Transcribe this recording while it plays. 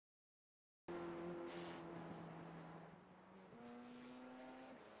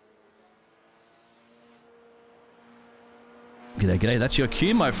G'day, g'day. That's your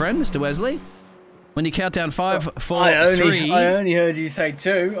cue, my friend, Mr. Wesley. When you count down 5, 4, 3... I only heard you say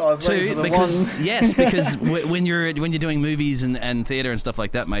 2. I was waiting for the because, 1. Yes, because when you're doing movies and theatre and stuff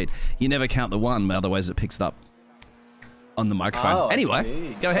like that, mate, you never count the 1, otherwise it picks it up on the microphone. Oh,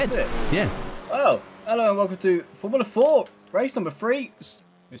 anyway, go ahead. Yeah. Oh, hello and welcome to Formula 4, race number 3.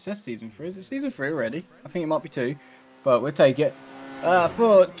 It says season 3. Is it season 3 already? I think it might be 2, but we'll take it.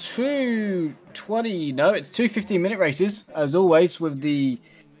 For 2:20, no, it's 2 15-minute races, as always, with the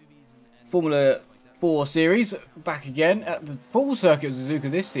Formula 4 series back again at the full circuit of Suzuka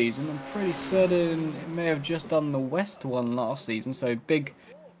this season. I'm pretty certain it may have just done the West one last season, so big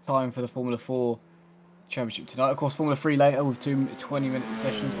time for the Formula 4 Championship tonight. Of course, Formula 3 later with 2 20-minute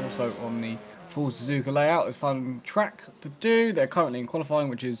sessions also on the full Suzuka layout. It's a fun track to do. They're currently in qualifying,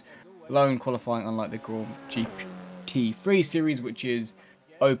 which is lone qualifying, unlike the Grand GT3 series, which is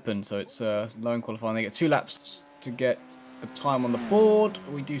open, so it's lone qualifying. They get 2 laps to get a time on the board.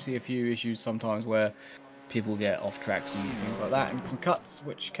 We do see a few issues sometimes where people get off tracks and things like that, and some cuts,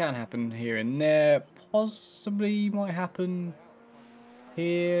 which can happen here and there. Possibly might happen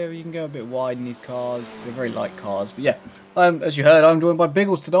here. You can go a bit wide in these cars. They're very light cars, but yeah. As you heard, I'm joined by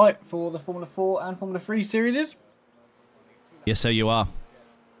Biggles tonight for the Formula 4 and Formula 3 series. Yes, so you are.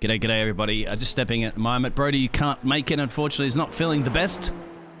 G'day, g'day, everybody. Just stepping in at the moment. Brody, you can't make it, unfortunately. He's not feeling the best.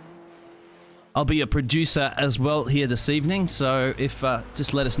 I'll be a producer as well here this evening, so if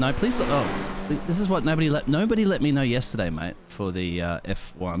just let us know, please. This is what nobody let me know yesterday, mate, for the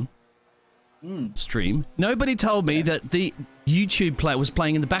F1 stream. Nobody told me that the YouTube play was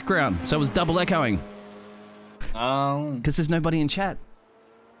playing in the background, so it was double echoing. Because there's nobody in chat.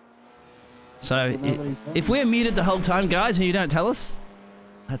 So if we're muted the whole time, guys, and you don't tell us,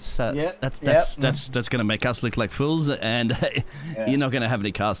 that's gonna make us look like fools, and you're not gonna have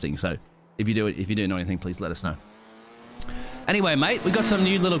any casting. So. If you do know anything, please let us know. Anyway, mate, we got some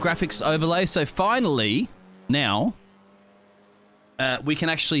new little graphics overlay. So finally, now, we can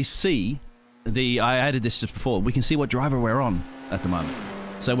actually see I added this just before. We can see what driver we're on at the moment.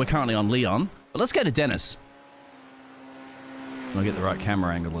 So we're currently on Leon. But let's go to Dennis. I'll get the right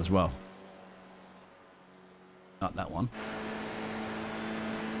camera angle as well. Not that one.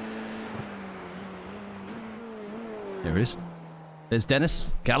 There it is. There's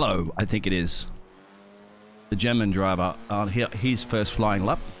Dennis Gallo, I think it is. The German driver on his first flying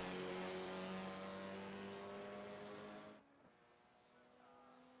lap.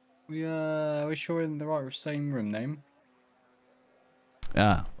 We're sure in the right same room name.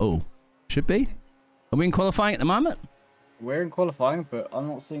 Oh, should be. Are we in qualifying at the moment? We're in qualifying, but I'm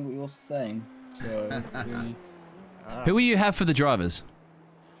not seeing what you're saying. So let's see. Who will you have for the drivers?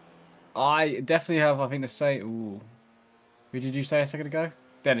 I definitely have, I think, the same. Ooh. Who did you say a second ago?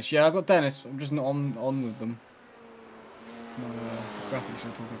 Dennis. Yeah, I got Dennis. I'm just not on with them. No graphics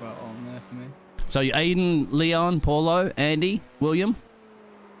I'm talking about on there for me. So Aiden, Leon, Paulo, Andy, William?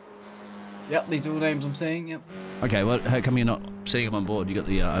 Yep, these are all names I'm seeing, yep. Okay, well, how come you're not seeing them on board? You got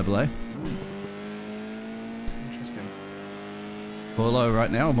the overlay? Interesting. Paulo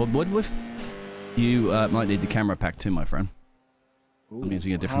right now, I'm on board with. You might need the camera pack too, my friend. Ooh, I'm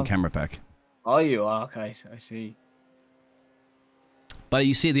using a different camera pack. Are you? Oh, okay, I see. But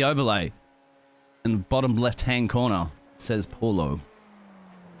you see the overlay in the bottom left-hand corner. It says Paulo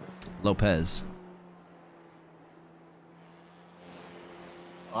Lopez.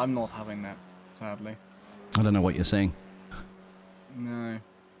 I'm not having that, sadly. I don't know what you're seeing. No.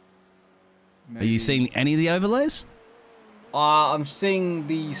 Maybe. Are you seeing any of the overlays? I'm seeing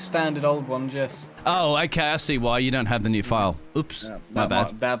the standard old one, yes. Oh, okay, I see why you don't have the new file. Oops, my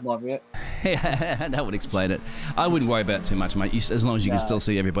bad. That might be it. Yeah, that would explain it. I wouldn't worry about it too much, mate. As long as you can still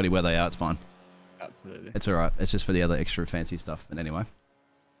see everybody where they are, it's fine. Absolutely. It's alright. It's just for the other extra fancy stuff. But anyway,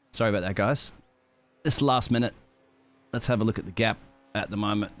 sorry about that, guys. This last minute, let's have a look at the gap at the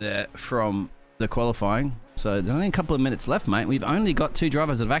moment there from the qualifying. So there's only a couple of minutes left, mate. We've only got 2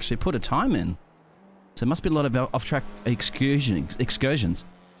 drivers that have actually put a time in. So there must be a lot of off-track excursions.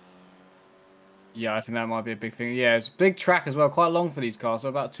 Yeah, I think that might be a big thing. Yeah, it's a big track as well, quite long for these cars, so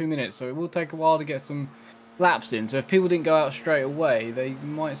about 2 minutes. So it will take a while to get some laps in. So if people didn't go out straight away, they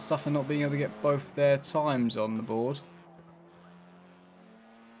might suffer not being able to get both their times on the board.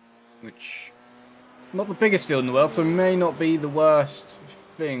 Which, not the biggest field in the world, so may not be the worst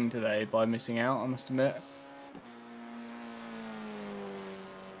thing today by missing out, I must admit.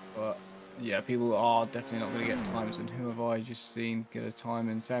 But yeah, people are definitely not going to get times in. Who have I just seen get a time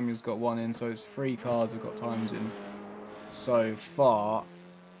in? Samuel's got 1 in, so it's 3 cars have got times in so far.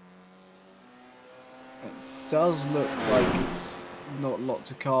 It does look like it's not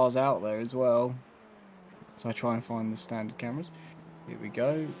lots of cars out there as well. So I try and find the standard cameras. Here we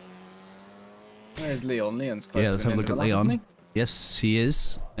go. Where's Leon? Leon's close. Yeah, to let's an have a end look of at the lap, isn't Leon. Yes, he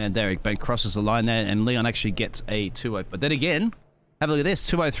is. And there he crosses the line there, and Leon actually gets a 2.0. But then again, have a look at this,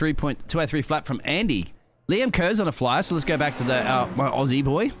 203 flat from Andy. Liam Kerr's on a flyer, so let's go back to my Aussie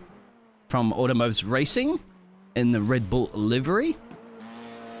boy from Automoves Racing in the Red Bull livery.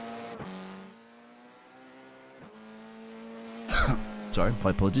 Sorry,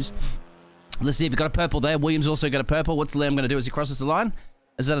 my apologies. Let's see if he got a purple there. Williams also got a purple. What's Liam going to do as he crosses the line?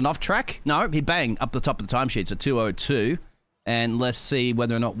 Is that an off track? No, he bang up the top of the timesheet. So 202. And let's see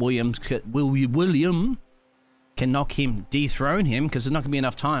whether or not William can knock him, dethrone him, because there's not going to be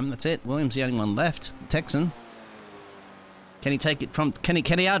enough time. That's it. Williams the only one left. The Texan. Can he take it from? Can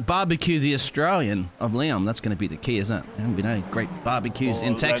he out barbecue the Australian of Liam? That's going to be the key, isn't it? We know great barbecues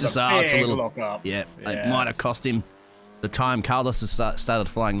in Texas. It's a little. Yeah, it might have cost him the time. Carlos has started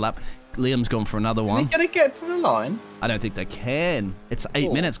flying lap. Liam's gone for another one. Is he going to get to the line? I don't think they can. It's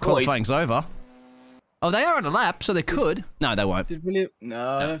 8 minutes. Qualifying's over. Oh, they are on a lap, so they could. No, they won't. Did William?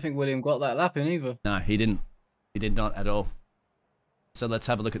 No, I don't think William got that lap in either. No, he didn't. He did not at all. So let's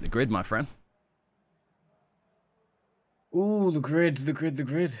have a look at the grid, my friend. Ooh, the grid.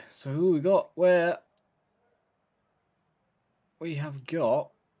 So who we got? Where we have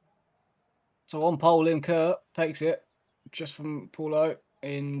got. So on pole, Liam Kerr takes it just from Paulo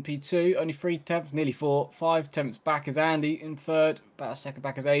in P2. Only 3 tenths, nearly 4. 5 tenths back as Andy in third. About a second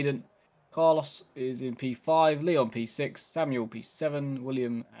back as Aiden. Carlos is in P5, Leon P6, Samuel P7,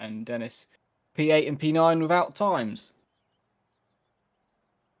 William and Dennis P8 and P9 without times.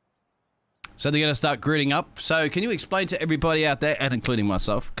 So they're going to start gridding up. So can you explain to everybody out there, and including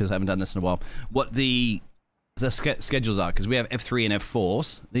myself, because I haven't done this in a while, what the schedules are? Because we have F3 and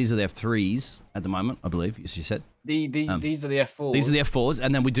F4s. These are the F3s at the moment, I believe, as you said. These are the F4s. These are the F4s,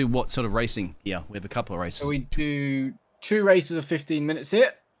 and then we do what sort of racing? Yeah, we have a couple of races. So we do 2 races of 15 minutes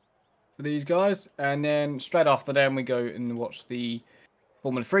here. For these guys, and then straight after them we go and watch the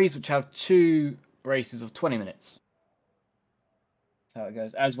Formula 3s, which have 2 races of 20 minutes. That's how it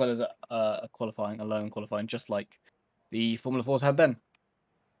goes, as well as a lone qualifying, just like the Formula 4s had then.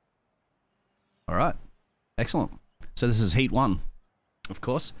 All right, excellent. So this is heat 1, of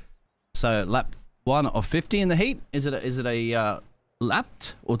course. So lap 1 of 50 in the heat. Is it a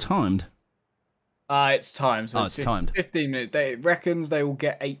lapped or timed? It's timed. So it's timed. 15 minutes. It reckons they will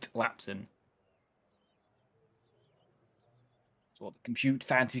get 8 laps in. That's what the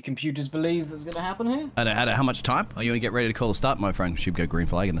fancy computers believe is going to happen here. And how much time? Are you going to get ready to call the start, my friend? Should go green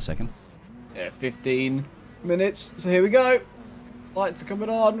flag in a second. Yeah, 15 minutes. So here we go. Lights are coming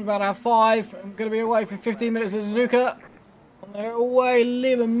on. About our 5. I'm going to be away for 15 minutes at Suzuka. On their way,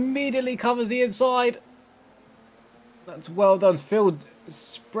 Lim immediately covers the inside. That's well done. Field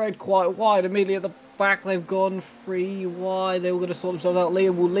spread quite wide immediately at the back. They've gone 3 wide. They're all going to sort themselves out.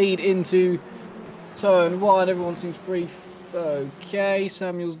 Liam will lead into turn 1. Everyone seems pretty okay.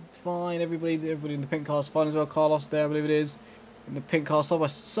 Samuel's fine. Everybody in the pink car's fine as well. Carlos there, I believe it is. In the pink car side by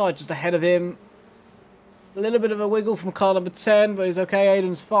side, just ahead of him. A little bit of a wiggle from car number 10, but he's okay.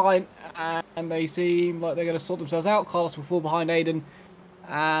 Aiden's fine. And they seem like they're going to sort themselves out. Carlos will fall behind Aiden.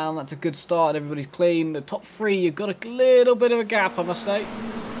 And that's a good start. Everybody's clean. The top 3, you've got a little bit of a gap, I must say.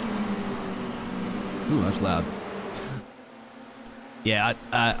 Ooh, that's loud. Yeah,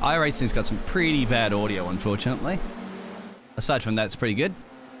 iRacing's got some pretty bad audio, unfortunately. Aside from that, it's pretty good.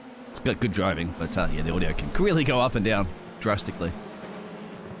 It's got good driving, but yeah, the audio can really go up and down drastically.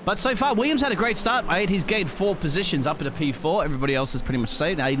 But so far, Williams had a great start, mate. He's gained 4 positions up into P4. Everybody else is pretty much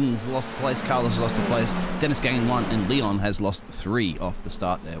saved. Aiden's lost a place. Carlos has lost a place. Dennis gained 1, and Leon has lost 3 off the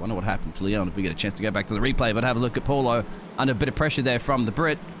start there. I wonder what happened to Leon if we get a chance to go back to the replay. But have a look at Paulo under a bit of pressure there from the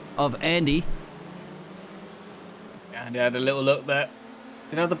Brit of Andy. And he had a little look there.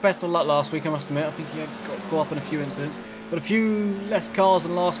 Didn't have the best of luck last week, I must admit. I think he had got caught up in a few incidents. But a few less cars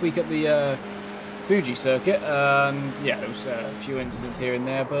than last week at the Fuji circuit, and yeah, there was a few incidents here and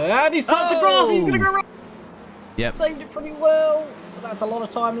there, but he's touched the grass, he's going to go around. Yep. Saved it pretty well, but that's a lot of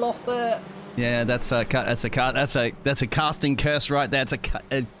time lost there. Yeah, that's a casting curse right there.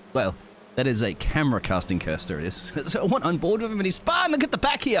 Well, that is a camera casting curse. There it is. So I went on board with him and he spun. Look at the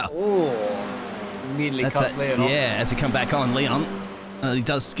back here. Oh, immediately cuts Leon off. Yeah, as he come back on, Leon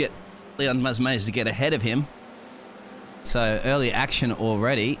has managed to get ahead of him. So early action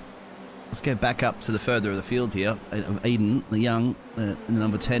already. Let's go back up to the further of the field here. Aiden, the young, in the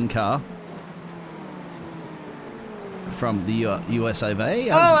number 10 car from the US of A.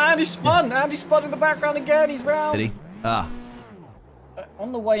 Oh, Andy spun! Yeah. Andy spun in the background again. He's round. Did he?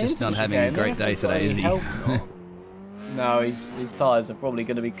 On the way just into not having a great day today, is he? No, his tyres are probably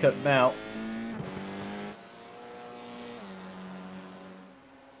going to be cut now.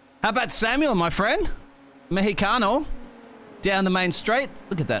 How about Samuel, my friend? Mexicano. Down the main straight.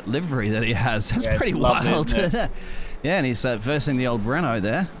 Look at that livery that he has. That's pretty wild. Yeah, and he's versing the old Renault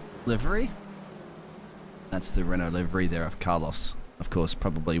there. Livery. That's the Renault livery there of Carlos. Of course,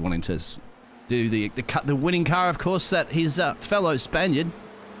 probably wanting to do the winning car, of course, that his fellow Spaniard,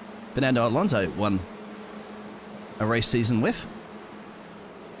 Fernando Alonso, won a race season with.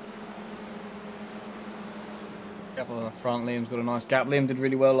 Gap on the front. Liam's got a nice gap. Liam did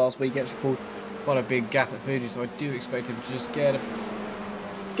really well last week. Actually pulled quite a big gap at Fuji, so I do expect him to just get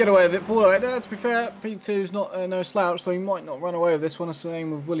away with it. Paul, to be fair, P2's not no slouch, so he might not run away with this one. The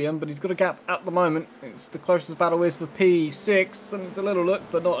same with William, but he's got a gap at the moment. It's the closest battle is for P6, and it's a little look,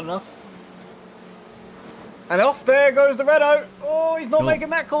 but not enough. And off there goes the Renault. Oh, he's not making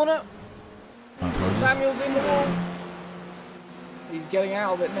that corner. Samuel's in the wall. He's getting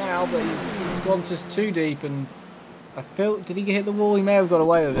out of it now, but he's gone just too deep, and I feel, did he hit the wall? He may have got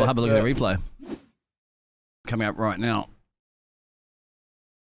away with it. We'll have a look at the replay. Coming up right now.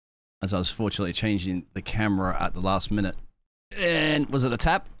 As I was fortunately changing the camera at the last minute. And was it a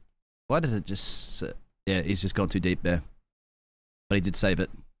tap? Why did it just... yeah, he's just gone too deep there. But he did save it.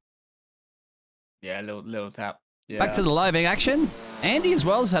 Yeah, a little tap. Yeah. Back to the live action. Andy as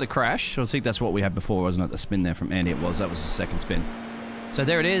well has had a crash. I think that's what we had before, wasn't it? The spin there from Andy it was. That was the second spin. So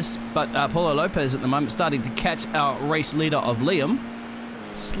there it is. But Paulo Lopez at the moment starting to catch our race leader of Liam.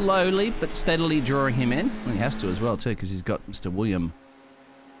 Slowly but steadily drawing him in. And he has to as well too, because he's got Mr. William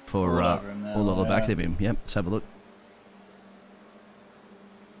for all over back of him. Yep, let's have a look.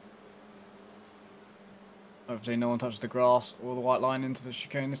 Hopefully no one touched the grass or the white line into the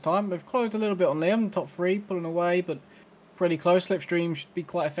chicane this time. They've closed a little bit on Liam, top three, pulling away, but pretty close. Slipstream should be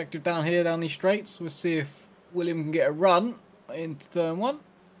quite effective down here, down these straights. We'll see if William can get a run into turn one.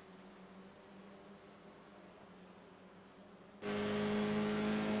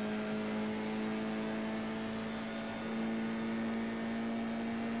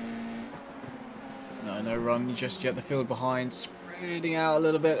 No run just yet. The field behind, spreading out a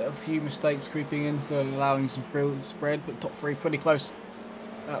little bit. A few mistakes creeping in, so allowing some field spread. But top three pretty close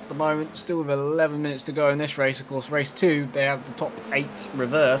at the moment. Still with 11 minutes to go in this race. Of course, race 2, they have the top 8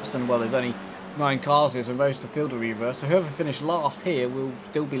 reversed, and well, there's only 9 cars here, so most of the field will be reversed. So whoever finished last here will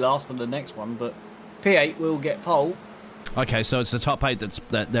still be last on the next one, but P8 will get pole. Okay, so it's the top 8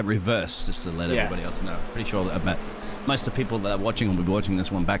 that reversed, just to let everybody else know. Pretty sure that most of the people that are watching will be watching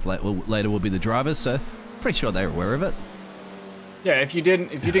this one back later will be the drivers, so pretty sure they're aware of it. Yeah, if you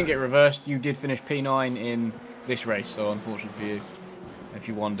didn't get reversed, you did finish P9 in this race, so unfortunate for you, if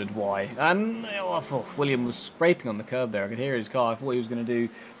you wondered why. And I thought William was scraping on the curb there. I could hear his car. I thought he was going to do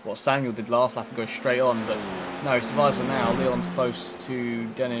what Samuel did last lap and go straight on, but no, he survives it now. Leon's close to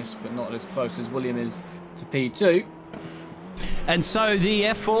Dennis, but not as close as William is to P2. And so the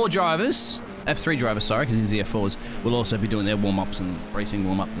F4 drivers, F3 drivers, sorry, because these are the F4s, will also be doing their warm-ups and racing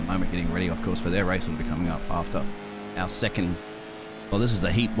warm-up at the moment, getting ready, of course, for their race will be coming up after our second. Well, this is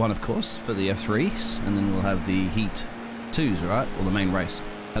the Heat 1, of course, for the F3s, and then we'll have the Heat 2s, right? Or the main race.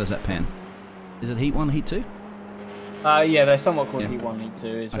 How does that pan? Is it Heat 1, Heat 2? Yeah, they're somewhat called Heat 1, Heat 2,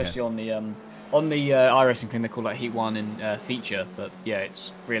 especially on the iRacing thing, they call that Heat 1 in feature, but yeah,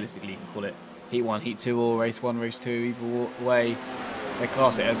 it's realistically, you can call it Heat 1, Heat 2, or Race 1, Race 2, either way. They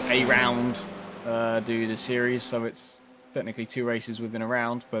class it as a round, do the series, so it's technically 2 races within a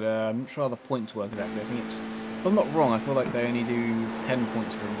round, but I'm not sure how the points work exactly. I think it's, if I'm not wrong, I feel like they only do 10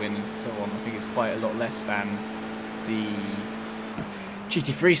 points for a win and so on. I think it's quite a lot less than the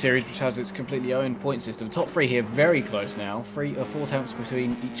GT3 series, which has its completely own point system. Top 3 here, very close now. 4 tenths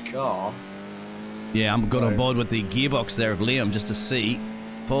between each car. Yeah, I'm got on board with the gearbox there of Liam just to see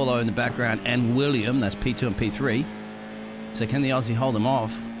Paulo in the background and William, that's P2 and P3. So can the Aussie hold them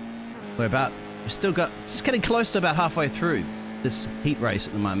off? We've still got, just getting close to about halfway through this heat race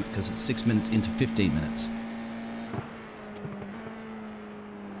at the moment because it's 6 minutes into 15 minutes.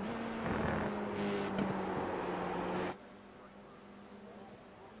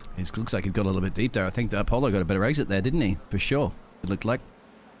 It looks like he's got a little bit deep there. I think Paulo got a better exit there, didn't he? For sure. It looked like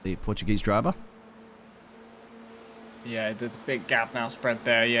the Portuguese driver. Yeah, there's a big gap now spread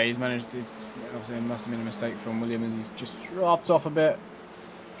there. Yeah, he's managed to, obviously it must have been a mistake from William as he's just dropped off a bit.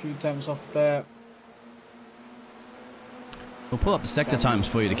 A few tenths off there. We'll pull up the sector times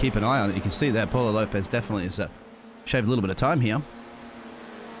for you to keep an eye on it. You can see there, Paulo Lopez definitely has shaved a little bit of time here.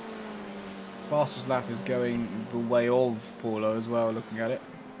 Fastest lap is going the way of Paulo as well, looking at it.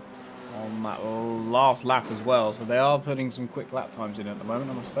 On that last lap as well, so they are putting some quick lap times in at the moment,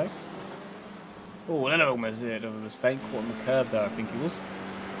 I must say. Oh, that almost did a mistake, caught on the curb there, I think he was.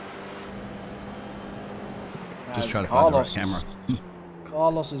 Just try to find the right camera.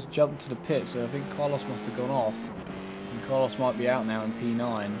 Carlos has jumped to the pit, so I think Carlos must have gone off. And Carlos might be out now in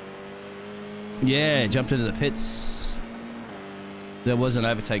P9. Yeah, jumped into the pits. There was an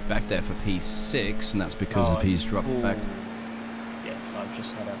overtake back there for P6, and that's because of his drop back. Yes, I've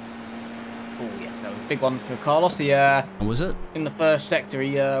just had a... Oh, yes, that was a big one for Carlos. He, was it? In the first sector,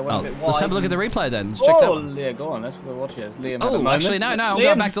 he went a bit wide. Let's have a look at the replay then. Let's check that one. Yeah, go on. Let's watch it. Liam Oh, actually, no. I'm Liam's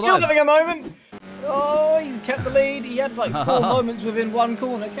going back to still live. having a moment. Oh, he's kept the lead. He had like 4 moments within one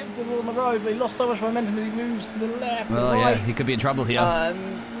corner. Kept it all on the road, but he lost so much momentum as he moves to the left and right. Yeah, he could be in trouble here.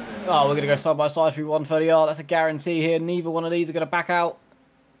 Oh, we're going to go side by side through 130R. That's a guarantee here. Neither one of these are going to back out.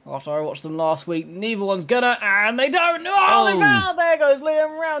 After I watched them last week, neither one's gonna, and they don't. Oh, they've out. There goes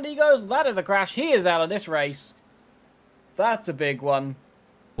Liam. Round he goes. That is a crash. He is out of this race. That's a big one.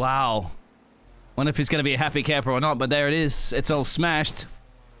 Wow. Wonder if he's going to be a happy camper or not, but there it is. It's all smashed.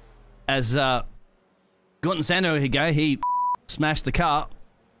 As Gordon Sando, he smashed the car.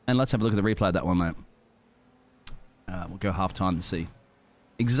 And let's have a look at the replay of that one, mate. We'll go half-time to see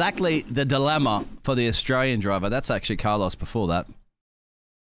exactly the dilemma for the Australian driver. That's actually Carlos before that.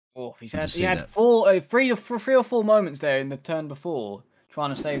 Oh, he had 3 or 4 moments there in the turn before,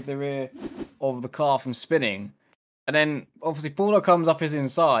 trying to save the rear of the car from spinning. And then, obviously, Paulo comes up his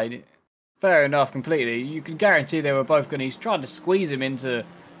inside. Fair enough, completely. You can guarantee they were both going to... He's trying to squeeze him into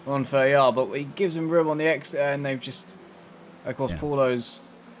 130R, but he gives him room on the exit, and they've just... Of course, Paulo's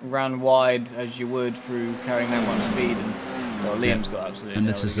ran wide, as you would, through carrying that much speed, and... Well, Liam's got absolutely. And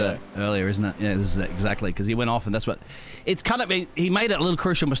this is earlier, isn't it? Yeah, this is exactly because he went off, and that's what. It's kind of he made a little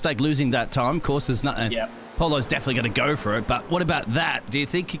crucial mistake losing that time. Of course, there's nothing. Yeah. Polo's definitely going to go for it, but what about that? Do you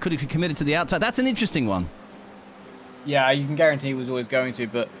think he could have committed to the outside? That's an interesting one. Yeah, you can guarantee he was always going to,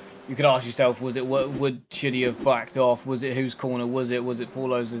 but you could ask yourself: was it should he have backed off? Was it whose corner was it? Was it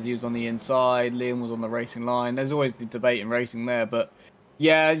Paulo's as he was on the inside? Liam was on the racing line. There's always the debate in racing there, but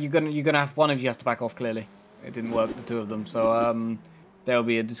yeah, you're gonna have one of you has to back off clearly. It didn't work, the two of them, so there'll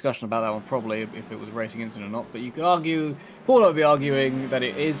be a discussion about that one probably if it was a racing incident or not. But you could argue, Paulo would be arguing that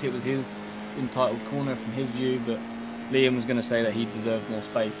it was his entitled corner from his view, but Liam was going to say that he deserved more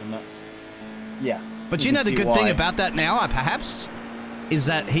space, and that's, yeah. But you know the good thing about that now, perhaps, is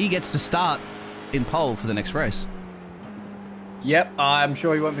that he gets to start in pole for the next race. Yep, I'm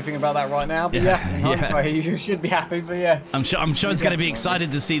sure he won't be thinking about that right now, but yeah. You should be happy, but yeah. I'm sure it's going to be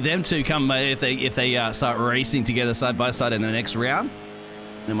excited to see them two come if they start racing together side by side in the next round.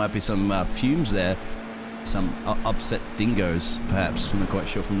 There might be some fumes there, some upset dingoes, perhaps. I'm not quite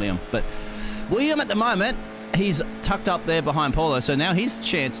sure from Liam, but William at the moment he's tucked up there behind Paulo, so now his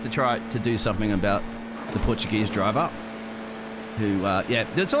chance to try to do something about the Portuguese driver. Who,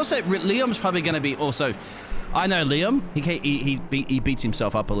 there's also Liam's probably going to be also. I know Liam. He beats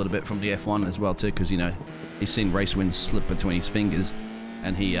himself up a little bit from the F1 as well too, because he's seen race wins slip between his fingers,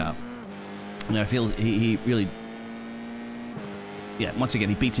 and he really, once again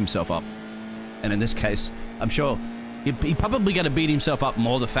he beats himself up, and in this case, I'm sure he probably going to beat himself up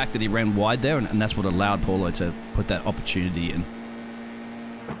more the fact that he ran wide there, and that's what allowed Paulo to put that opportunity in.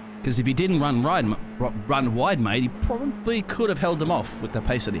 Because if he didn't run wide, mate, he probably could have held them off with the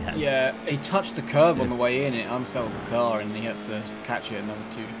pace that he had. Yeah, he touched the curb on the way in. It unsettled the car, and he had to catch it another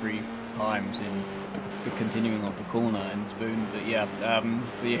 2 to 3 times in the continuing of the corner and spoon. But yeah,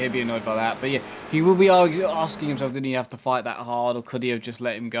 so yeah, he'd be annoyed by that. But yeah, he will be asking himself, did he have to fight that hard, or could he have just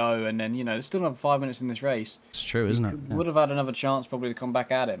let him go? And then, there's still another 5 minutes in this race. It's true, isn't it? Would have had another chance probably to come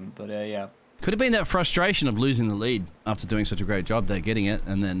back at him. But yeah. Could have been that frustration of losing the lead after doing such a great job there, getting it,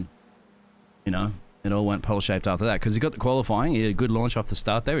 and then, it all went pole-shaped after that. Because he got the qualifying, he had a good launch off the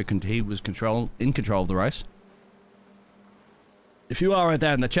start there. He was in control of the race. If you are out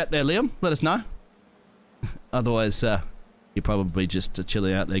there in the chat there, Liam, let us know. Otherwise, you're probably just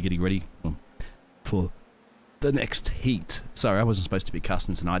chilling out there getting ready for the next heat. Sorry, I wasn't supposed to be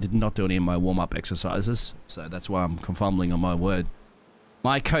cussing tonight. I did not do any of my warm-up exercises, so that's why I'm fumbling on my word.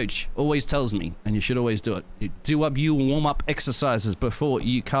 My coach always tells me, and you should always do it, you do up your warm-up exercises before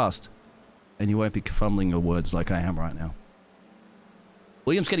you cast, and you won't be fumbling your words like I am right now.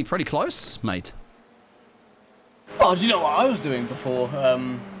 William's getting pretty close, mate. Oh, do you know what I was doing before?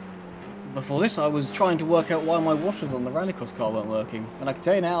 Before this, I was trying to work out why my washers on the rallycross car weren't working. And I can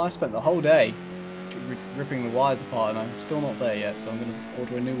tell you now, I spent the whole day ripping the wires apart, and I'm still not there yet, so I'm going to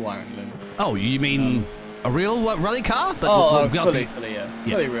order a new wiring loom. Oh, you mean a real rally car? But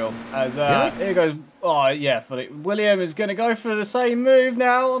fully real. As here goes. Oh yeah, fully. William is going to go for the same move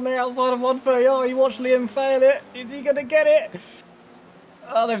now on the outside of 130. Oh, you watch Liam fail it. Is he going to get it?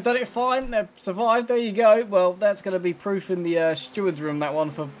 Oh, they've done it fine. They've survived. There you go. Well, that's going to be proof in the steward's room, that one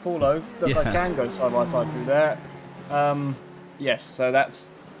for Paulo, that they can go side by side through there. Yes, so that's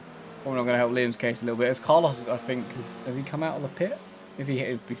probably not going to help Liam's case a little bit. As Carlos, I think, has he come out of the pit?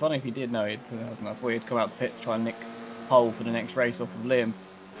 It'd be funny if he did. No, it hasn't. I thought he'd come out of the pit to try and nick pole for the next race off of Liam.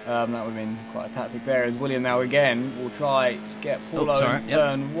 That would have been quite a tactic there. As William now again will try to get Paulo in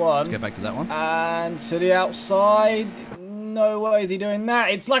turn one. Let's go back to that one. And to the outside. No way is he doing that.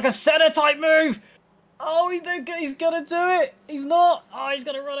 It's like a Senna type move. Oh, he's going to do it. He's not. Oh, he's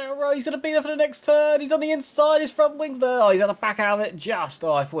going to run out of road. He's going to be there for the next turn. He's on the inside. His front wing's there. Oh, he's had to back out of it just.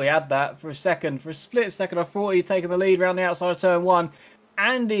 Oh, I thought he had that for a second. For a split second, I thought he'd taken the lead around the outside of turn one.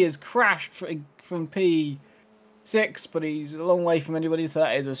 Andy has crashed from P6, but he's a long way from anybody. So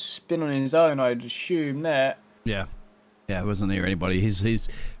that is a spin on his own, I'd assume there. Yeah. Yeah, it wasn't near anybody. He's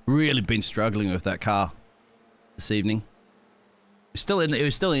really been struggling with that car this evening. It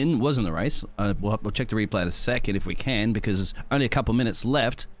was still in, was in the race. We'll check the replay in a second if we can, because only a couple of minutes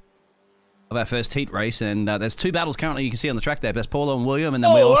left of our first heat race, and there's two battles currently you can see on the track there. There's Paulo and William, and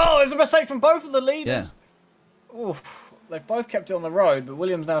then we also... Oh, there's a mistake from both of the leaders. Yeah. Oof. They've both kept it on the road, but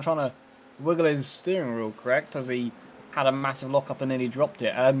William's now trying to wiggle his steering wheel, correct, as he had a massive lock-up and nearly dropped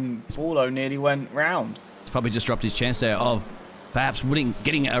it, and Paulo nearly went round. He's probably just dropped his chance there of perhaps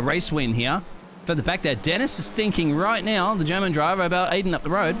getting a race win here. Further back there, Dennis is thinking right now, the German driver, about Aiden up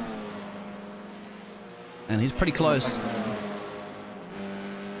the road. And he's pretty close.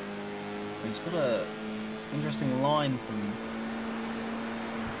 He's got a interesting line from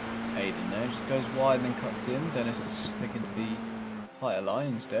Aiden there. Just goes wide and then cuts in. Dennis is sticking to the higher line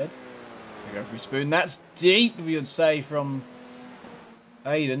instead. To go through Spoon. That's deep, you'd say, from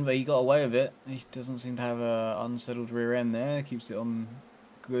Aiden, but he got away with it. He doesn't seem to have a unsettled rear end there. Keeps it on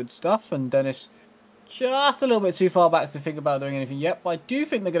good stuff, and Dennis just a little bit too far back to think about doing anything yet. But I do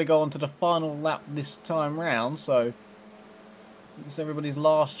think they're going to go on to the final lap this time round, so it's everybody's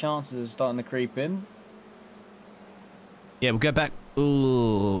last chances are starting to creep in. Yeah, we'll go back.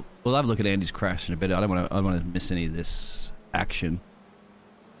 Ooh, we'll have a look at Andy's crash in a bit. I don't want to miss any of this action.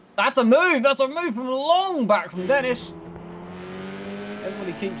 That's a move. That's a move from long back from Dennis.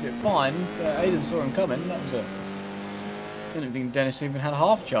 Everybody keeps it fine. Aiden saw him coming. That was a... I didn't think Dennis even had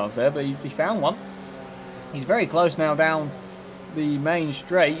half a chance there, but he found one. He's very close now down the main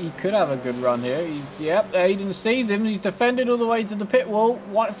straight. He could have a good run here. Yep, Aiden sees him. He's defended all the way to the pit wall.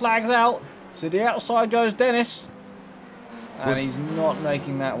 White flag's out. To the outside goes Dennis. And he's not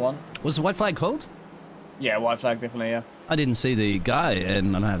making that one. Was the white flag called? Yeah, white flag definitely, yeah. I didn't see the guy,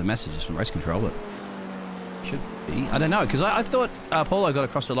 and I don't have the messages from race control, but should be. I don't know, because I thought Paulo got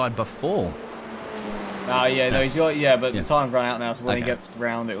across the line before. Oh yeah, no, he's got but the time's run out now, so when he gets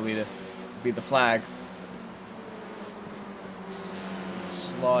around, it will be the flag.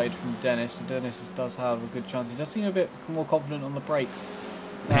 Slide from Dennis. Dennis does have a good chance. He does seem a bit more confident on the brakes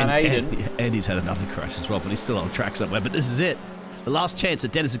than Aiden. Andy's had another crash as well, but he's still on track somewhere. But this is it, the last chance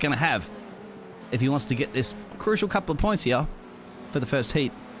that Dennis is going to have if he wants to get this crucial couple of points here for the first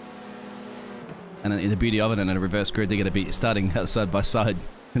heat. And the beauty of it, in a reverse grid, they're going to be starting side by side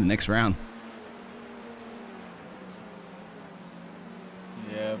in the next round.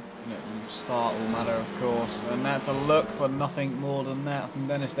 Start will matter, of course, and that's a look, but nothing more than that from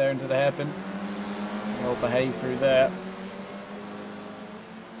Dennis there into the hairpin. Well behaved through there.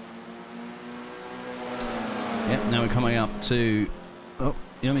 Yep, now we're coming up to... Oh,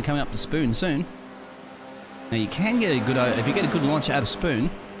 you're coming up to Spoon soon. Now you can get a good... If you get a good launch out of Spoon,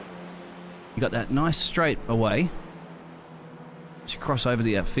 you got that nice straight away. As you cross over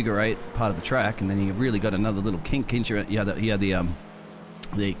the figure 8 part of the track, and then you really got another little kink into it. You had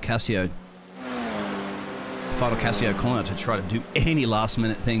the Casio... final Casio corner to try to do any last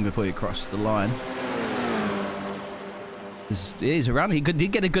minute thing before you cross the line. He's around. He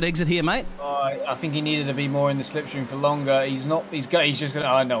did get a good exit here, mate. I think he needed to be more in the slipstream for longer. He's not. He's just going to...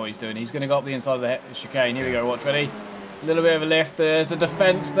 I know what he's doing. He's going to go up the inside of the chicane. Here we go. Watch, ready? A little bit of a lift. There's a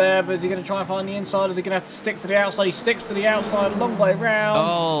defence there, but is he going to try and find the inside? Is he going to have to stick to the outside? He sticks to the outside a long way round.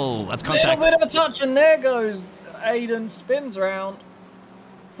 Oh, that's contact. A little bit of a touch, and there goes Aiden. Spins round.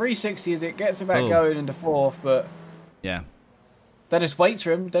 360 as it gets him back going into fourth, but yeah, Dennis waits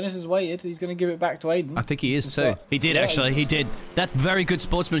for him. Dennis has waited. He's going to give it back to Aiden. I think he is too. He did actually. He did. That's very good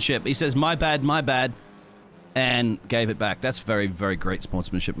sportsmanship. He says, my bad, and gave it back. That's very, very great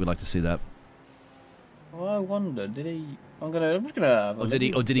sportsmanship. We'd like to see that. Well, I wonder, did he... I'm just gonna... Or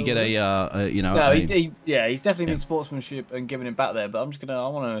did he get a you know... No, yeah, he's definitely been sportsmanship and giving it back there, but I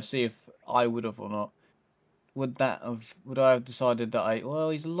want to see if I would have or not. Would I have decided that well,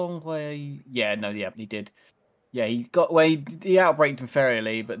 he's a long way... Yeah, no, yeah, he did. Yeah, he outbraked him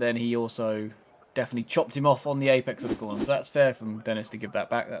fairly, but then he also definitely chopped him off on the apex of the corner. So that's fair from Dennis to give that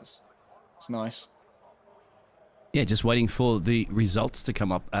back. That's nice. Yeah, just waiting for the results to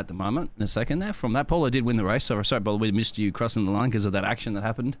come up at the moment. In a second there. From that, Paulo did win the race. So sorry, Paulo, we missed you crossing the line because of that action that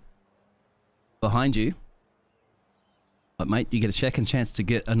happened behind you. But, mate, you get a second chance to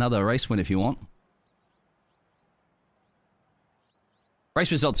get another race win if you want.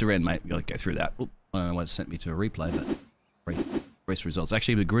 Race results are in, mate. You've got to go through that. Oop, I don't know why it sent me to a replay, but race results.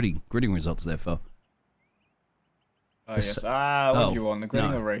 Actually, the gridding results there, for. Oh, yes. What do you want? The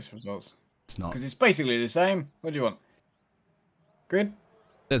gridding or race results? It's not. Because it's basically the same. What do you want? Grid?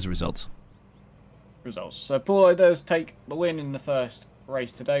 There's the results. Results. So Paulo does take the win in the first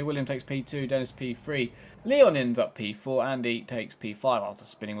race today. William takes P2, Dennis P3. Leon ends up P4. Andy takes P5 after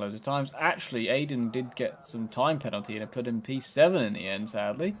spinning loads of times. Actually, Aiden did get some time penalty and it put him P7 in the end,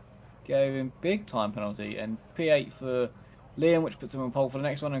 sadly. Gave him big time penalty. And P8 for Liam, which puts him on pole for the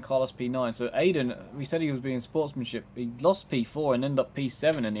next one, and Carlos P9. So Aiden, we said he was being sportsmanship. He lost P4 and ended up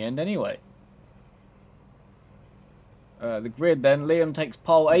P7 in the end anyway. The grid then, Liam takes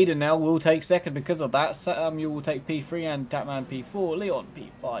pole, Aiden now will take second because of that. Samuel will take P3 and Tapman P4, Leon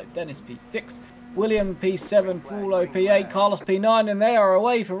P5, Dennis P6, William P7, Paulo P8, Carlos P9, and they are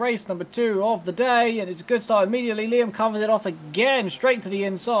away for race number 2 of the day. And it's a good start immediately. Liam covers it off again, straight to the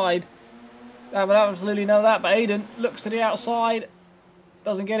inside. I would absolutely know that, but Aiden looks to the outside,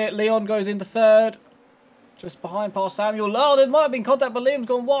 doesn't get it. Leon goes into third. Just behind past Samuel. Oh, there might have been contact, but Liam's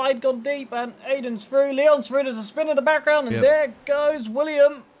gone wide, gone deep, and Aiden's through. Leon's through. There's a spin in the background, and there goes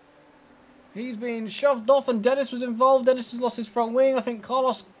William. He's been shoved off, and Dennis was involved. Dennis has lost his front wing. I think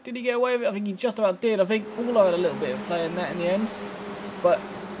Carlos, did he get away with it? I think he just about did. I think Paulo had a little bit of play in that in the end. But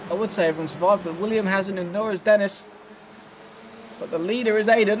I would say everyone survived, but William hasn't, and nor has Dennis. But the leader is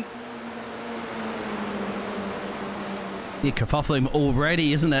Aiden. Yeah, kerfuffling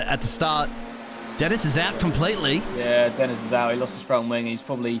already, isn't it, at the start? Dennis is out completely. Yeah, Dennis is out. He lost his front wing. He's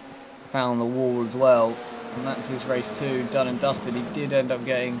probably found the wall as well. And that's his race 2, done and dusted. He did end up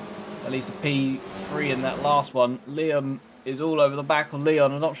getting at least a P3 in that last one. Liam is all over the back of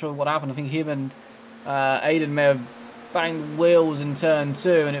Leon. I'm not sure what happened. I think him and Aiden may have banged wheels in turn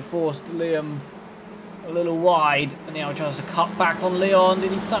 2, and it forced Liam a little wide. And now he tries to cut back on Leon.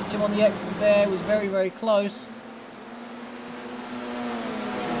 Did he touch him on the exit there? It was very, very close.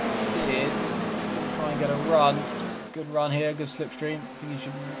 Get a run, good run here, good slipstream. I think he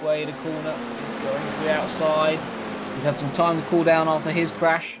should weigh the corner. He's going to the outside. He's had some time to cool down after his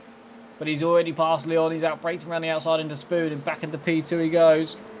crash, but he's already passed Leon. He's out, braked around the outside into Spoon, and back into P2 he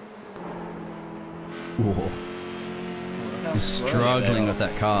goes. Whoa. He's struggling with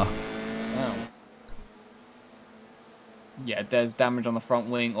that car. Wow. Yeah, there's damage on the front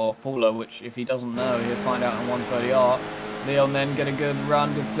wing of Paulo, which if he doesn't know, he'll find out in 130R. Leon then get a good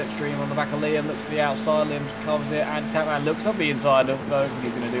run, good slipstream on the back of Liam, looks to the outside, Liam covers it, and Tapman looks up the inside. I don't think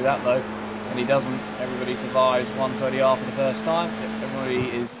he's going to do that though, and he doesn't. Everybody survives 130R for the first time.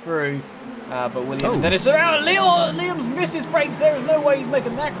 Everybody is through, but William and Dennis are out. Liam's missed his brakes. There is no way he's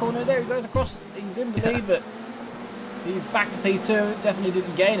making that corner. There he goes across, he's in the lead, but he's back to P2. Definitely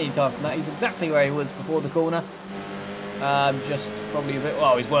didn't gain any time from that. He's exactly where he was before the corner. Just probably a bit,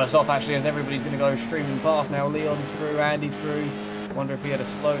 well, he's worse off actually, as everybody's going to go streaming past now. Leon's through, Andy's through. Wonder if he had a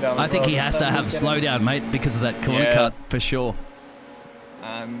slowdown. I think he has to have a slowdown, mate, because of that corner cut, for sure.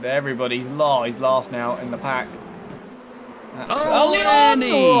 And everybody's he's last now in the pack. Oh, Andy!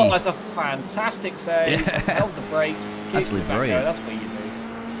 Oh, that's a fantastic save. Yeah. Held the brakes. Absolutely brilliant. That's what you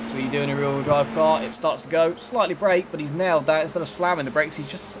do. So you do in a real drive car. It starts to go, slightly brake, but he's nailed that. Instead of slamming the brakes, he's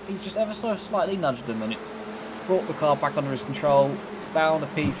just ever so slightly nudged them, and it's brought the car back under his control, down to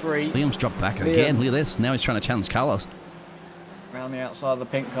P3. Liam's dropped back again. Look at this. Now he's trying to challenge Carlos. Around the outside of the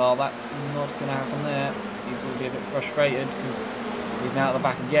pink car, that's not going to happen there. He's going to be a bit frustrated because he's now at the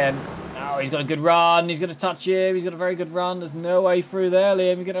back again. Oh, he's got a good run. He's going to touch him. He's got a very good run. There's no way through there,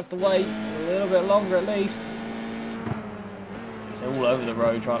 Liam. You're going to have to wait a little bit longer at least. He's all over the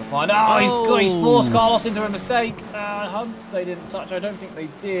road trying to find... Oh, he's forced Carlos into a mistake. I hope they didn't touch. I don't think they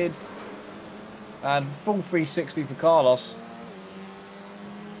did. And full 360 for Carlos.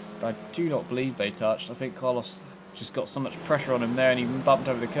 I do not believe they touched. I think Carlos just got so much pressure on him there and he bumped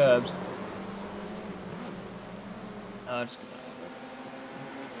over the curbs. It's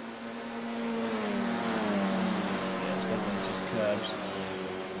definitely just curbs.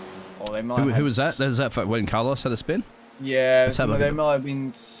 Or they might who was that? There's that when Carlos had a spin? Yeah, there might have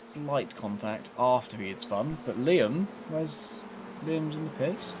been slight contact after he had spun. But Liam's in the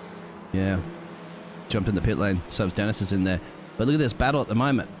pits. Yeah. Jumped in the pit lane, so Dennis is in there. But look at this battle at the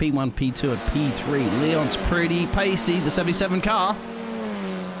moment. P1, P2, and P3. Leon's pretty pacey, the 77 car.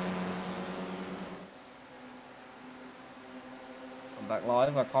 I'm back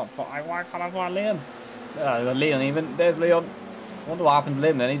live. Why can't I find Liam? Leon even. There's Leon. I wonder what happened to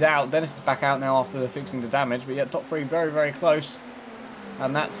Liam then. He's out. Dennis is back out now after fixing the damage. But yeah, top three very, very close.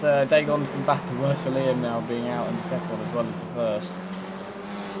 And that's a day gone from bad to worse for Liam now, being out in the second one as well as the first.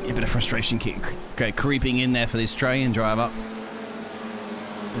 Yeah, a bit of frustration creeping in there for the Australian driver.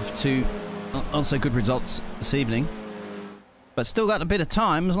 With two not so good results this evening. But still got a bit of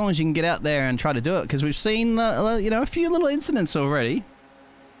time, as long as you can get out there and try to do it. Because we've seen, you know, a few little incidents already.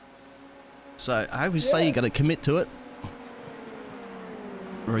 So I would say you got to commit to it.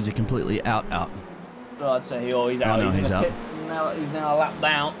 Or is he completely out? Well, I'd say he's out. Oh, no, he's out. He's now a lap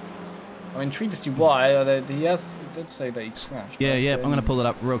down. I'm intrigued to see why. He did say that he crashed. Yeah. I'm going to pull it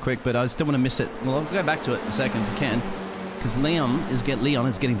up real quick, but I still want to miss it. Well, I'll go back to it in a second if we can. Because Leon is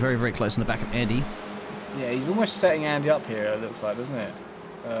getting very, very close in the back of Andy. Yeah, he's almost setting Andy up here, it looks like, doesn't it?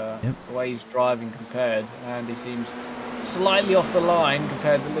 Yep. The way he's driving compared. Andy seems slightly off the line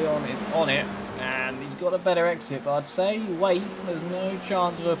compared to Leon is on it. And he's got a better exit, but I'd say wait. There's no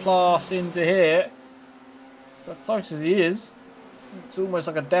chance of a pass into here. So close as he is. It's almost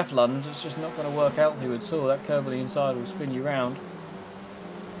like a death lunge. It's just not going to work out for you at all. That curve on the inside will spin you round.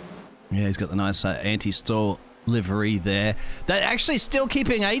 Yeah, he's got the nice anti-stall livery there. They're actually still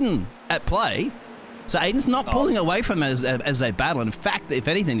keeping Aiden at play. So Aiden's not pulling away from them as they battle. In fact, if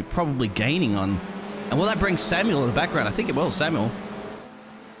anything, they're probably gaining on. And will that bring Samuel in the background? I think it will. Samuel.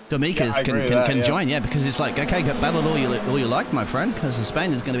 Dominicas can join, because it's like, okay, go battle all you like, my friend, because the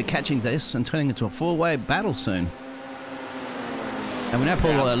Spain is going to be catching this and turning into a four-way battle soon. And we know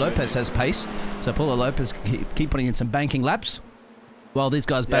Paulo Lopez has pace, so Paulo Lopez can keep putting in some banking laps. While these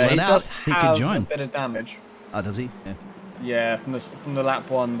guys battle it out, he can join. A bit of damage. Oh, does he? Yeah. Yeah, from the lap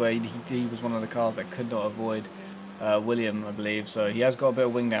one where he was one of the cars that could not avoid William, I believe. So he has got a bit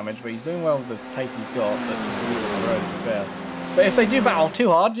of wing damage, but he's doing well with the pace he's got. But just a little on the road, to be fair. But if they do battle too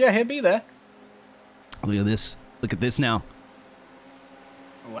hard, yeah, he'll be there. Look at this. Look at this now.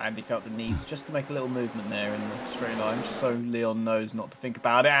 Oh, Andy felt the need just to make a little movement there in the straight line, just so Leon knows not to think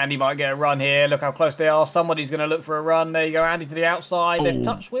about it. Andy might get a run here. Look how close they are. Somebody's going to look for a run. There you go, Andy to the outside. They've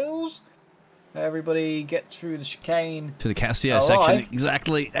touched wheels. Everybody gets through the chicane. To the Casio section.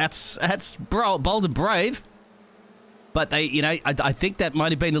 Exactly. That's bold and brave. But they, you know, I think that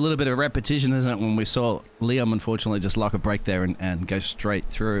might have been a little bit of repetition, isn't it, when we saw Liam, unfortunately, just lock a brake there and go straight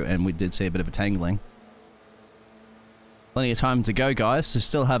through, and we did see a bit of a tangling. Plenty of time to go, guys. So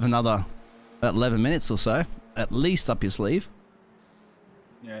still have another about 11 minutes or so, at least up your sleeve.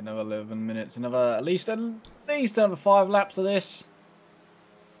 Yeah, another 11 minutes. At least another 5 laps of this.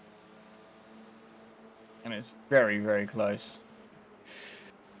 And it's very, very cle's.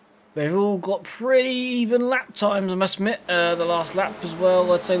 They've all got pretty even lap times, I must admit. The last lap as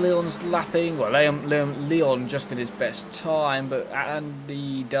well, I'd say Leon's lapping. Well, Leon just did his best time, but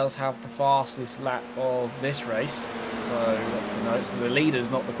Andy does have the fastest lap of this race. So that's to note. So the leader's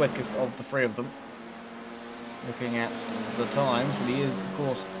not the quickest of the three of them. Looking at the times, but he is, of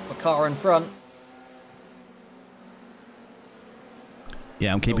course, a car in front.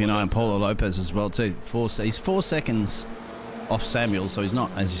 Yeah, I'm keeping an eye on Paulo Lopez as well, too. He's 4 seconds off Samuel, so he's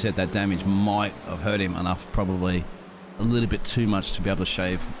not, as you said, that damage might have hurt him enough, probably a little bit too much to be able to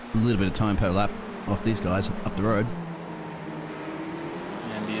shave a little bit of time per lap off these guys up the road.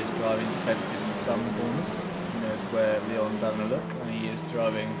 And he is driving defensive in some corners. He knows where Leon's having a look, and he is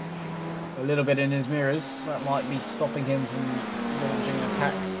driving a little bit in his mirrors. That might be stopping him from launching an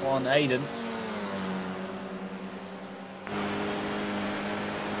attack on Aiden.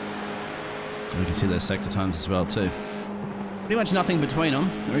 We can see those sector times as well, too. Pretty much nothing between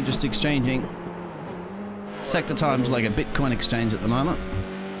them. They're just exchanging sector times like a Bitcoin exchange at the moment.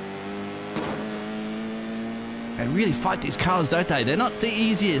 They really fight these cars, don't they? They're not the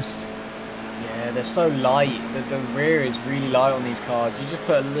easiest. Yeah, they're so light. The rear is really light on these cars. You just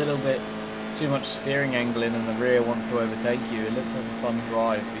put a little bit too much steering angle in and the rear wants to overtake you. It looks like a fun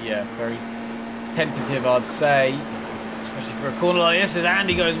drive, but yeah, very tentative, I'd say. Especially for a corner like this, as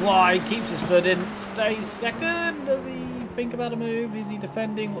Andy goes wide, keeps his foot in, stays second. Does he think about a move? Is he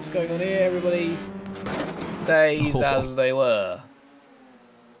defending? What's going on here? Everybody stays as they were.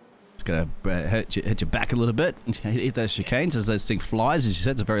 It's going to hit your back a little bit. Hit those chicanes as those things flies. As you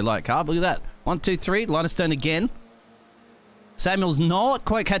said, it's a very light car. But look at that. 1, 2, 3. Line of stone again. Samuel's not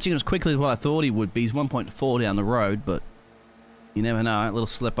quite catching as quickly as what I thought he would be. He's 1.4 down the road, but you never know. A little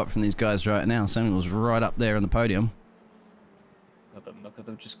slip up from these guys right now. Samuel's right up there on the podium. Look at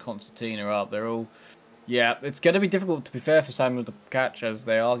them, just concertina up. They're all... Yeah, it's going to be difficult, to be fair, for Samuel to catch, as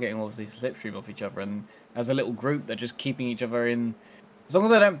they are getting obviously slipstream off each other, and as a little group, they're just keeping each other in. As long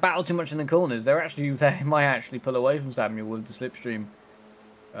as they don't battle too much in the corners, they might actually pull away from Samuel with the slipstream,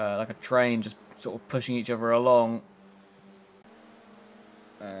 like a train, just sort of pushing each other along.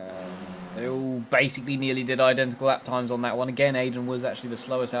 They all basically nearly did identical lap times on that one. Again, Aiden was actually the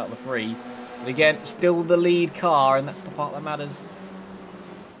slowest out of the three. But again, still the lead car, and that's the part that matters.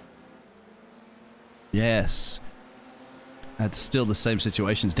 Yes. That's still the same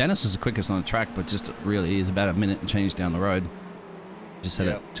situations. Dennis is the quickest on the track, but just really is about a minute and change down the road. Just had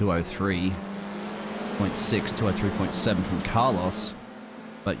it 203.6, 203.7 from Carlos.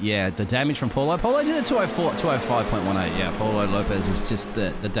 But yeah, the damage from Paulo. Paulo did a 204, 205.18. Yeah, Paulo Lopez is just,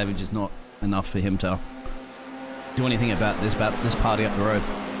 the damage is not enough for him to do anything about this party up the road.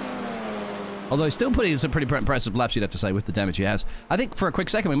 Although he's still putting some pretty impressive laps, you'd have to say, with the damage he has. I think for a quick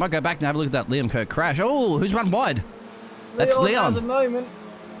second, we might go back and have a look at that Liam Kirk crash. Oh, who's run wide? That's Leon. Has a moment.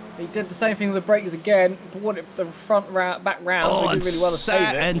 He did the same thing with the brakes again. Brought it the back round. Oh, so he did really well to save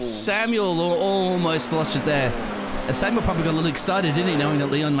it. And Samuel almost lost it there. Samuel probably got a little excited, didn't he, knowing that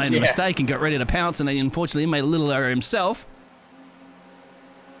Leon made a mistake and got ready to pounce, and he unfortunately made a little error himself.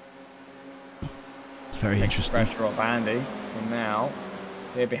 It's very interesting. Pressure off Andy from now.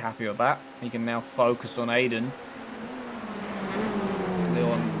 He'll be happy with that. He can now focus on Aiden.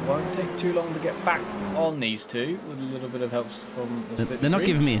 Leon won't take too long to get back on these two, with a little bit of help from the slipstream. They're not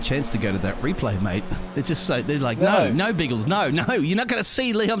giving me a chance to go to that replay, mate. They're just so, they're like, no, Biggles, no, you're not going to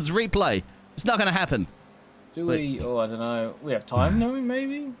see Liam's replay. It's not going to happen. Do we? Oh, I don't know. We have time, no,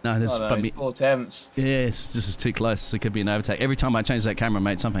 maybe? No, there's 4 attempts. Yes, this is too close. It could be an overtake. Every time I change that camera,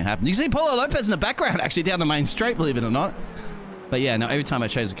 mate, something happens. You can see Paulo Lopez in the background, actually, down the main straight, believe it or not. But yeah, no, every time I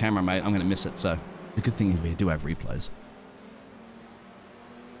change the camera, mate, I'm going to miss it. So the good thing is we do have replays.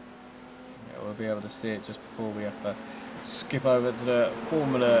 Yeah, we'll be able to see it just before we have to skip over to the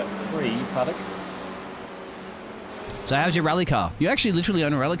Formula 3 paddock. So how's your rally car? You actually literally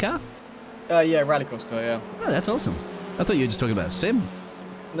own a rally car? Yeah, rallycross car, yeah. Oh, that's awesome. I thought you were just talking about a sim.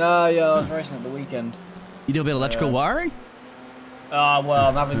 No, yeah, I was racing at the weekend. You do a bit of electrical wiring? Well,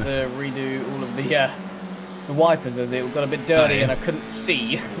 I'm having to redo all of the wipers as it got a bit dirty and I couldn't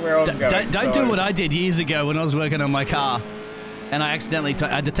see where I was going. Don't do what I did years ago when I was working on my car. And I accidentally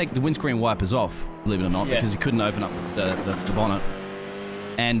I had to take the windscreen wipers off, believe it or not, because you couldn't open up the bonnet.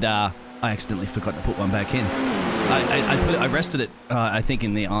 And I accidentally forgot to put one back in. I rested it, I think,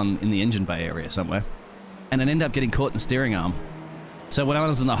 in the engine bay area somewhere, and it ended up getting caught in the steering arm. So when I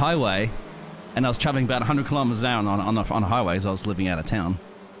was on the highway, and I was traveling about 100 kilometers an hour on a highway, as I was living out of town,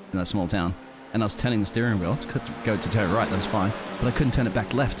 in that small town, and I was turning the steering wheel to go to turn right, that was fine, but I couldn't turn it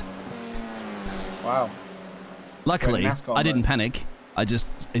back left. Wow. Luckily, I didn't panic. I just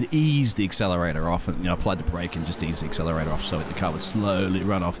eased the accelerator off and applied the brake and just eased the accelerator off so the car would slowly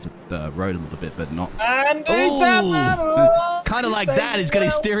run off the road a little bit, but not. And kind of like that. He's got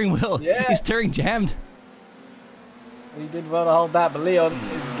his steering wheel. Yeah. His steering jammed. He did well to hold that, but Leon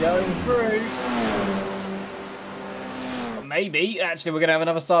is going through. Maybe. Actually, we're going to have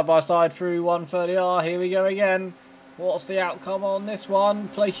another side-by-side through 130R. Here we go again. What's the outcome on this one?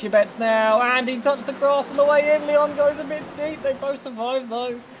 Place your bets now. Andy touched the grass on the way in. Leon goes a bit deep. They both survive,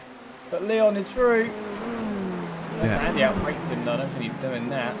 though. But Leon is through. Andy outbreaks him, though. I don't think he's doing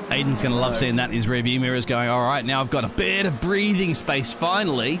that. Aiden's going to love seeing that in his rearview mirrors going, all right, now I've got a bit of breathing space,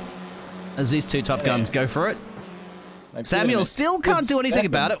 finally, as these two Top Guns go for it. Samuel still can't do anything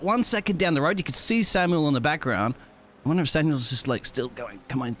about it. 1 second down the road, you can see Samuel in the background. I wonder if Samuel's just like still going,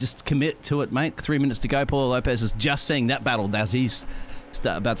 come on, just commit to it, mate. 3 minutes to go. Paulo Lopez is just seeing that battle as he's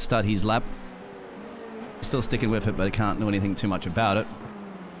about to start his lap. Still sticking with it, but he can't do anything too much about it.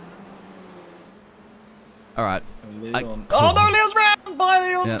 All right. Oh, no, Leon's round by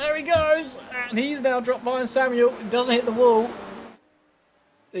Leon. Yep. There he goes. And he's now dropped behind Samuel. It doesn't hit the wall.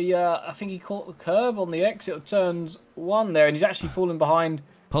 I think he caught the curb on the exit of turns 1 there, and he's actually fallen behind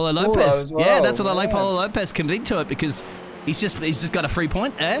Paulo Lopez. Well. Yeah, that's what I like. Paulo Lopez committing to it because he's just got a free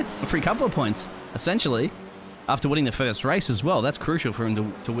point there, a free couple of points, essentially, after winning the first race as well. That's crucial for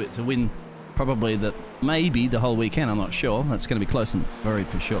him to win probably maybe the whole weekend. I'm not sure. That's going to be close and very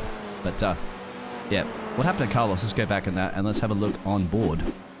for sure. But yeah, what happened to Carlos? Let's go back on that and let's have a look on board.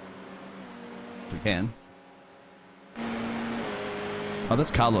 If we can. Oh,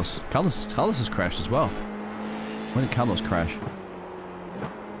 that's Carlos. Carlos has crashed as well. Where did Carlos crash?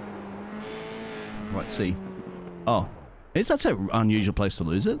 Right, see. Oh, is that an unusual place to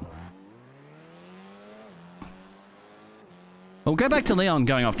lose it? Well, we'll go back to Leon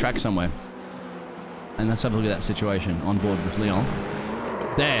going off track somewhere. And let's have a look at that situation on board with Leon.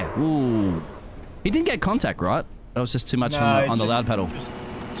 There. Ooh. He didn't get contact, right? That was just too much on the loud pedal. Just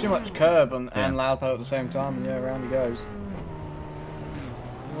too much curb and loud pedal at the same time. And yeah, around he goes.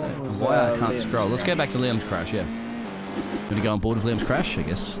 Why I can't scroll. Let's go back to Leon's crash, yeah. Going to go on board with Liam's crash, I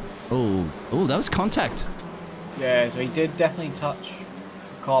guess. Oh, that was contact. Yeah, so he did definitely touch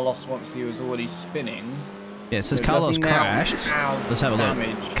Carlos once he was already spinning. Yeah, it says So Carlos does he now crashed. have Let's have a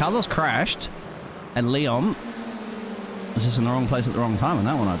damage? look. Carlos crashed, and Liam was just in the wrong place at the wrong time on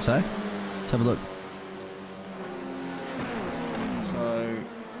that one, I'd say. Let's have a look. So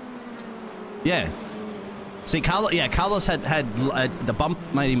Yeah. See, Carlos had the bump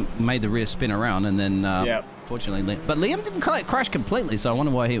made the rear spin around, and then fortunately, but Liam didn't crash completely, so I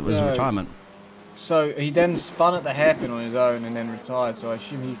wonder why it was a retirement. So he then spun at the hairpin on his own and then retired. So I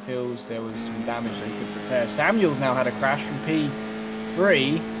assume he feels there was some damage that he could repair. Samuel's now had a crash from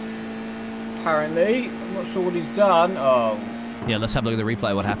P3. Apparently, I'm not sure what he's done. Oh. Yeah, let's have a look at the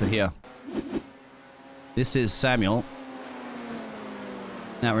replay. What happened here? This is Samuel.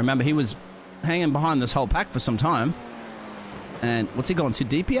 Now remember, he was hanging behind this whole pack for some time. And what's he going too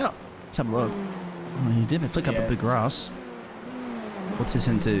deep here? Let's have a look. Oh, he did flick up a big grass. What's this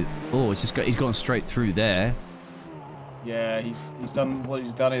into? Oh, he's gone straight through there. Yeah, he's done what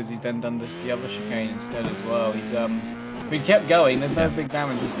he's done is he's then done the other chicane instead as well. He kept going. There's no big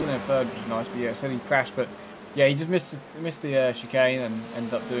damage. He's still in third, which is nice. But yeah, said he crashed. But yeah, he just missed the chicane and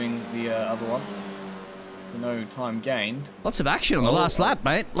ended up doing the other one. So no time gained. Lots of action on the last lap,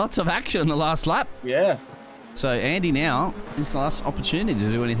 mate. Lots of action on the last lap. Yeah. So Andy now, his last opportunity to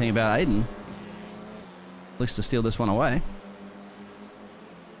do anything about Aiden. Looks to steal this one away.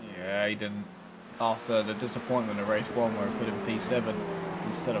 Yeah, he didn't. After the disappointment of race 1 where he put in P7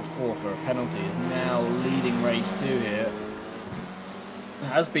 instead of 4 for a penalty, is now leading race 2 here. It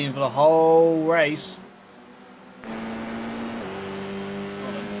has been for the whole race. On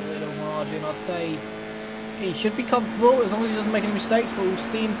a little margin, I'd say. He should be comfortable as long as he doesn't make any mistakes, but we've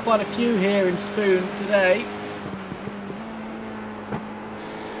seen quite a few here in Spoon today.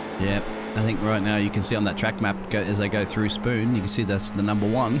 Yeah, I think right now you can see on that track map as they go through Spoon, you can see that's the number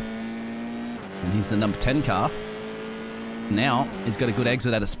 1. And he's the number 10 car. Now, he's got a good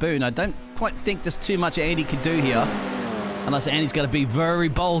exit out of Spoon. I don't quite think there's too much Andy could do here. Unless Andy's got to be very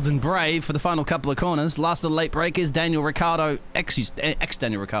bold and brave for the final couple of corners. Last of the late breakers, Daniel Ricciardo,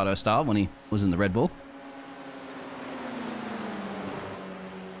 ex-Daniel Ricciardo style when he was in the Red Bull.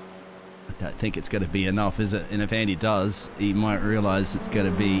 I don't think it's going to be enough, is it? And if Andy does, he might realise it's going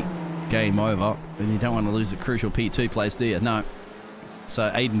to be game over. And you don't want to lose a crucial P2 place, do you? No. So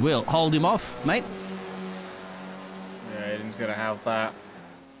Aiden will hold him off, mate. Yeah, Aiden's going to have that.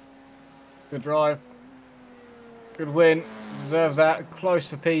 Good drive. Good win. Deserves that. Close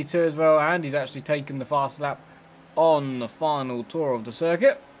for P2 as well. And he's actually taken the fast lap on the final tour of the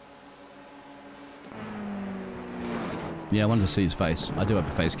circuit. Yeah, I wanted to see his face. I do have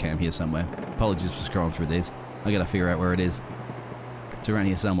a face cam here somewhere. Apologies for scrolling through these. I gotta figure out where it is. It's around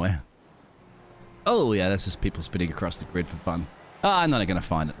here somewhere. Oh yeah, that's just people spinning across the grid for fun. I'm not gonna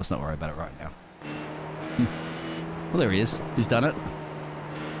find it. Let's not worry about it right now. Well, there he is. He's done it.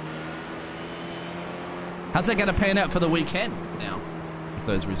 How's that gonna pan out for the weekend now? With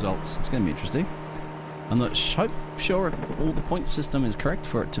those results, it's gonna be interesting. I'm not sure if all the point system is correct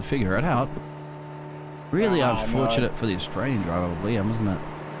for it to figure it out. Really unfortunate for the Australian driver, Liam, isn't it?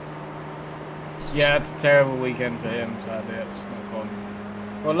 Yeah, it's a terrible weekend for him, sadly. It's not gone.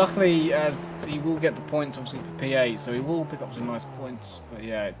 Well, luckily, as he will get the points, obviously, for P8, so he will pick up some nice points. But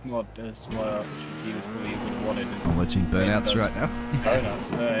yeah, it's not as much as he would have wanted. I'm watching burnouts right now. Burnouts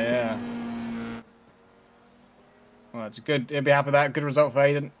there, yeah. Well, it's a good. He'll be happy with that. Good result for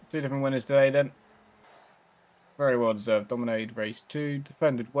Aiden. 2 different winners today, then. Very well deserved. Dominated race 2,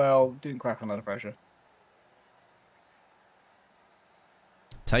 defended well, didn't crack under pressure.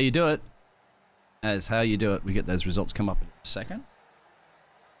 That's how you do it. As how you do it. We get those results come up in a second.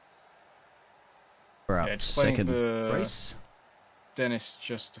 For our second race. Dennis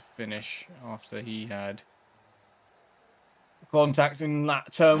just to finish after he had contact in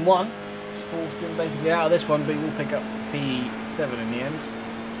that turn 1. Just forced him basically out of this one, but he will pick up P7 in the end.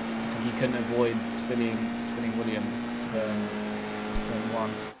 I think he couldn't avoid spinning William turn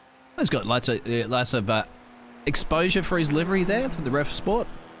 1. He's got lots of exposure for his livery there for the ref sport.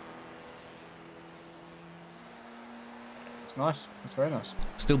 It's nice. It's very nice.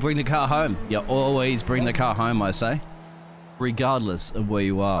 Still bring the car home. You always bring the car home, I say. Regardless of where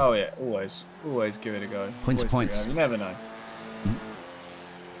you are. Oh yeah, always. Always give it a go. Points. You never know.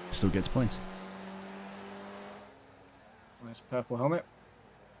 Still gets points. Nice purple helmet.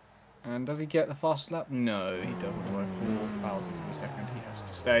 And does he get the fast lap? No, he doesn't. By 4 thousandths of a second, he has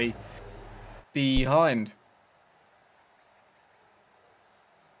to stay behind.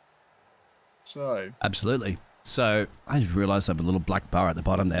 So. Absolutely. So I just realised I have a little black bar at the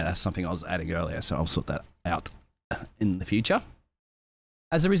bottom there. That's something I was adding earlier, so I'll sort that out in the future.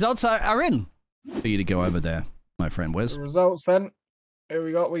 As the results are in for you to go over there, my friend Wes. The results then. Here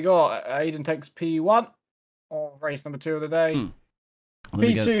we got. Aiden takes P1 of race number 2 of the day.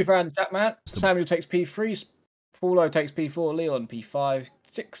 P2 for Andy Tapman. Samuel takes P3. Paulo takes P4. Leon P5.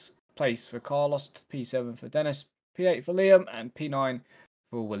 6th place for Carlos. P7 for Dennis. P8 for Liam. And P9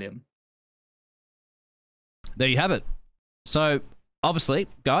 for William. There you have it. So, obviously,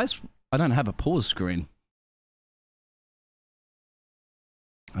 guys, I don't have a pause screen.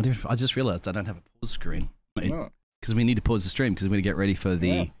 I just realized I don't have a pause screen. Because we need to pause the stream because we're going to get ready for the...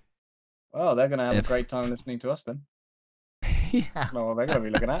 Yeah. Well, they're going to have a great time listening to us then. Yeah. Not what they're going to be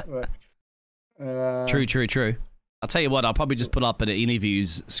looking at, but... True. I'll tell you what, I'll probably just put up an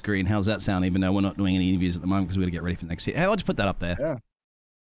interviews screen. How's that sound? Even though we're not doing any interviews at the moment because we're going to get ready for next year. Hey, I'll just put that up there. Yeah.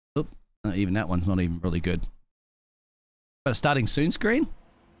 Oop, even that one's not even really good. But a starting soon screen?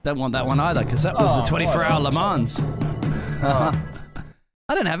 Don't want that one either because that was the 24-hour Le Mans.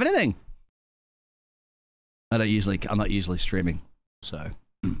 I don't have anything. I'm not usually streaming, so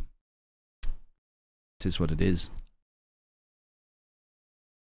it is what it is.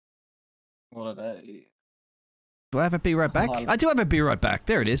 What are they? Do I have a Be Right Back? I do have a Be Right Back.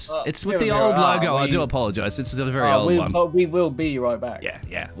 There it is. It's with the here old we are. logo. I do apologize. It's a very old one. But we will be right back.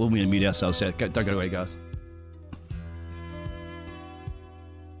 Yeah. We'll mute ourselves. Yeah, don't go away, guys.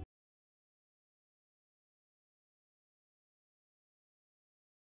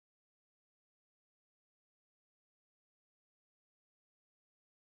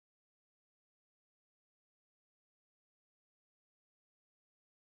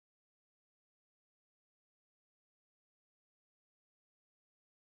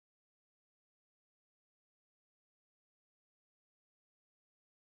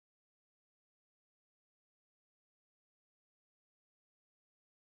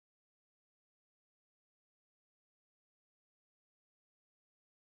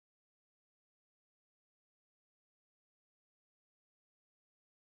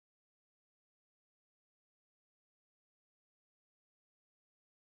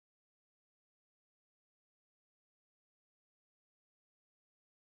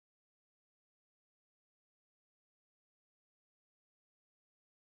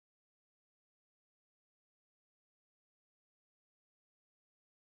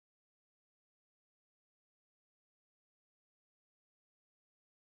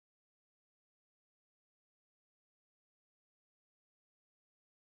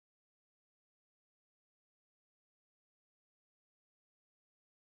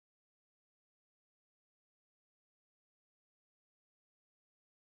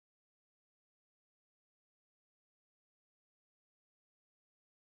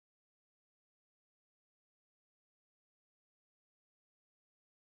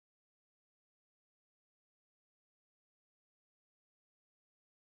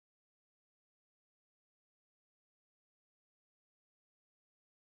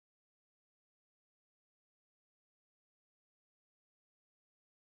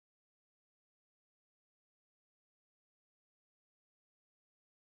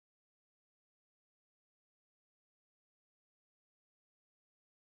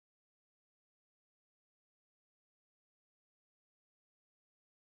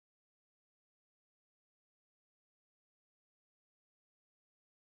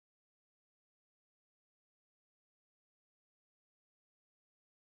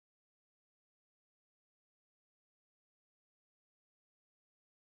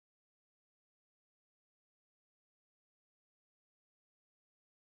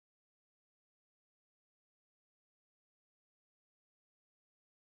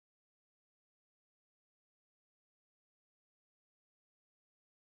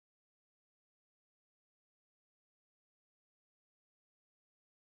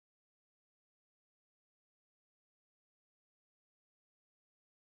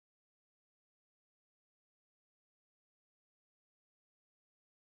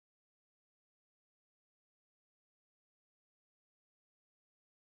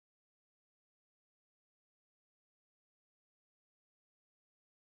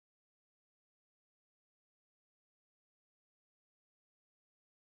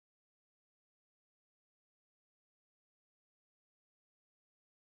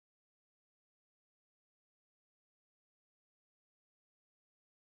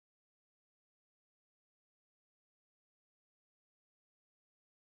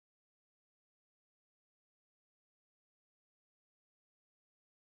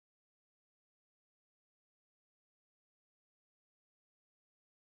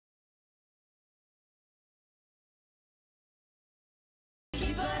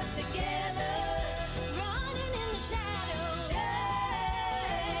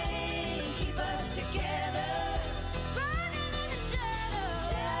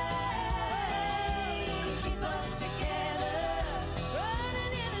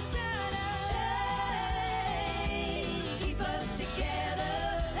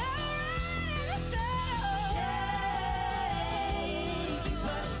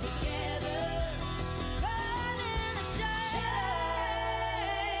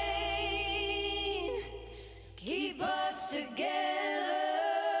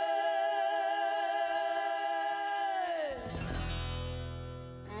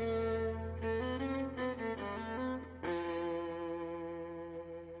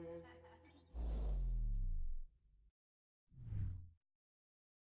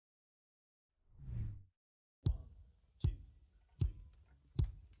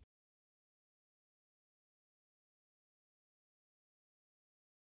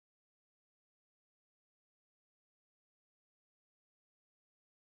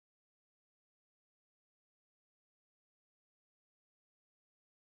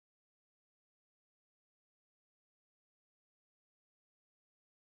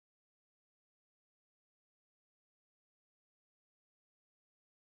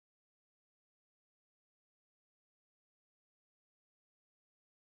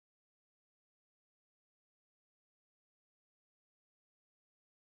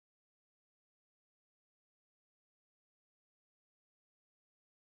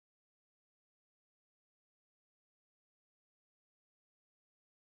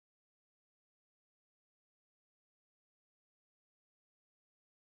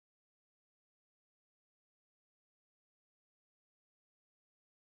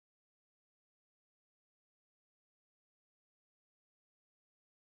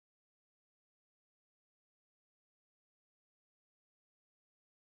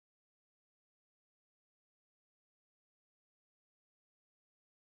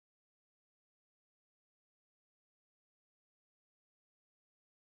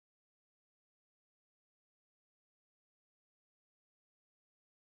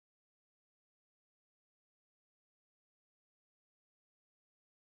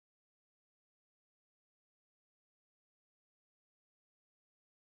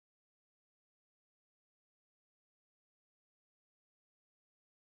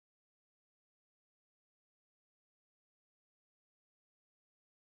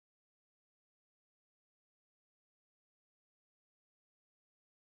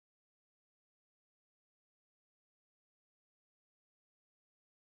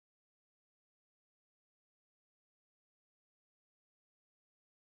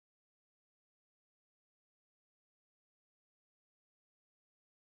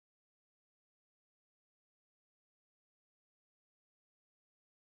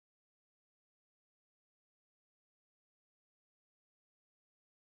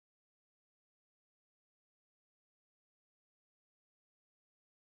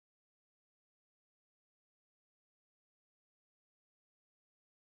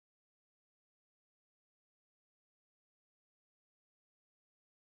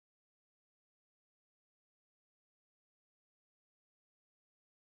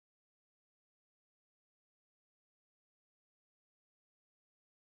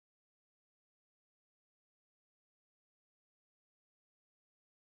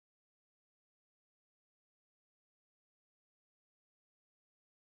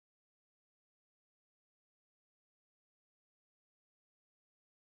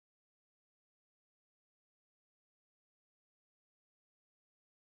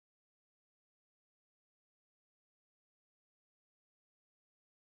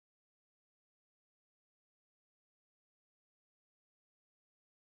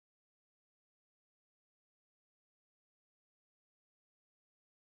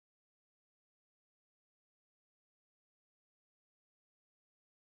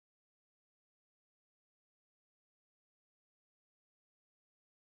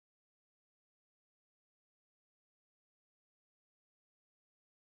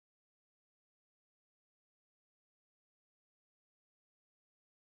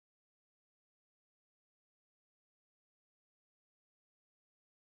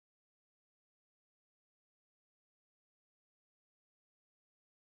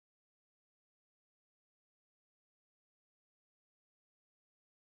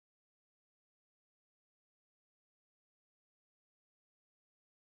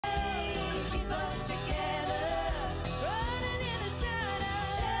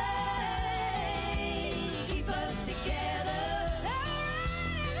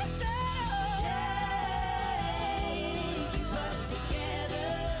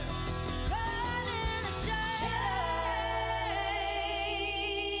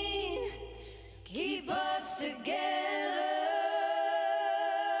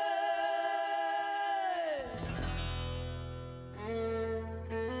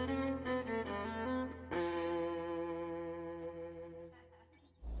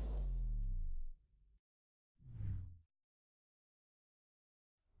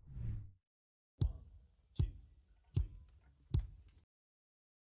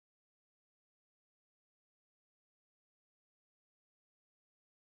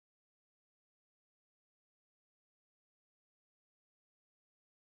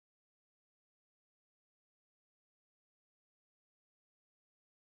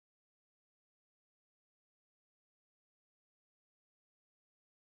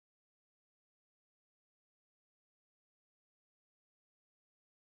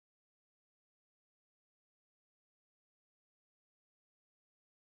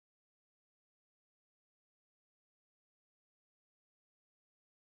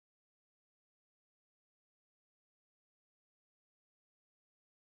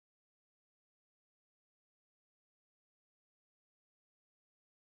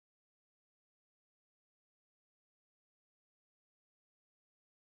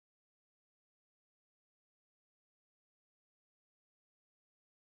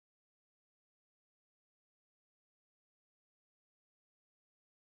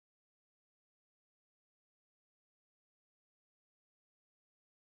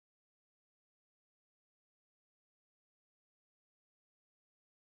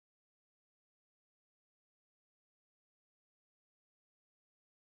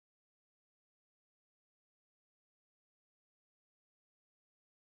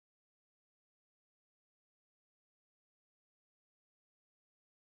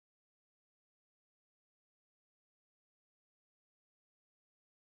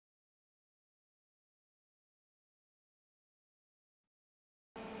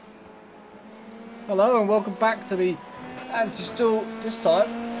 Hello and welcome back to the anti-stall, this time,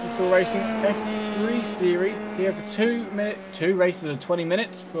 still racing F3 series here for 2 races of 20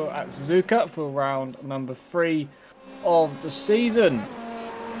 minutes at Suzuka for round number 3 of the season.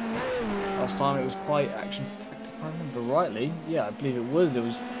 Last time it was quite action-packed, if I remember rightly. Yeah, I believe it was.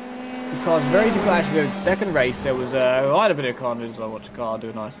 These cars very difficult actually doing the second race. There was quite a bit of carnage, so I watched a car do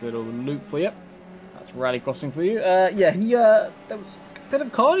a nice little loop for you. That's rally crossing for you. Yeah, there was a bit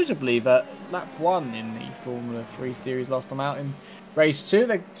of carnage, I believe, at lap 1 in the Formula 3 series last time out. In race 2,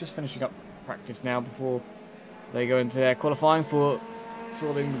 they're just finishing up practice now before they go into their qualifying for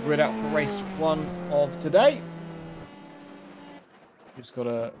sorting the grid out for race 1 of today. Just got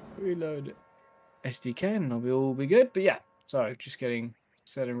to reload SDK and all be good. But yeah, so just getting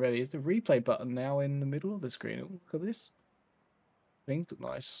set and ready. Is the replay button now in the middle of the screen? Oh, look at this. Things look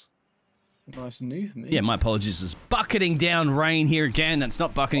nice. Nice and new for me. Yeah, my apologies. It's bucketing down rain here again. It's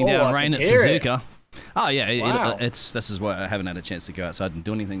not bucketing down rain at Suzuka. Oh, yeah. Wow. This is why I haven't had a chance to go outside and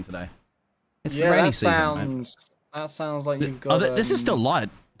do anything today. It's the rainy season, mate. That sounds like you've got... this is still light.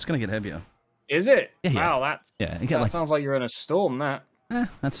 It's going to get heavier. Is it? Yeah, wow, that sounds like you're in a storm, that.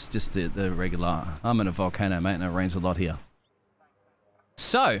 That's just the regular... I'm in a volcano, mate, and it rains a lot here.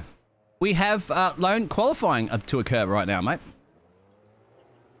 So, we have lone qualifying up to occur right now, mate.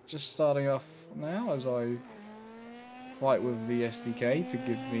 Just starting off now as I fight with the SDK to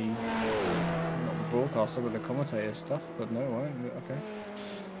give me not the broadcaster but the commentator stuff, but no, I won't. Okay.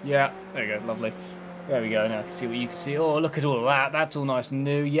 Yeah, there you go, lovely. There we go. Now I can see what you can see. Oh, look at all of that. That's all nice and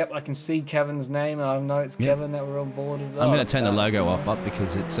new. Yep, I can see Kevin's name. I know it's Kevin that we're on board with. I'm going to turn the logo off, but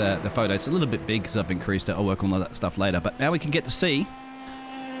because it's the photo's a little bit big because I've increased it. I'll work on all that stuff later. But now we can get to see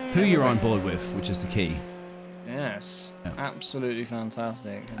who you're on board with, which is the key. Yes, absolutely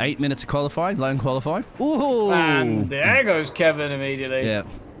fantastic. 8 minutes of qualifying, lone qualifying. Ooh! And there goes Kevin immediately. Yeah.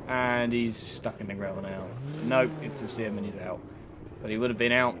 And he's stuck in the gravel now. Nope, it's a sim and he's out. But he would have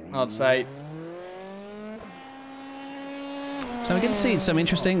been out, I'd say. So we get to see some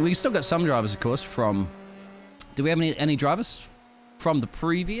interesting... We still got some drivers, of course, from... Do we have any drivers from the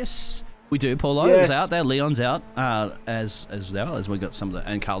previous... We do. Paulo is out there. Leon's out as well as we got some of the...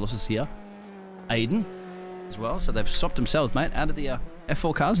 And Carlos is here. Aiden as well. So they've swapped themselves, mate, out of the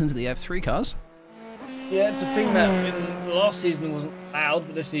F4 cars into the F3 cars. Yeah, it's a thing that in the last season wasn't allowed,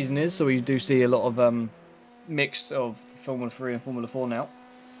 but this season is. So we do see a lot of mix of Formula 3 and Formula 4 now.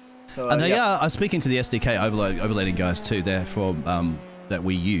 So, and they are... I was speaking to the SDK overloading guys too there for that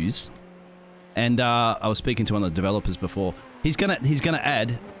we use. And I was speaking to one of the developers before. He's gonna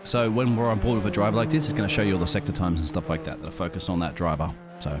add, so when we're on board with a driver like this, it's gonna show you all the sector times and stuff like that that are focused on that driver.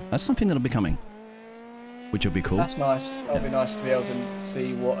 So that's something that'll be coming, which will be cool. That's nice. That'll be nice to be able to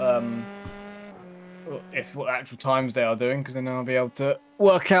see what actual times they are doing, because then I'll be able to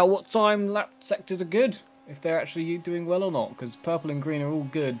work out what time lap sectors are good, if they're actually doing well or not. Because purple and green are all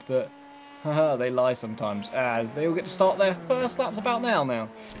good, but they lie sometimes, as they all get to start their first laps about now.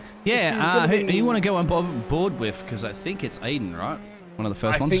 Yeah, who you want to go on board with? Because I think it's Aiden, right? One of the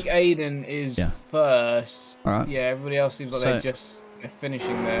first ones? I think Aiden is first. All right. Yeah, everybody else seems like they're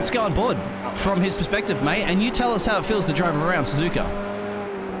finishing there. Let's go on board from his perspective, mate, and you tell us how it feels to drive around Suzuka.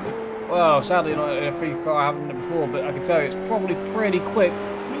 Well, sadly not in a free car, I haven't done it before, but I can tell you it's probably pretty quick.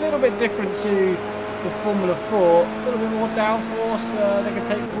 A little bit different to the Formula 4, a little bit more downforce, they can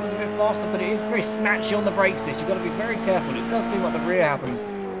take corners a bit faster, but it is very snatchy on the brakes this. You've got to be very careful. It does seem like the rear happens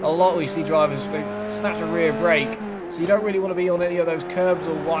a lot where you see drivers, they snatch a rear brake, so you don't really want to be on any of those curbs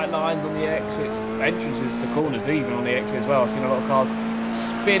or white lines on the exits, entrances to corners, even on the exit as well. I've seen a lot of cars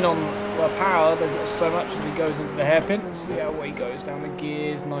spin on power, they've got so much as he goes into the hairpin. Let's see how he goes down the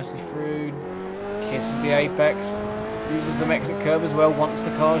gears, nicely through, kisses the apex, uses some exit curb as well, wants the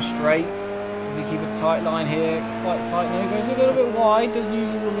car straight. Does he keep a tight line here? Quite tight, no, goes a little bit wide, does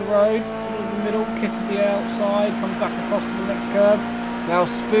use all the road, to the middle, kisses the outside, comes back across to the next curb. Now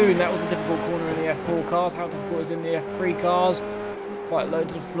Spoon, that was a difficult corner in the F4 cars. How difficult is in the F3 cars? Quite low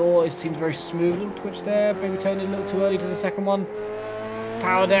to the floor. It seems very smooth. Little twitch there. Maybe turning a little too early to the second one.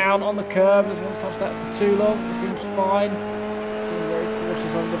 Power down on the curb. Doesn't want to touch that for too long. It seems fine. Being very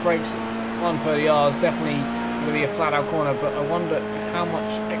cautious on the brakes. 130R is definitely going to be a flat out corner, but I wonder how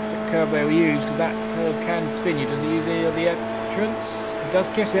much exit curb they will use, because that curb can spin you. Does he use any of the entrance? He does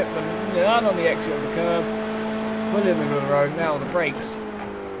kiss it, but none on the exit of the curb. Fully in the middle of the road. Now the brakes.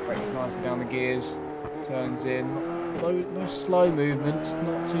 Brakes nicely down the gears. Turns in. No slow movements.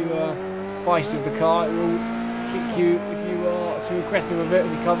 Not too feisty with the car. It will kick you if you are too aggressive with it.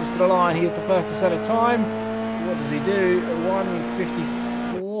 As he comes to the line, he is the first to set a time. What does he do?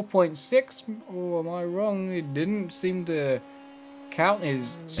 1:54.6. Oh, am I wrong? It didn't seem to count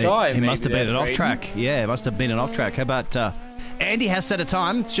his side. It must have been an off track. Yeah, it must have been an off track. How about Andy has set a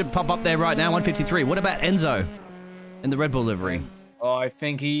time. Should pop up there right now, 1:53. What about Enzo in the Red Bull livery? I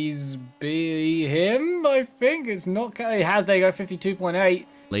think he's him. I think it's not. He has. There you go, 52.8.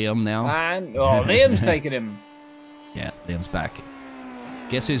 Liam now. And Liam's taking him. Yeah, Liam's back.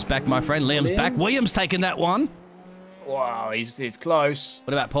 Guess who's back, my friend? Liam's back. William's taking that one. Wow, it's close.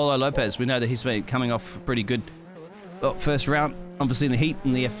 What about Paulo Lopez? We know that he's been coming off pretty good first round, obviously in the heat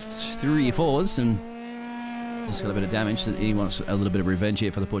in the F3 4s, and just got a bit of damage. He wants a little bit of revenge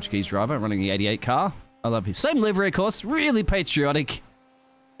here for the Portuguese driver running the 88 car. I love his same livery, of course. Really patriotic.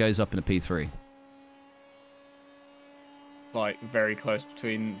 Goes up in a P3. Like, very close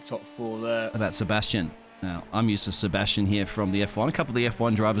between the top 4 there. How about Sebastian? Now, I'm used to Sebastian here from the F1. A couple of the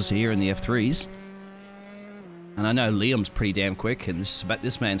F1 drivers here in the F3s. And I know Liam's pretty damn quick, and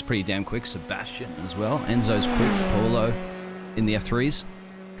this man's pretty damn quick. Sebastian as well. Enzo's quick. Paulo in the F3s.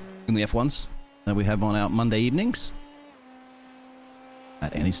 In the F1s that we have on our Monday evenings.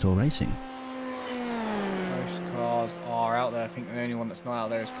 At Any Store Racing. Most cars are out there. I think the only one that's not out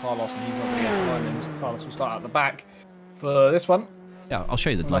there is Carlos, and he's not going to get behind him. So Carlos will start at the back for this one. Yeah, I'll show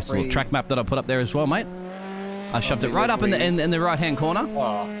you the nice little track map that I put up there as well, mate. I shoved it right up in the right-hand corner.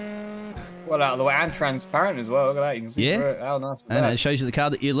 Oh, well out of the way, and transparent as well. Look at that. You can see how nice and it shows you the car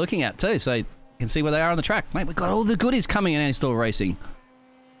that you're looking at too, so you can see where they are on the track. Mate, we've got all the goodies coming in Any Store Racing.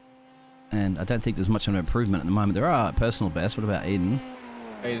 And I don't think there's much of an improvement at the moment. There are personal bests. What about Aiden?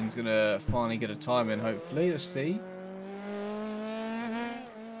 Aiden's going to finally get a time in, hopefully. Let's see.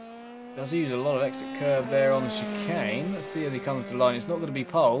 Does use a lot of exit curve there on the chicane. Let's see as he comes to the line. It's not going to be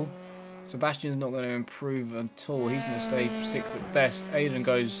pole. Sebastian's not going to improve at all. He's going to stay 6th at best. Aiden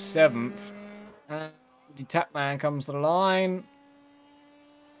goes 7th. And the Tapman comes to the line.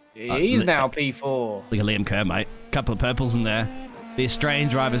 He's now P4. Look at Liam Kerr, mate. Couple of purples in there. The Australian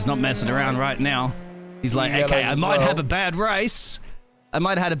driver's not messing around right now. He's like, okay, I might have a bad race. I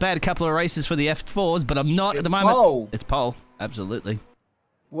might have had a bad couple of races for the F4s, but I'm not at the moment. Pole. It's pole, absolutely.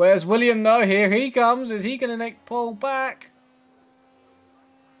 Where's William? No, here he comes. Is he going to make pole back?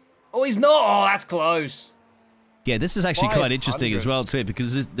 Oh, he's not. Oh, that's close. Yeah, this is actually quite interesting as well, too,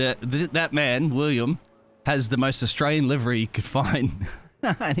 because that man, William, has the most Australian livery you could find.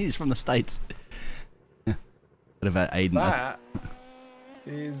 And he's from the States. What about Aiden? That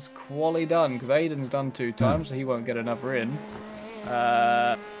is quali done, because Aiden's done 2 times, so he won't get another in.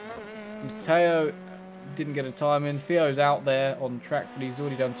 Mateo didn't get a time in. Theo's out there on track, but he's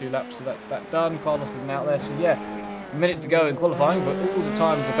already done 2 laps, so that's that done. Carlos isn't out there, so yeah, a minute to go in qualifying, but all the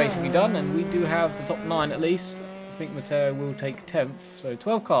times are basically done, and we do have the top 9 at least. I think Mateo will take 10th, so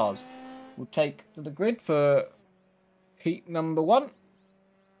 12 cars will take to the grid for heat number 1.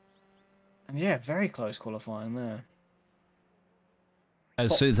 And yeah, very close qualifying there.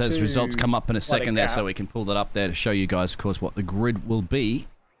 As soon as those results come up in a second there, so we can pull that up there to show you guys, of course, what the grid will be.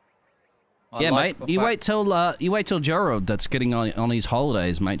 Yeah, mate. You wait till Gerald that's getting on his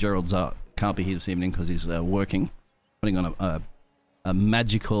holidays, mate. Gerald's can't be here this evening because he's working, putting on a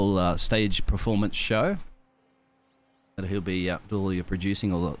magical stage performance show that he'll be doing all your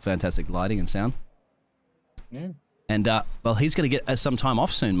producing, all the fantastic lighting and sound. Yeah. And well, he's going to get some time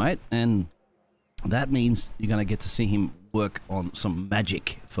off soon, mate, and that means you're going to get to see him work on some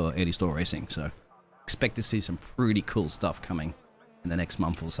magic for Any Store Racing. So expect to see some pretty cool stuff coming in the next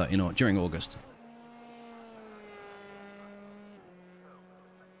month or so, during August.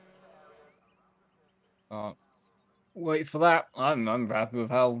 Wait for that. I'm happy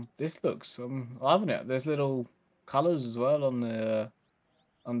with how this looks. I'm loving it. There's little colours as well on the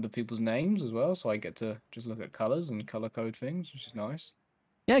under people's names as well, so I get to just look at colours and colour code things, which is nice.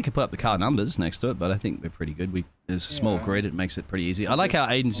 Yeah, you can put up the car numbers next to it, but I think they're pretty good. There's a small grid, it makes it pretty easy. I like how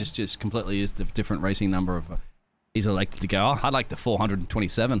Aiden's just completely used the different racing number of. He's elected to go. Oh, I like the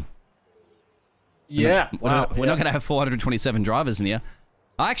 427. Yeah, we're not going to have 427 drivers in here.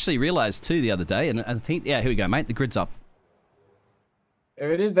 I actually realised too the other day, and I think, yeah, here we go, mate. The grid's up.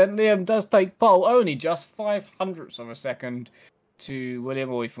 Here it is. Then Liam does take pole, only just 0.05 of a second to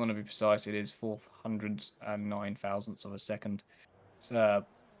William, or if you want to be precise, it is 409 thousandths of a second. So,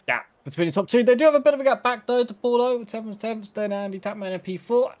 gap between the top 2. They do have a bit of a gap back though to Paulo. 7th, 10th, then Andy Tapman in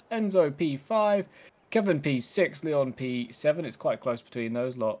P4, Enzo P5, Kevin P6, Leon P7. It's quite close between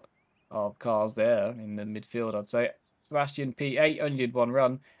those lot of cars there in the midfield, I'd say. Sebastian P8 only did 1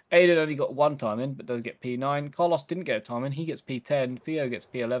 run. Aiden only got 1 time in, but does get P9. Carlos didn't get a time in. He gets P10. Theo gets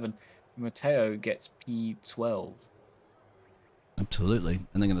P11. And Mateo gets P12. Absolutely.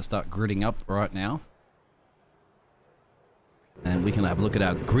 And they're going to start gridding up right now. And we can have a look at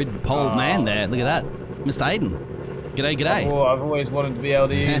our grid pole man there. Look at that. Mr. Aiden. G'day, g'day. I've always wanted to be able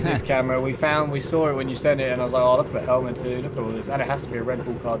to use this camera. We saw it when you sent it, and I was like, oh, look at the helmet too. Look at all this, and it has to be a Red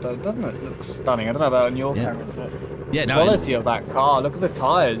Bull car, doesn't it? Look stunning. I don't know about on your camera, but yeah, the quality of that car. Look at the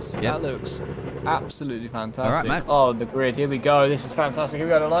tires. Yep. That looks absolutely fantastic. All right, mate. Oh, the grid. Here we go. This is fantastic. Here we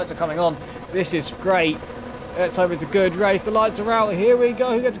go. The lights are coming on. This is great. Let's hope it's a good race. The lights are out. Here we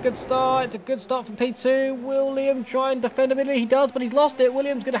go. Who gets a good start? It's a good start for P2. Will Liam try and defend a minute? He does, but he's lost it.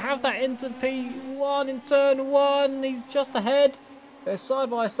 William's going to have that into P1 in turn 1. He's just ahead. They're side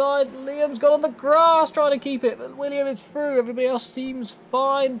by side. Liam's got on the grass trying to keep it, but William is through. Everybody else seems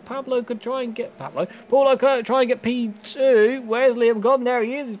fine. Paulo could try and get P2. Where's Liam gone? There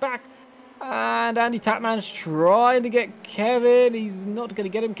he is. He's back. And Andy Tapman's trying to get Kevin. He's not going to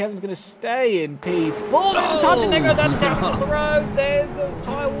get him. Kevin's going to stay in P4. There's a touch, and there goes Andy Tapman off the road. There's a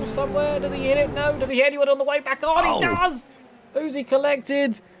tyre wall somewhere. Does he hit it? No. Does he hit anyone on the way back on? He does. Who's he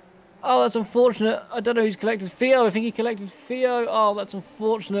collected? Oh, that's unfortunate. I don't know who's collected. Theo. I think he collected Theo. Oh, that's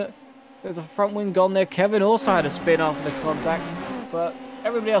unfortunate. There's a front wing gone there. Kevin also had a spin after the contact, but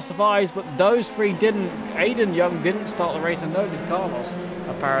everybody else survives. But those three didn't. Aiden Young didn't start the race, and no did Carlos,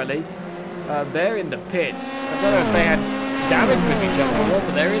 apparently. They're in the pits. I don't know if they had damage with each other or what,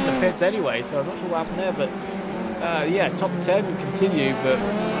 but they're in the pits anyway, so I'm not sure what happened there. But yeah, top 10 continue, but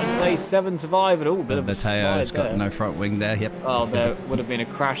I'd say 7 survive at all. Bit of a slide Mateo's got there. no front wing there. Yep. Oh, there would have been a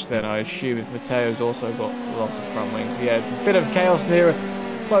crash then, I assume, if Mateo's also got lots of front wings. So yeah, there's a bit of chaos nearer,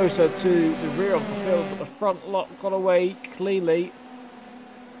 closer to the rear of the field, but the front lot got away cleanly.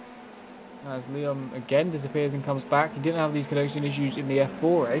 As Liam again disappears and comes back. He didn't have these connection issues in the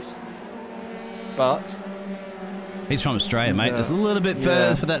F4 race. But he's from Australia, mate. There's a little bit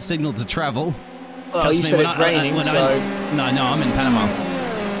further for that signal to travel. Well, you said it's raining, no, I'm in Panama.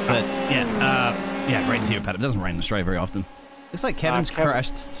 But yeah, it rains here in Panama. It doesn't rain in Australia very often. Looks like Kevin's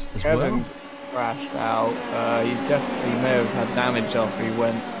crashed as well. Kevin's crashed out. He definitely may have had damage after he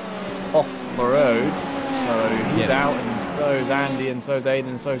went off the road. So he's out, and so's Andy, and so's Aiden,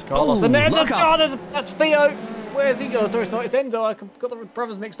 and so's Carlos. And there's that's Theo. Where's he going? Sorry, it's not. It's Enzo. I got the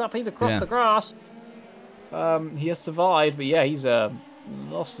brothers mixed up. He's across the grass. He has survived, but yeah, he's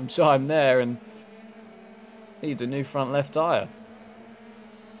lost some time there and needs a new front left tyre.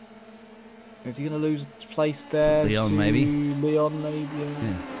 Is he going to lose place there? Leon, maybe. Leon, maybe.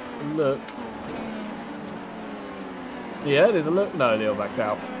 Yeah. Look. Yeah, there's a look. No, Leon backs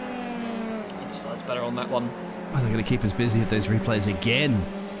out. He decides better on that one. Oh, they're going to keep us busy at those replays again.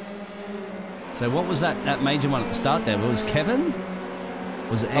 So what was that major one at the start there? Was Kevin?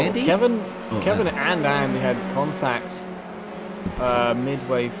 Was it Andy? Kevin and Andy had contacts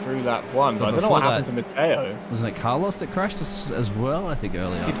midway through that one, but I don't know what happened to Mateo. Wasn't it Carlos that crashed as well, I think,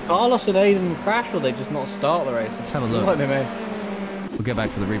 earlier? Did Carlos and Aiden crash, or they just not start the race? Let's have a look. We'll go back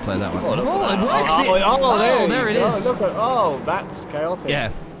for the replay of that one. Oh, there it is. Oh, that's chaotic.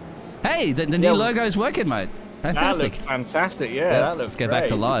 Yeah. Hey, the new logo's working, mate. Fantastic. That looks fantastic, yeah. That looks Let's go back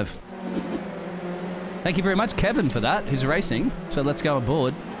to live. Thank you very much, Kevin, for that, who's racing. So let's go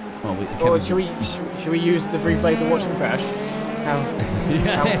aboard. Well, should we use the replay to watch him crash? How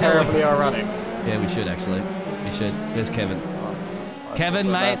terribly are running. Yeah, we should, actually. We should. There's Kevin. Kevin,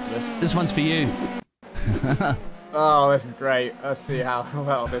 mate, this one's for you. Oh, this is great. Let's see how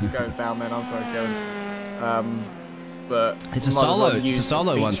well this goes down then. I'm sorry, Kevin. But it's a solo. It's a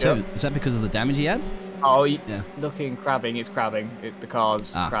solo one, too. Is that because of the damage he had? Oh, looking crabbing. It's crabbing. The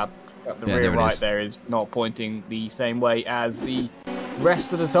car's crabbed. The rear right there is not pointing the same way as the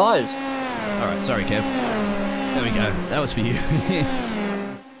rest of the tyres. All right, sorry, Kev. There we go. That was for you.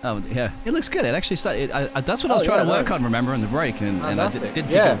 Oh, yeah. It looks good. It actually started. That's what I was trying to work on, remember, in the break, and I didn't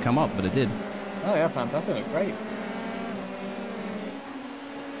think it would come up, but it did. Oh, yeah, fantastic. Great.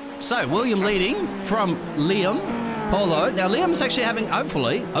 So, William leading from Liam. Paulo. Now, Liam's actually having,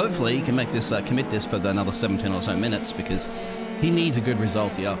 hopefully, he can make this, commit this for another 17 or so minutes, because he needs a good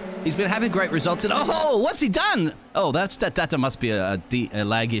result here. He's been having great results, and what's he done? Oh, that must be a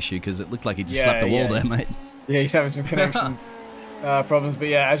lag issue, because it looked like he just slapped the wall there, mate. Yeah, he's having some connection problems, but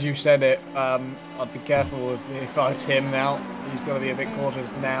yeah, as you said it, I'd be careful if I was him now. He's got to be a bit cautious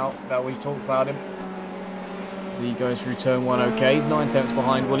now that we've talked about him. So he goes through turn 1 okay. He's 9/10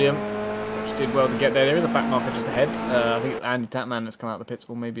 behind William, which did well to get there. There is a back marker just ahead. I think it's Andy Tapman that's come out of the pits,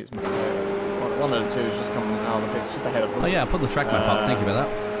 or maybe it's one of the two is just coming out of the pits, just ahead of him. Oh yeah, I put the track map up. Thank you for that.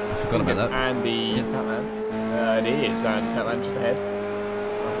 I forgot about that. Andy Tapman. It is Andy Tapman just ahead.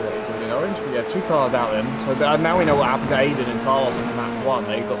 It's all in orange. We had 2 cars out then. So now we know what happened to Aiden and Carlos in map 1.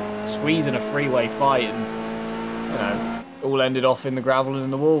 They got squeezed in a freeway fight, and all ended off in the gravel and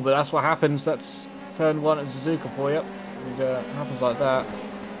in the wall. But that's what happens. That's turn 1 at Suzuka for you. It happens like that.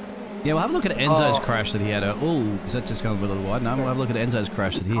 Yeah, we'll have a look at Enzo's crash that he had. Oh, is that just going a little wide? No, we'll have a look at Enzo's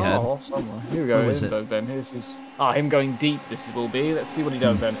crash that he had. Oh, somewhere. Here we go. Enzo then. Here's his... him going deep. This will be. Let's see what he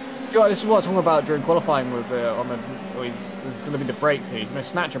does then. You know, this is what I was talking about during qualifying with it's going to be the brakes here. He's going to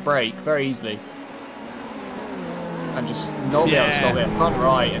snatch a brake very easily. And just not be able to stop it. Front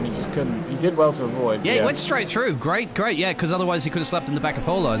right, and he just couldn't. He did well to avoid. Yeah, he went straight through. Great, yeah, because otherwise he could have slapped in the back of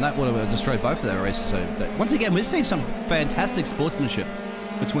Polo, and that would have destroyed both of their races. So, once again, we've seen some fantastic sportsmanship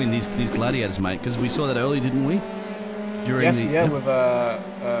between these gladiators, mate, because we saw that early, didn't we? During with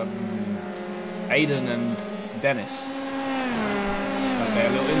Aiden and Dennis. A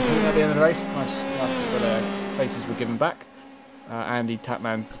little incident at the end of the race. Nice where their faces were given back. Andy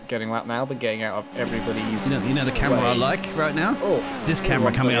Tapman getting lapped now, but getting out of everybody's You know the camera I like right now? Oh, this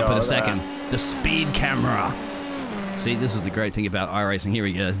camera coming up in a second. The speed camera. See, this is the great thing about iRacing. Here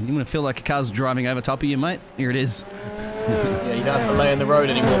we go. You want to feel like a car's driving over top of you, mate? Here it is. Yeah, you don't have to lay in the road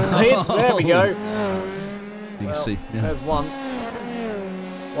anymore. There we go. You can see. Yeah. There's one.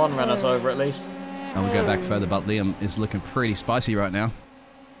 One ran us over at least. And we'll go back further, but Liam is looking pretty spicy right now.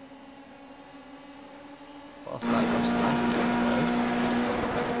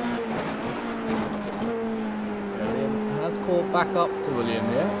 Caught back up to William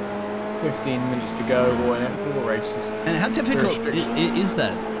here. 15 minutes to go, boy, in F4 races. And how difficult is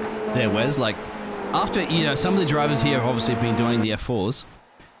that there, Wes? Like, after, some of the drivers here have obviously been doing the F4s,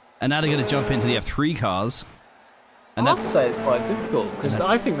 and now they're going to jump into the F3 cars. And I'd say it's quite difficult, because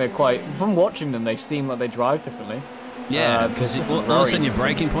I think they're quite, from watching them, they seem like they drive differently. Yeah, because all of a sudden your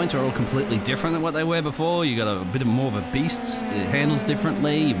braking points are all completely different than what they were before. You got a bit more of a beast. It handles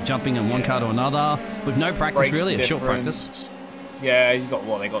differently. You're jumping in one car to another with no practice. Brakes really. A short practice. Yeah, you got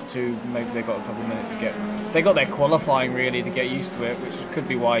they got two. Maybe they got a couple of minutes to get. They got their qualifying really to get used to it, which could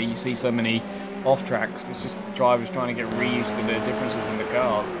be why you see so many off tracks. It's just drivers trying to get reused to the differences in the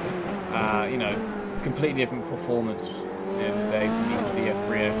cars. Completely different performance in the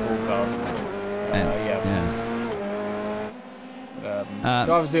F3 and F4 cars.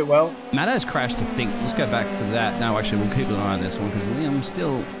 Drivers do it well. Matto's crashed, I think. Let's go back to that. No, actually, we'll keep an eye on this one because Liam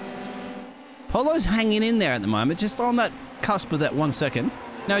still... Polo's hanging in there at the moment, just on that cusp of that 1 second.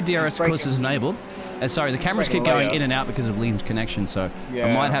 No DRS, of course, is enabled. Sorry, the cameras keep going in and out because of Liam's connection, so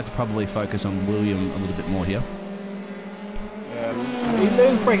I might have to probably focus on William a little bit more here.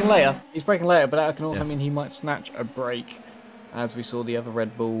 He's braking later. He's braking later, but that can also mean he might snatch a break, as we saw the other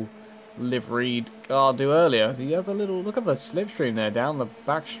Red Bull liveried car do earlier. He has a little look at the slipstream there down the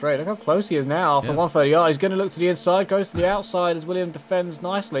back straight. Look how close he is now after 130. He's going to look to the inside, goes to the outside as William defends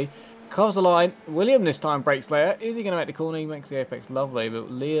nicely, covers the line. William this time breaks later. Is he going to make the corner? He makes the apex lovely,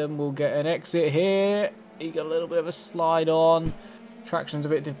 but Liam will get an exit here. He got a little bit of a slide on. Traction's a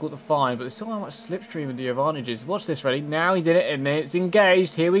bit difficult to find, but there's still how much slipstream with the advantages. Watch this, ready? Now he's in it, and it's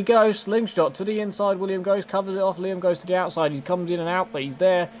engaged. Here we go. Slingshot to the inside. William goes, covers it off. Liam goes to the outside. He comes in and out, but he's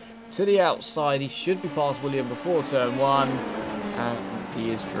there. To the outside, he should be past William before turn one, and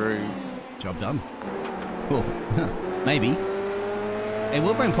he is through. Job done. Cool. Maybe. And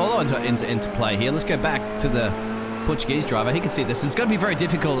we'll bring Polo into play here. Let's go back to the Portuguese driver. He can see this. And it's going to be very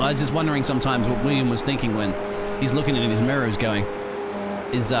difficult. I was just wondering sometimes what William was thinking when he's looking in his mirrors going,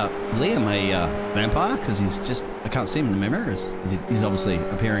 is Liam a vampire? Because he's just, I can't see him in the mirrors. He's obviously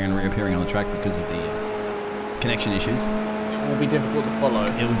appearing and reappearing on the track because of the connection issues. It will be difficult to follow.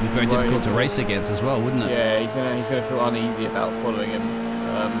 It would be very difficult to race against as well, wouldn't it? Yeah, he's gonna feel uneasy about following him.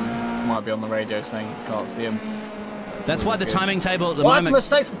 Might be on the radio saying he can't see him. That's why the timing table at the moment... What a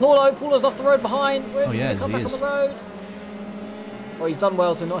mistake for Paulo. Paulo's off the road behind. Where's he going to come back on the road? Well, he's done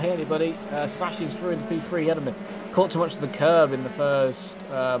well to not hit anybody. Sebastian's through into P3. He hadn't been caught too much to the curb in the first...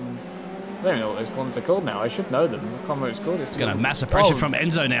 I don't even know what those corners are called now. I should know them. I can't remember what it's called. It's going to have massive pressure from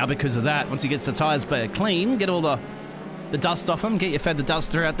Enzo now because of that. Once he gets the tyres clean, get all the dust off him, get your feather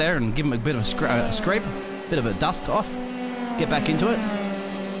duster out there and give him a bit of a scrape, bit of a dust off, get back into it.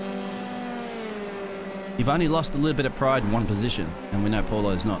 You've only lost a little bit of pride in one position, and we know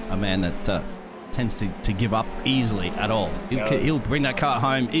Paulo's not a man that tends to give up easily at all. He'll bring that car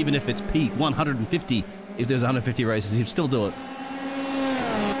home, even if it's peak 150. If there's 150 races, he'd still do it.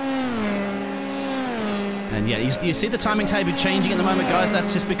 And yeah, you see the timing table changing at the moment, guys.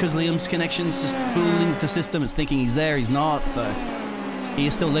 That's just because Liam's connection's just fooling the system. It's thinking he's there, he's not. So he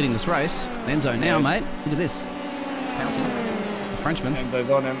is still leading this race. Enzo now, mate. Look at this. Pouncing. The Frenchman. Enzo's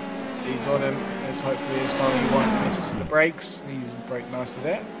on him. He's on him. Let's hopefully this time he won't miss the brakes. He's brake nicely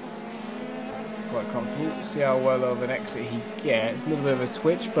there. Quite comfortable. See how well of an exit he gets. A little bit of a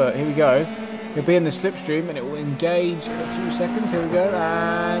twitch, but here we go. He'll be in the slipstream and it will engage in a few seconds. Here we go.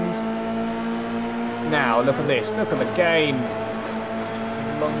 And now look at this. Look at the game.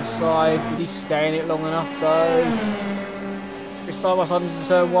 down the side. Did he stay in it long enough though? It's side by side into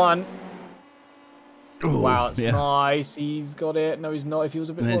turn 1. Ooh, wow, it's nice. He's got it. No, he's not. If he was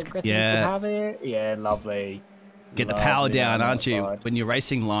a bit more aggressive, he could have it. Yeah, lovely. Get the power down, aren't you, when you're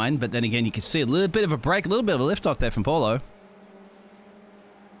racing line? But then again, you can see a little bit of a break, a little bit of a lift off there from Paulo.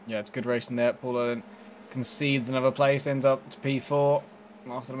 Yeah, it's good racing there. Paulo concedes another place, ends up to P4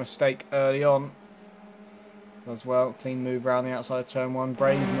 after the mistake early on. As well, clean move around the outside of turn 1,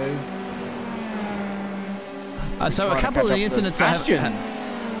 brave move. So a couple of the incidents I have...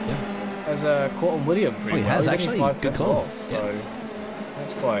 As a Corton Williams, he has actually. Good call. So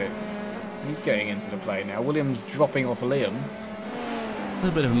that's quite. He's getting into the play now. Williams dropping off Liam. A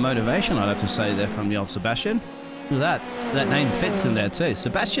little bit of motivation, I'd have to say, there from the old Sebastian. Look at that. That name fits in there too.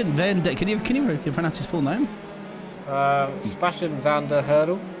 Sebastian Van der... Can you pronounce his full name? Sebastian Van der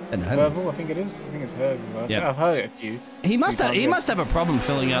Hurdle. Hurdle, I think it is. I think it's Hurdle. Yeah. I've heard it a few. He must have a problem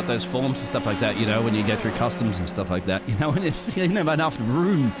filling out those forms and stuff like that, you know, when you go through customs and stuff like that. You know, when it's, you don't have enough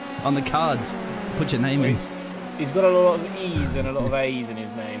room on the cards to put your name in. He's got a lot of E's and a lot of A's in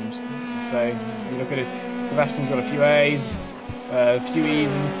his names. So, you look at his... Sebastian's got a few A's, a few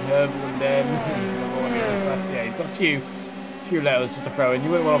E's and Hurdle and then... yeah, he's got a few letters just to throw in.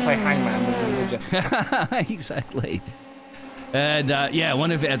 You wouldn't want to play hangman with him, would you? Exactly. And yeah,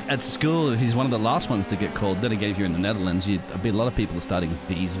 one of at school, he's one of the last ones to get called. Then again, if you're in the Netherlands, a lot of people are starting with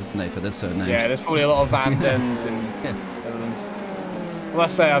V's, wouldn't they, for their surnames? Yeah, there's probably a lot of Van Dens in the Netherlands. Well, I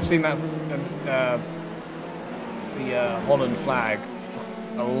say I've seen that the Holland flag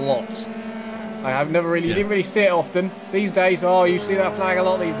a lot. I have never really, didn't really see it often. These days, you see that flag a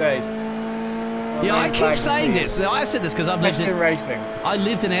lot these days. Yeah, I keep saying this. I've said this because I've lived in racing. I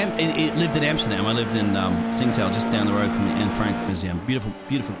lived in Amsterdam. I lived in Singtel, just down the road from the Anne Frank Museum. Beautiful,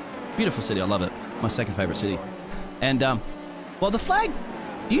 beautiful, beautiful city. I love it. My second favorite city. And well, the flag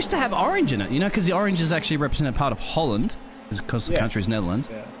used to have orange in it, you know, because the orange is actually represented part of Holland, because the country's Netherlands,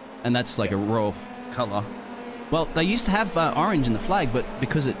 and that's like a royal color. Well, they used to have orange in the flag, but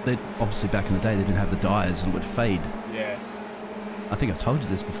because they obviously back in the day they didn't have the dyes and it would fade. Yes. I think I've told you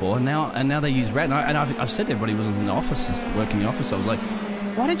this before. And now they use red. And I've said to everybody who was in the office, working in the office, I was like,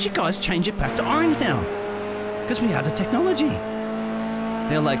 why don't you guys change it back to orange now? Because we have the technology.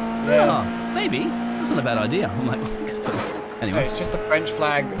 They're like, maybe. That's not a bad idea. I'm like, anyway. It's just a French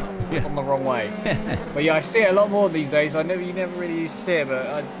flag on the wrong way. But yeah, I see it a lot more these days. You never really used to see it,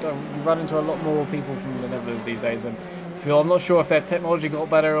 but you run into a lot more people from the Netherlands these days. And I'm not sure if their technology got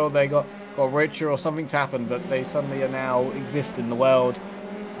better or they got richer or something's happened, but they suddenly now exist in the world.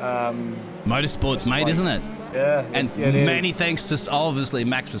 Motorsport's made, isn't it? Yeah. And many thanks to obviously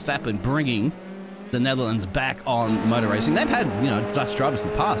Max Verstappen bringing the Netherlands back on motor racing. They've had, you know, Dutch drivers in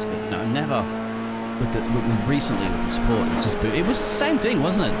the past, but no, never recently with the support. It was the same thing,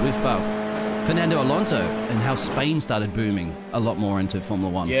 wasn't it, with Fernando Alonso and how Spain started booming a lot more into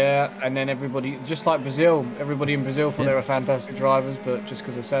Formula One. Yeah, and then everybody, just like Brazil, everybody in Brazil thought they were fantastic drivers, but just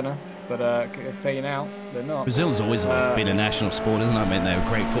because of Senna. But I can tell you now, they're not. Brazil's always been a national sport, isn't it? I mean, they're a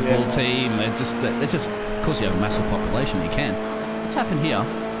great football team. They're just, of course, you have a massive population. You can. What's happened here?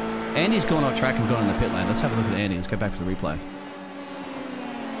 Andy's gone off track and gone in the pit lane. Let's have a look at Andy. Let's go back for the replay.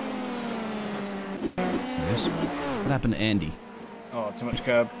 Yes. What happened to Andy? Oh, too much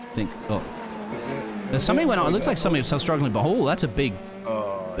curb. I think. Oh. There's something went on. It looks like somebody was struggling, but that's a big.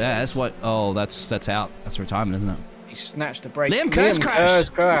 Oh. Yeah, that's what. Oh, that's out. That's retirement, isn't it? He snatched the brake. Liam Kerr's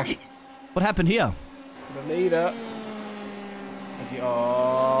crashed. What happened here? The leader. Is he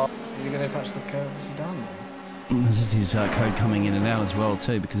going to touch the curb? What's he done? This is his code coming in and out as well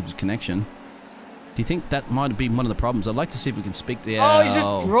too because of his connection. Do you think that might have been one of the problems? I'd like to see if we can speak to... Oh, he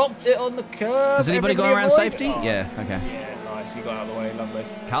just dropped it on the curb. Has anybody gone around safety? Yeah, okay. Yeah, nice. You got out of the way. Lovely.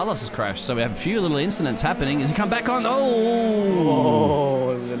 Carlos has crashed, so we have a few little incidents happening. Has he come back on?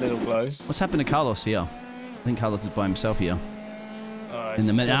 Oh, it was a little close. What's happened to Carlos here? I think Carlos is by himself here. In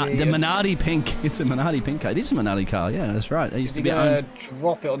the Minardi pink. It's a Minardi pink car. It is a Minardi car. Yeah, that's right. They used to be going to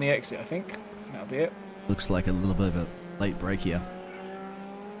drop it on the exit, I think. That'll be it. Looks like a little bit of a late break here.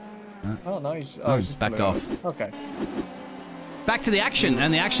 Oh, no. He's backed off. Okay. Back to the action,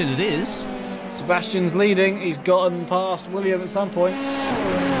 and the action it is. Sebastian's leading. He's gotten past William at some point.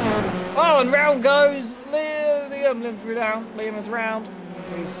 Oh, and round goes Liam through down. Liam is round.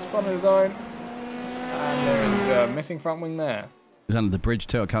 He's spun his own. And there is a missing front wing there. He's under the bridge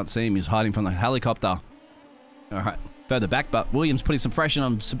too. I can't see him. He's hiding from the helicopter. All right, further back, but Williams putting some pressure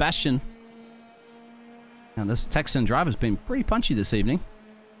on Sebastian. Now this Texan driver's been pretty punchy this evening.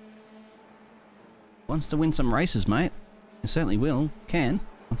 Wants to win some races, mate. He certainly will. Can.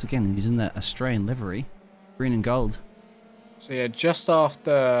 Once again, he's in that Australian livery. Green and gold. So yeah, just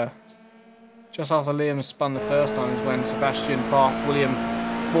after Liam spun the first time is when Sebastian passed William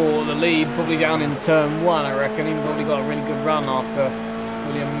for the lead, probably down in turn 1, I reckon. He probably got a really good run after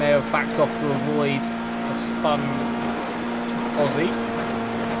William may have backed off to avoid a spun Aussie.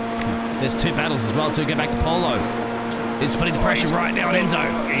 There's 2 battles as well to get back to Polo. He's putting the pressure right now on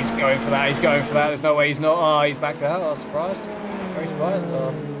Enzo. He's going for that. He's going for that. There's no way he's not. Oh, he's back to that. I was surprised. Very surprised.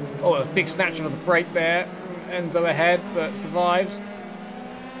 Oh, there's a big snatch of the break there from Enzo ahead, but survives.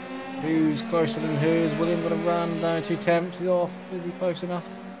 Who's closer than who? Is William going to run? No, 2 temps. He's off. Is he close enough?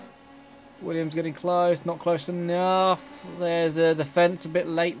 William's getting close. Not close enough. There's a defence a bit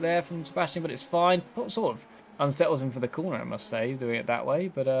late there from Sebastian, but it's fine. Sort of unsettles him for the corner, I must say, doing it that way.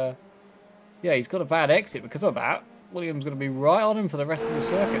 But yeah, he's got a bad exit because of that. William's going to be right on him for the rest of the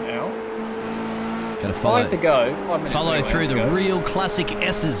circuit now. Got to follow. 5 to go. 5 minutes follow through the real classic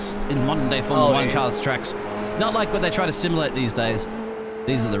S's in modern day Formula 1 cars tracks. Not like what they try to simulate these days.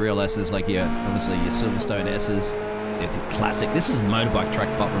 These are the real S's, like obviously your Silverstone S's. It's a classic. This is a motorbike track,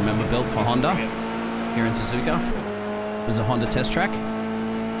 but remember, built for Honda here in Suzuka. There's a Honda test track,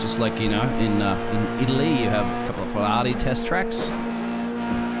 just like in Italy you have a couple of Ferrari test tracks.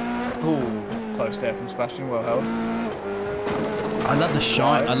 Ooh, close there from Sebastian, well held. I love the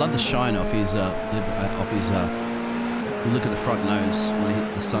shine. I love the shine off his. You look at the front nose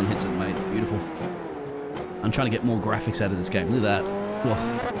when the sun hits it, mate. It's beautiful. I'm trying to get more graphics out of this game. Look at that. Oh,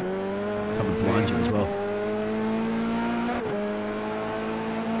 probably blind you as well.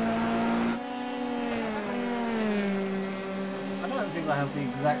 I don't think I have the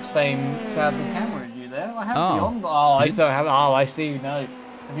exact same tab and camera as you there. I have beyond, but I don't have. Oh, I see. No.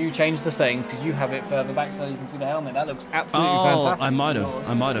 Have you changed the settings because you have it further back so you can see the helmet? That looks absolutely fantastic. I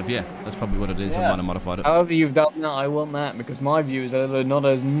might have, yeah. That's probably what it is. Yeah. I might have modified it. However you've done that, I want that because my view is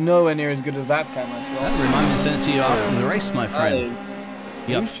nowhere near as good as that camera. That reminds me to send it to you after the race, my friend.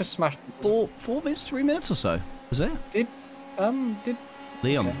 Who's just smashed 4 minutes, 3 minutes or so. Was there? Did Liam. Okay.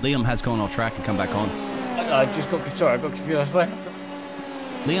 Liam has gone off track and come back on. I got confused.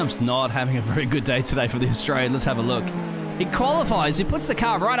 Liam's not having a very good day today for the Australian. Let's have a look. He qualifies. He puts the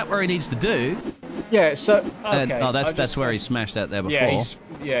car right up where he needs to do. Yeah. So okay. And, that's where he smashed that there before.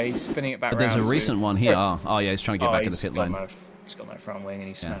 Yeah, he's spinning it back. But there's a recent one here. Oh yeah, he's trying to get back in the pit lane. He's got no front wing and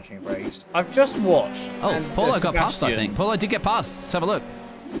he's snatching brakes. I've just watched. Oh, Paulo got past. I think Paulo did get past. Let's have a look.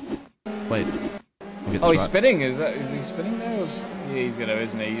 Wait. Oh, he's spinning. Is he spinning there? Yeah, he's gonna,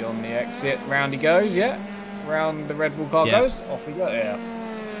 isn't he? On the exit, round he goes. Yeah, round the Red Bull car goes. Off he goes. Yeah.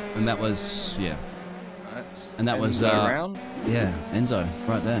 And that was And that was around. Yeah, Enzo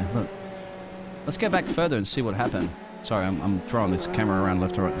right there. Look. Let's go back further and see what happened. Sorry, I'm throwing this camera around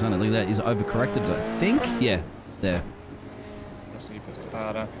left to right. Look at that. He's overcorrected, I think. Yeah, there. He puts the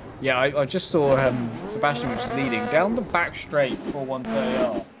powder. Yeah, I just saw Sebastian, which is leading down the back straight for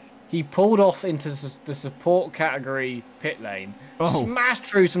 130R. He pulled off into the support category pit lane, smashed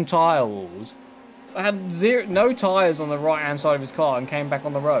through some tyre walls, had no tyres on the right-hand side of his car, and came back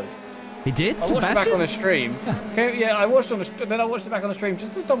on the road. He did? I watched it back on the stream. Yeah, I watched then I watched it back on the stream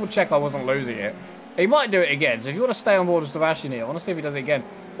just to double check I wasn't losing it. He might do it again, so if you want to stay on board with Sebastian here, I want to see if he does it again.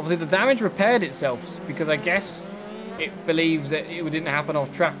 Obviously, the damage repaired itself because I guess it believes that it didn't happen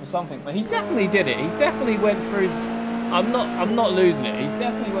off track or something. But he definitely did it. He definitely went through his... I'm not losing it. He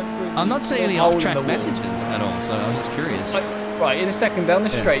definitely went through... I'm not seeing any off-track messages at all, so I was just curious. Right, in a second, down the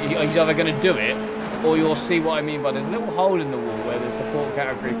straight, he's either going to do it, or you'll see what I mean by there's a little hole in the wall where the support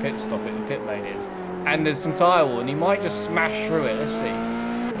category pit stop in the pit lane is, and there's some tyre wall, and he might just smash through it. Let's see.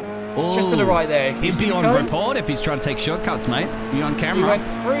 It's just to the right there. He'd be on report if he's trying to take shortcuts, mate. Be on camera. He went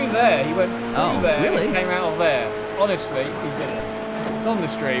through there. He went through there. Really? He came out of there. Honestly, he did it. It's on the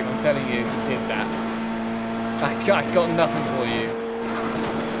stream. I'm telling you, he did that. I got nothing for you.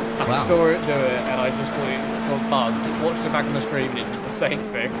 I saw it do it, and I just thought it got bugged. Watched it back on the stream, and it did the same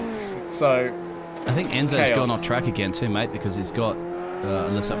thing. So... I think Enzo's gone off track again too, mate, because he's got,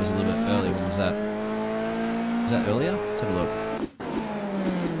 unless that was a little bit early. When was that? Was that earlier? Let's have a look.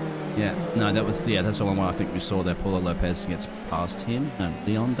 Yeah, no, that's the one where I think we saw there. Paulo Lopez gets past him. No,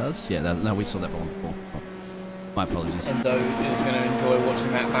 Leon does. Yeah, no, we saw that one before. Oh, my apologies. Enzo is going to enjoy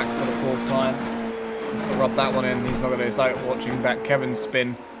watching that back for the 4th time. He's going to rub that one in. He's not going to start watching back Kevin's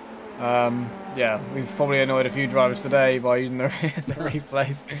spin. Yeah, we've probably annoyed a few drivers today by using the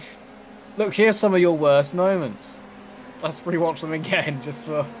replays. Look, here's some of your worst moments. Let's rewatch them again, just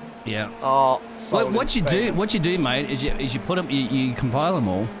for what you do, mate, is you put them, you compile them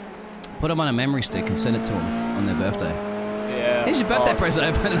all, put them on a memory stick, and send it to them on their birthday. Yeah. Here's your birthday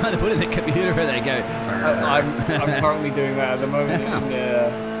present. Open another, put it in the computer, and they go. I'm currently doing that at the moment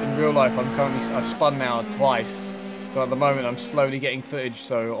in real life. I've spun now twice. So at the moment, I'm slowly getting footage.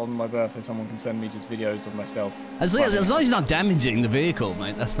 So on my birthday, someone can send me just videos of myself. As long as you're not damaging the vehicle,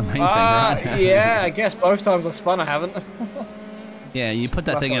 mate, that's the main thing, right? Yeah, I guess both times I spun, I haven't. Yeah, you put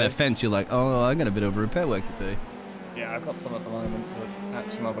that thing in a fence, you're like, oh, I got a bit of repair work to do. Yeah, I've got some at the moment, but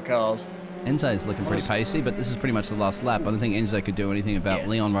that's from other cars. Enzo's looking pretty pacey, but this is pretty much the last lap. I don't think Enzo could do anything about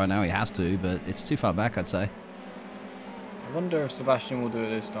Leon right now. He has to, but it's too far back, I'd say. I wonder if Sebastian will do it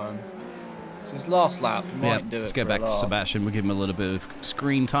this time. It's his last lap. He might do it. Let's go back to Sebastian. We'll give him a little bit of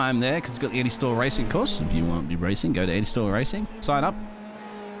screen time there because he's got the Eddie Store Racing course. If you want to be racing, go to Eddie Store Racing. Sign up.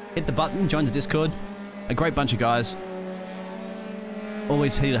 Hit the button. Join the Discord. A great bunch of guys.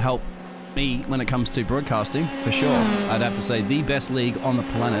 Always here to help me when it comes to broadcasting, for sure. I'd have to say the best league on the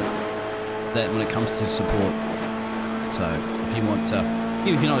planet that when it comes to support. So if you want to,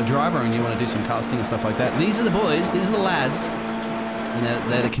 even if you're not a driver and you want to do some casting and stuff like that, these are the boys, these are the lads,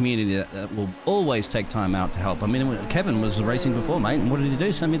 and they're the community that will always take time out to help. I mean, Kevin was racing before, mate, and what did he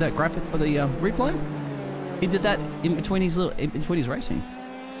do? Send me that graphic for the replay? He did that in between his racing.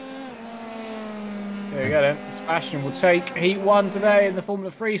 There we go then. Sebastian will take Heat 1 today in the Formula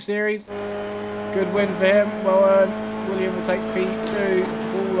 3 series. Good win for him. Well earned. William will take P2.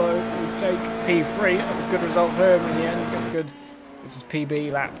 Paulo will take P3. That's a good result for him in the end. That's good. This is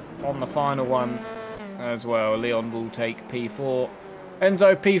PB lap on the final one as well. Leon will take P4.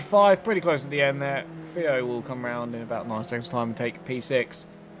 Enzo P5. Pretty close at the end there. Theo will come round in about 9 seconds time and take P6.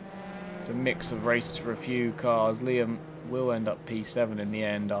 It's a mix of races for a few cars. Liam will end up P7 in the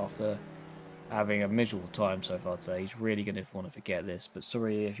end after having a miserable time so far today. He's really going to want to forget this, but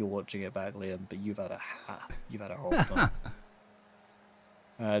sorry if you're watching it back, Liam, but you've had a horrible time.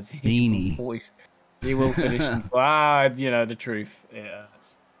 Beanie. He will finish. You know the truth. Yeah.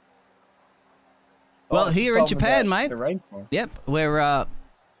 Well, here in Japan, mate. Yep, where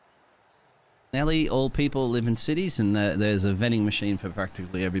nearly all people live in cities, and there's a vending machine for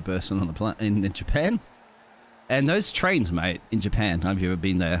practically every person on the planet in Japan. And those trains, mate, in Japan, have you ever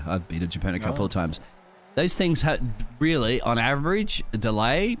been there? I've been to Japan a couple of times. Those things had really, on average, a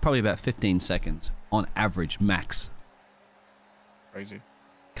delay, probably about 15 seconds. On average, max. Crazy.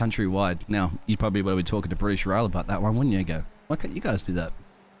 Countrywide. Now, you'd probably be talking to British Rail about that one, wouldn't you? Go, why can't you guys do that?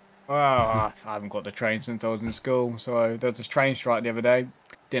 Well, I haven't got the train since I was in school, so there was this train strike the other day.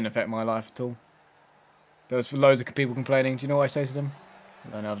 Didn't affect my life at all. There was loads of people complaining. Do you know what I say to them?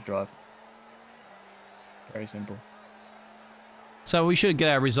 Learn how to drive. Very simple. So we should get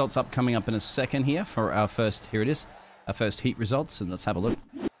our results up coming up in a second here for our first, here it is, our first heat results, and let's have a look.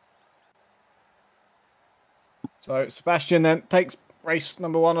 So Sebastian then takes race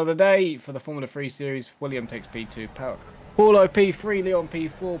number 1 of the day for the Formula 3 series. William takes P2. Paulo P3, Leon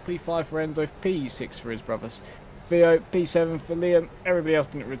P4, P5 for Enzo, P6 for his brothers. Theo P7 for Liam. Everybody else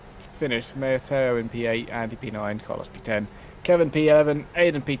didn't finish. Matteo in P8, Andy P9, Carlos P10, Kevin P11,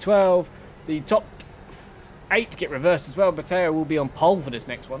 Aiden P12. The top 8 get reversed as well. Matteo will be on pole for this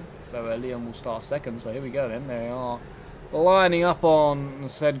next one, so Leon will start second. So here we go then. They are lining up on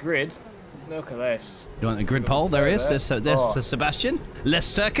said grid. Look at this. You want the grid pole? There is. There's Sebastian. Les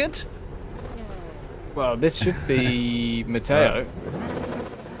Circuit. Well, this should be Matteo,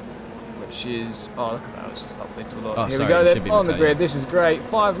 which is... Oh, look at that. It's just updated a lot. Oh, here sorry, we go then, on Matteo. the grid. This is great.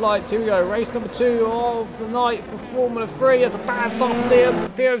 5 lights. Here we go. Race number 2 of the night for Formula 3. That's a bad start for Liam.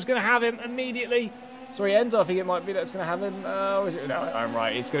 Theo's going to have him immediately. Sorry, Enzo, I think it might be that's going to have him. Is it? No, I'm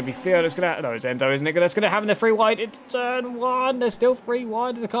right. It's going to be Theo that's going to... No, it's Enzo, isn't it? That's going to have him. They're 3 wide. It's turn 1. They're still 3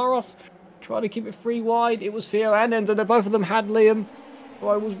 wide. Is the car off? Trying to keep it 3 wide. It was Theo and Enzo. Both of them had Liam.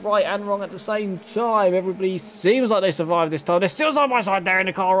 I was right and wrong at the same time. Everybody seems like they survived this time. They're still side by side there in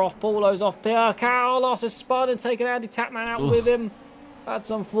the car off. Paulo's off. Pierre Carlos has spun and taken Andy Tapman out with him. That's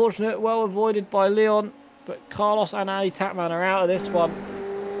unfortunate. Well avoided by Leon. But Carlos and Andy Tapman are out of this one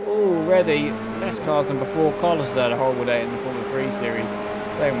already. Less cars than before. Carlos has had a horrible day in the Formula 3 series.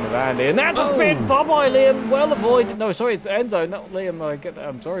 Same with Andy. And that's a bit. Bye-bye, Liam. Well avoided. No, sorry, it's Enzo, not Liam.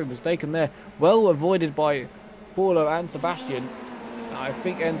 I'm sorry, mistaken there. Well avoided by Paulo and Sebastian. I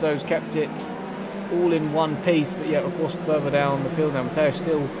think Enzo's kept it all in one piece, but yeah, of course, further down the field now, Matteo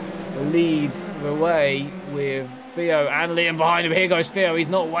still leads the way with Theo and Liam behind him. Here goes Theo. He's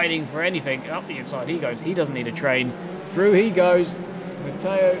not waiting for anything. Up the inside he goes. He doesn't need a train. Through he goes.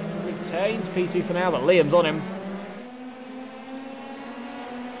 Matteo retains P2 for now, but Liam's on him.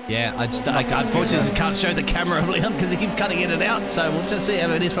 Yeah, I unfortunately just can't show the camera of Liam because he keeps cutting in and out, so we'll just see how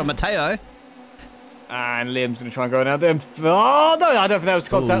it is from Matteo. And Liam's going to try and go out there. Oh, no, I don't think there was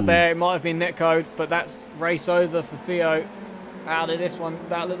contact there. It might have been netcode, but that's race over for Theo. Out of this one,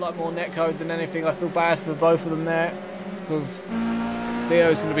 that looked like more netcode than anything. I feel bad for both of them there because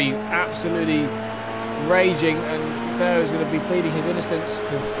Theo's going to be absolutely raging and Matteo is going to be pleading his innocence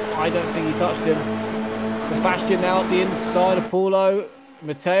because I don't think he touched him. Sebastian now at the inside of Paulo.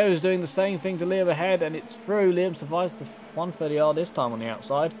 Matteo is doing the same thing to Liam ahead, and it's through. Liam survives the 130 yard this time on the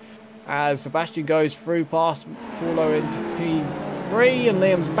outside. As Sebastian goes through past Paulo into P3, and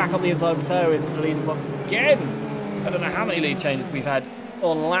Liam's back up the inside of Matteo into the leading once again. I don't know how many lead changes we've had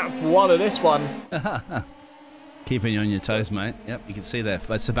on lap 1 of this one. Keeping you on your toes, mate. Yep, you can see there.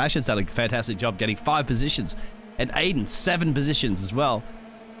 But Sebastian's done a fantastic job getting 5 positions, and Aiden 7 positions as well.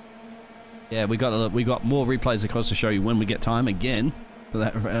 Yeah, we got more replays across to show you when we get time again for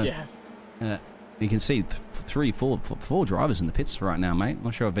that. Yeah. You can see 4 drivers in the pits right now, mate.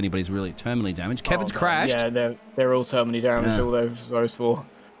 Not sure if anybody's really terminally damaged. Kevin's crashed. Yeah, they're all terminally damaged. All those 4.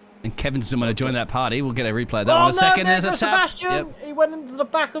 And Kevin's going to join that party. We'll get a replay of that one in a second. There's a tap. Sebastian! Yep. He went into the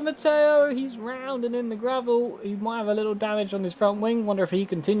back of Matteo. He's rounding in the gravel. He might have a little damage on his front wing. Wonder if he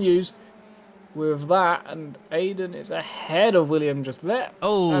continues with that. And Aiden is ahead of William just there.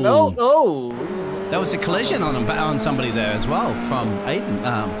 Oh. And That was a collision on somebody there as well from Aiden.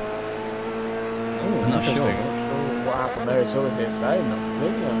 I'm not sure. What happened there is always the same.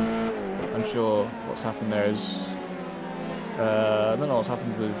 I'm sure what's happened there is... I don't know what's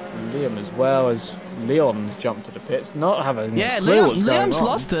happened with Liam as well, as Leon's jumped to the pits, not having Leon's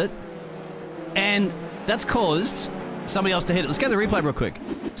lost it, and that's caused somebody else to hit it. Let's go to the replay real quick.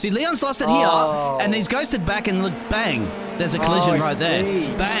 See, Leon's lost it here, and he's ghosted back, and look, bang, there's a collision right there.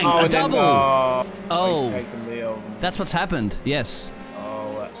 Bang, a double. He's taken Leon. That's what's happened. Yes.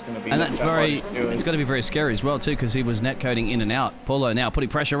 That's going to be. And that's it's going to be very scary as well too, because he was net coding in and out. Paulo now putting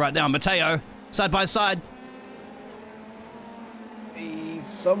pressure right now on Matteo, side by side.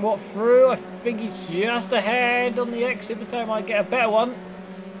 Somewhat through. I think he's just ahead on the exit. Matteo might get a better one.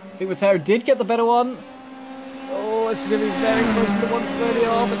 I think Matteo did get the better one. Oh, it's going to be very close to the 130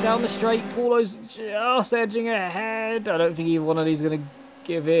 yard, but down the straight, Paulo's just edging ahead. I don't think either one of these is going to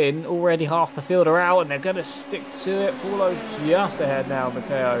give in. Already half the field are out, and they're going to stick to it. Paulo's just ahead now.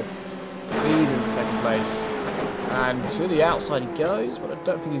 Matteo leading second place. And to the outside he goes, but I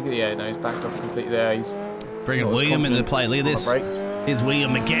don't think he's going to... Yeah, no, he's backed off completely there. He's bringing William into play. Look at this. Here's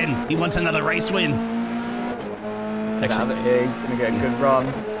William again. He wants another race win. Actually, here, he's going to get a good run.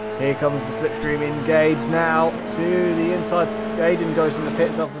 Here comes the slipstream engage now to the inside. Aiden goes in the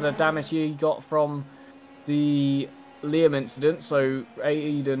pits after the damage he got from the Liam incident. So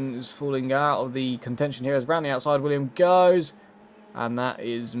Aiden is falling out of the contention here as around the outside William goes. And that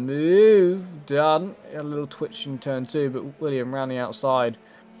is move done. A little twitch in turn 2, but William round the outside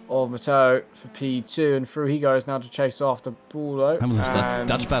of Matteo for P2, and through he goes now to chase after Paulo. Having this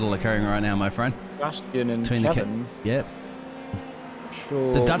Dutch battle occurring right now, my friend. Sebastian and Kevin. Yep.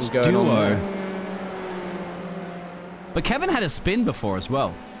 Sure, the Dutch duo. But Kevin had a spin before as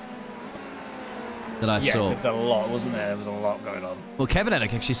well. That I saw. Yes, there's a lot, wasn't there? There was a lot going on. Well, Kevin had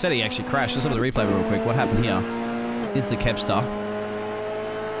actually said he actually crashed. Let's have the replay real quick. What happened here? Here's the Kevstar.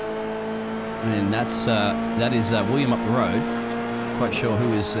 And that is William up the road. Quite sure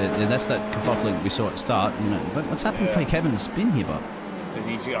who is that's that kerfuffle we saw at the start. But what's happened for Kevin's spin here, but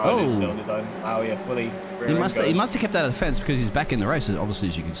fully. He must have kept out of the fence because he's back in the race, obviously,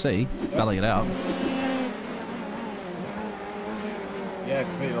 as you can see, belling it out. Yeah,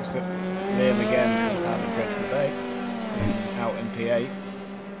 completely lost it. Liam again has had a dreadful day out in P8,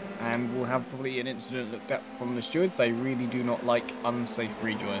 and we'll have probably an incident looked at from the stewards. They really do not like unsafe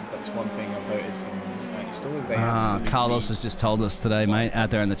rejoins. That's one thing I've noticed from stores. Carlos has just told us today, mate, out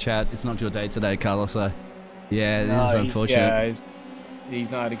there in the chat. It's not your day today, Carlos. So, yeah, it is unfortunate. Yeah, he's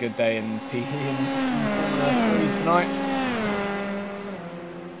not had a good day in P tonight.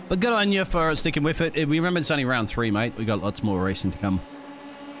 But good on you for sticking with it. We remember it's only round 3, mate. We got lots more racing to come.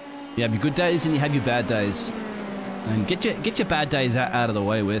 You have your good days and you have your bad days. And get your bad days out of the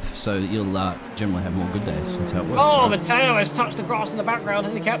way with, so you'll generally have more good days. That's how it works. Oh, right? Matteo has touched the grass in the background.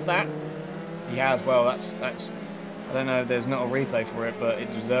 Has he kept that? He has. Well, that's. I don't know if there's not a replay for it, but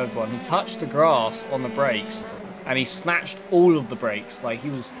it deserved one. He touched the grass on the brakes, and he snatched all of the brakes. Like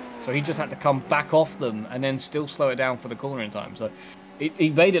so he just had to come back off them and then still slow it down for the cornering time. So he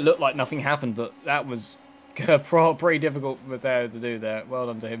made it look like nothing happened, but that was pretty difficult for Matteo to do there. Well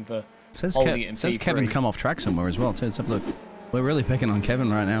done to him for holding it in P3. Says Kevin's come off track somewhere as well too. Let's have a look. We're really picking on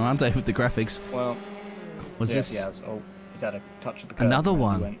Kevin right now, aren't they, with the graphics? Well, what's this? Yeah, he's had a touch of the curb. Another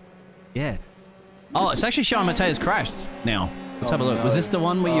one. Yeah. Oh, it's actually showing Matteo's crashed now. Let's have a look. No. Was this the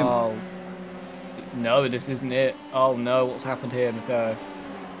one where you... No, this isn't it. Oh no, what's happened here, Matteo?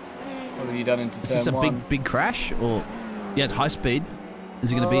 What have you done into turn 1? Is this a big crash? Or... Yeah, it's high speed. Is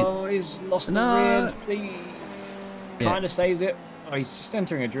he going to be... Oh, he's lost the rear. He kind of saves it. Oh, he's just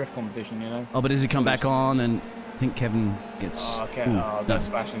entering a drift competition, you know. Oh, but does he come back on and... I think Kevin gets... Oh, okay. Ooh, No,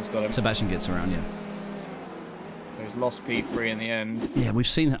 Sebastian's got him. Sebastian gets around, yeah. He's lost P3 in the end. Yeah, we've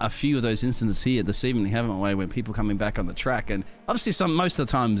seen a few of those incidents here this evening, haven't we, where people coming back on the track, and obviously most of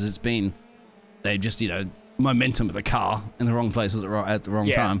the times it's been they just, you know, momentum of the car in the wrong place at the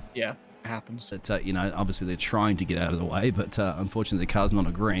wrong time. Yeah, it happens. But, you know, obviously they're trying to get out of the way, but unfortunately the car's not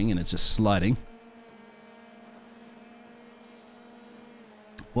agreeing and it's just sliding.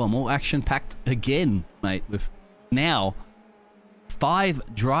 Well, more action-packed again, mate, with now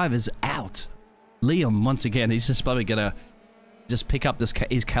 5 drivers out. Liam, once again, he's just probably going to just pick up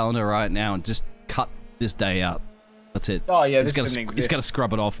his calendar right now and just cut this day out. That's it. Oh, yeah, he's got to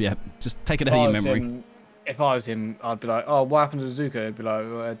scrub it off, yeah. Just take it out of your memory. If I was him, I'd be like, oh, what happened to Suzuka? I'd be like,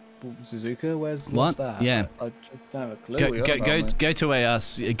 Suzuka? What's that? Yeah. I just don't have a clue. Go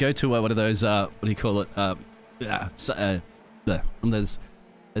to one of those, what do you call it?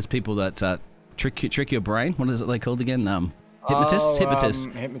 There's people that trick your brain. What is it they called again? Hypnotist?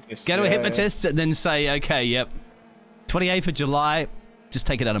 Hypnotist. Go to a hypnotist and then say, okay, yep, 28th of July, just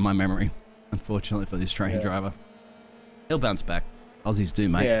take it out of my memory, unfortunately, for this train driver. He'll bounce back. Aussies do,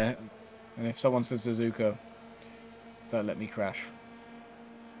 mate. Yeah, and if someone says Suzuka, don't let me crash.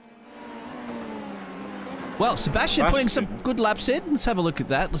 Well, Sebastian putting some good laps in. Let's have a look at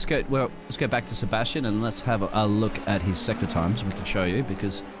that. Let's go back to Sebastian and let's have a look at his sector times. We can show you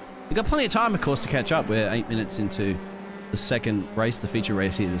because we've got plenty of time, of course, to catch up. We're 8 minutes into the second race, the feature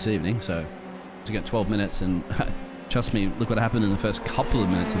race here this evening, so to get 12 minutes, and trust me, look what happened in the first couple of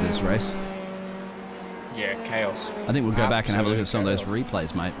minutes of this race. Yeah, chaos. I think we'll go back and have a look at some of those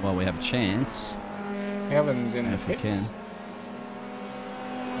replays, mate, while we have a chance. Kevin's in the pits. If we can.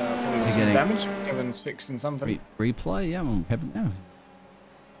 Is he getting damage? Kevin's fixing something. Replay? Yeah, well, Kevin, yeah.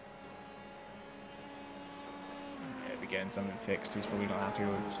 Yeah, we're getting something fixed. He's probably not happy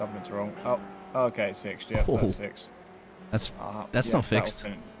with something's wrong. Oh, okay, it's fixed. Yeah, that's fixed. That's not fixed.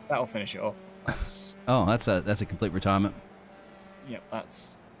 That'll finish it off. That's a complete retirement. Yep,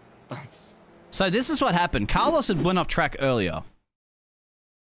 that's. So this is what happened. Carlos had went off track earlier.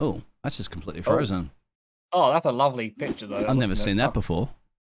 Oh, that's just completely frozen. Oh, that's a lovely picture though. I've never seen that before.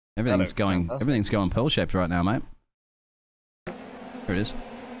 Everything's going pearl shaped right now, mate. Here it is.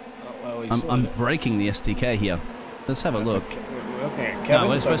 Oh, well, I'm breaking the STK here. Let's have a look. Okay, Kevin. No,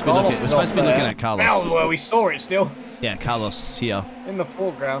 we're supposed to be looking at Carlos. Oh, well, we saw it still. Yeah, Carlos here. In the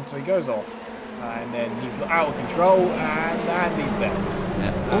foreground, so he goes off. And then he's out of control, and Andy's there.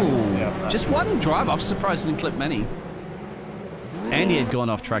 Yeah. Ooh, just one drive. I'm surprised he didn't clip many. Andy had gone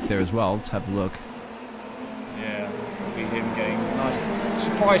off track there as well. Let's have a look. Yeah, it'll be him getting a nice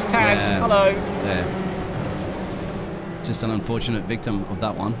surprise tag. Yeah. Hello. There. Just an unfortunate victim of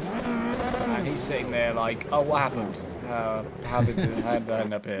that one. And he's sitting there like, oh, what happened? How did I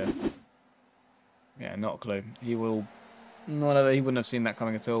end up here? Yeah, not a clue. He wouldn't have seen that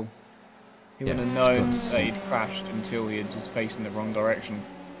coming at all. He wouldn't have known that he'd crashed until he was facing the wrong direction.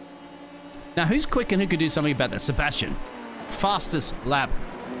 Now, who's quick and who could do something about that? Sebastian. Fastest lap.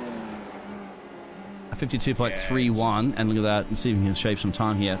 A 52.31. And look at that. And see if he can shave some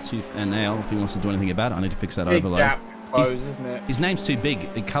time here. Tooth and nail. If he wants to do anything about it, I need to fix that overload. Gap to close, isn't it? His name's too big.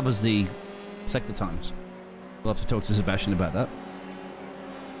 It covers the sector times. We'll have to talk to Sebastian about that.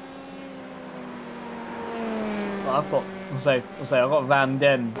 I've got Van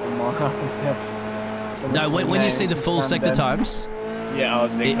Den on my No, when you see the full sector times, yeah,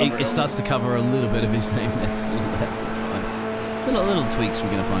 it starts to cover a little bit of his name that's left. It's fine. Little tweaks we're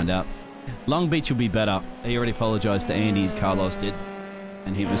going to find out. Long Beach will be better. He already apologised to Andy. Carlos did,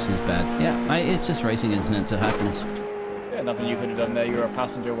 and he was his bad. Yeah, mate, it's just racing incidents. It happens. Yeah, nothing you could have done there. You're a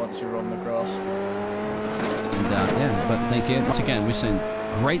passenger once you're on the grass. And, yeah, but thank you once again. We've seen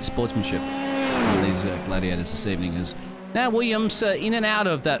great sportsmanship on these gladiators this evening. Now Williams in and out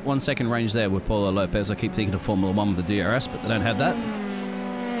of that 1 second range there with Paulo Lopez. I keep thinking of Formula 1 with the DRS, but they don't have that.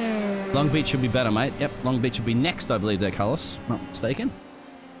 Long Beach should be better, mate. Yep, Long Beach should be next, I believe, there, Carlos. Not mistaken.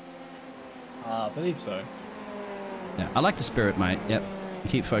 I believe so. Yeah, I like the spirit, mate. Yep. You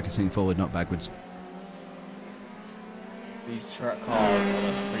keep focusing forward, not backwards. These track cars on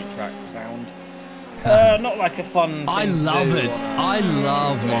a street track sound. Not like a fun. I love it. I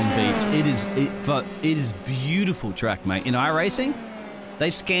love Long Beach. It is beautiful track, mate. In iRacing,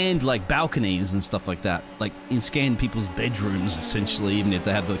 they've scanned like balconies and stuff like that. Like scanned people's bedrooms essentially, even if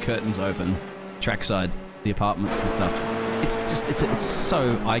they have the curtains open, trackside, the apartments and stuff. It's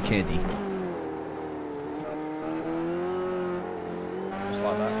so eye candy. Just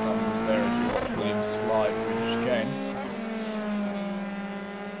like that comes there as you watch Williams slide through the chicane.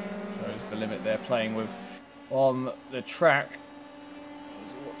 The limit they're playing with on the track.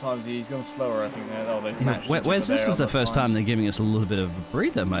 What times he's gone slower? I think they've matched. Where's this is the first time they're giving us a little bit of a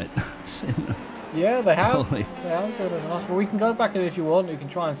breather, mate. Yeah, they have. Holy. They have got us nice. But we can go back in if you want. We can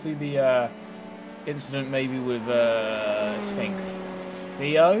try and see the incident maybe with I think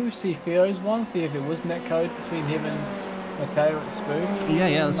Theo. See Theo's one. See if it was netcode between him and Matteo at Spoon.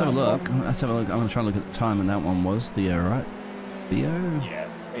 Yeah. Let's have a look. Let's have a look. I'm gonna try and look at the time, and that one was Theo, right? Theo. Yeah,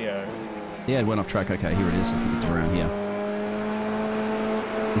 Theo. Yeah, it went off track. Okay, here it is. I think it's around here.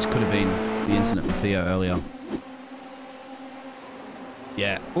 This could have been the incident with Theo earlier.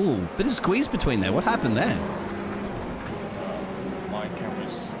 Yeah. Ooh, bit of squeeze between there. What happened there? My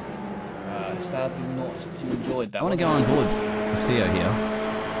camera's sadly not enjoyed that. I want to go on board with Theo here.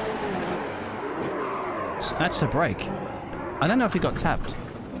 Snatched a brake. I don't know if he got tapped.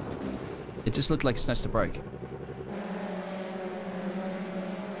 It just looked like he snatched a brake.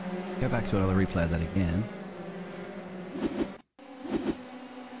 Go back to another replay of that again.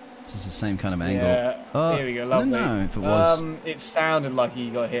 This is the same kind of angle. Yeah, oh, here we go, lovely. I don't know if it was. It sounded like he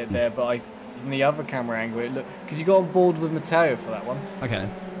got hit there, but from the other camera angle, it looked. Could you go on board with Matteo for that one? Okay.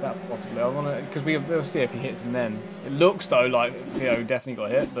 Is that possible? I want to, because we'll see if he hits him then. It looks though like Theo definitely got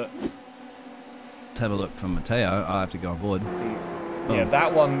hit, but. Let's have a look from Matteo. I have to go on board. Yeah,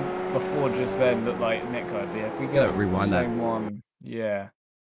 that one before just then looked like netcode. Yeah, if we get rewind the that. same one, yeah.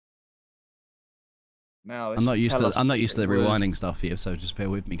 Now I'm not used to the rewinding stuff here, so just bear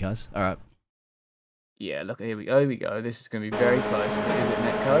with me, guys. All right. Yeah, look, here we go. Here we go. This is going to be very close. But is it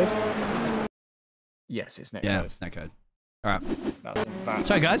netcode? Yes, it's netcode. Yeah, netcode. All right. That's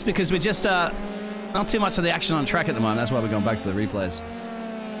so, guys, because we're just not too much of the action on track at the moment, that's why we're going back to the replays.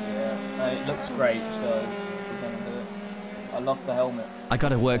 Yeah, it looks great. So we're going to do it. I love the helmet. I got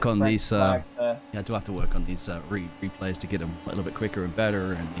to work on these. Yeah, I do have to work on these replays to get them a little bit quicker and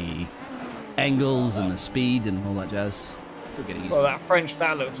better, and the angles and the speed and all that jazz. Still getting used to that French,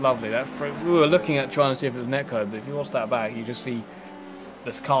 that looks lovely. We were looking at trying to see if it was netcode, but if you watch that back, you just see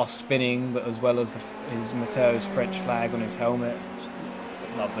this car spinning, but as well as his Matteo's French flag on his helmet.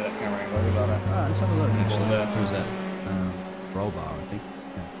 Lovely that camera angle. Look at that. Let's have a look. Actually, who's that? Roll bar, I think.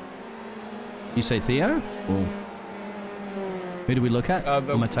 Yeah. You say Theo? Or who do we look at?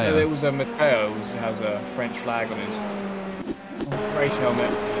 Or Matteo? It was Matteo who has a French flag on his race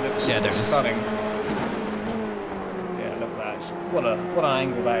helmet. It looks stunning. Yeah, look at that. What an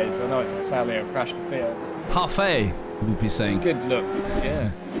angle that is. I know it's sadly a crash for Theo. Parfait, we'd be saying. Good look.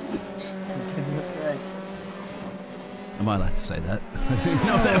 Yeah. I might like to say that. I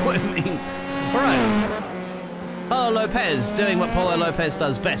don't know what it means. All right. Paulo Lopez doing what Paulo Lopez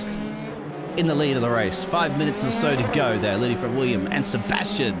does best in the lead of the race. 5 minutes or so to go there, leading from William and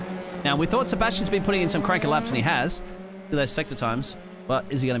Sebastian. Now, we thought Sebastian's been putting in some cranker laps, and he has, to those sector times. But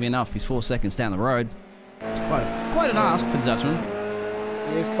is he going to be enough? He's 4 seconds down the road. It's quite an ask for the Dutchman.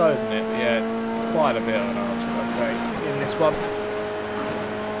 He is closing it, yeah. Quite a bit of an ask, I'd say, in this one.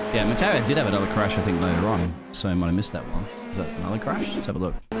 Yeah, Matteo did have another crash, I think, later on. So I might have missed that one. Is that another crash? Let's have a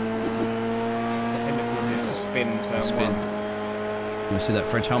look. I think this is his spin turn one. You want to see that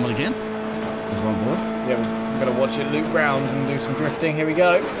French helmet again? Is on board? Yeah, we're going to watch it loop round and do some drifting. Here we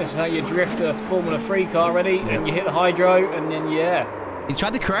go. This is how you drift a Formula 3 car ready. Yep. And you hit the hydro, and then, yeah. He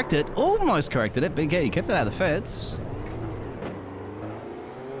tried to correct it. Almost corrected it, but again, he kept it out of the fence.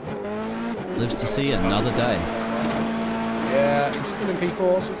 Lives to see another day. Yeah, it's still in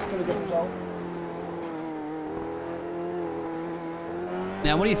P4, so it's still a good result.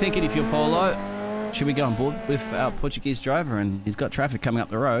 Now, what are you thinking if you're Paulo? Should we go on board with our Portuguese driver? And he's got traffic coming up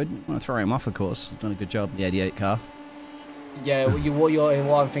the road. I want to throw him off, of course. He's done a good job in the 88 car. Yeah,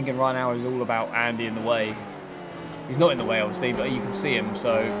 what I'm thinking right now is all about Andy in the way. He's not in the way, obviously, but you can see him,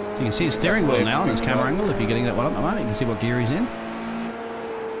 so... You can see his steering wheel now on this camera angle, if you're getting that one up the moment. You can see what gear he's in.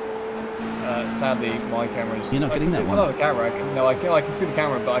 Sadly, my camera's... You're not getting that one. It's another camera. I can see the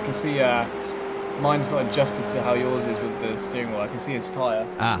camera, but I can see mine's not adjusted to how yours is with the steering wheel. I can see his tyre.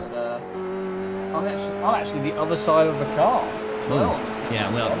 But, I'm actually the other side of the car. Well, yeah,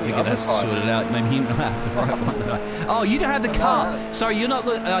 well, we get that sorted out. Maybe you don't have the right one. Oh, you don't have the car. Sorry, you're not.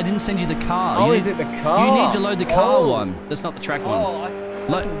 I didn't send you the car. Oh, is it the car? You need to load the car one. That's not the track one. Oh, I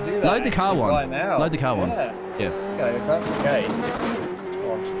can do that. Load the car one. Right now. Load the car one. Yeah. Okay, if that's the case.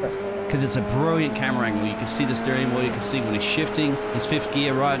 Because it's a brilliant camera angle. You can see the steering wheel. You can see when he's shifting. His fifth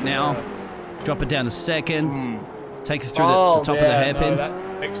gear right now. Drop it down to second. Take us through the top of the hairpin. No, that's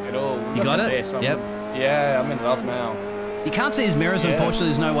fixed it all. You got it? Yep. Yeah, I'm in love now. You can't see his mirrors, unfortunately.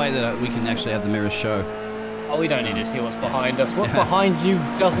 There's no way that we can actually have the mirrors show. Oh, we don't need to see what's behind us. What's behind you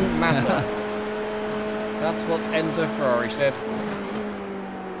doesn't matter. That's what Enzo Ferrari said.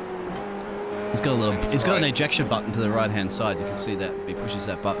 He's got a little. He's got an ejection button to the right-hand side. You can see that. He pushes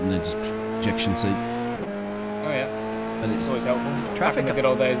that button, then just ejection seat. Oh yeah. But it's always helpful. Traffic. Back in the good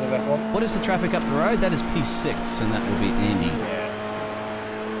old days of F1. What is the traffic up the road? That is P6, and that will be Andy. Yeah.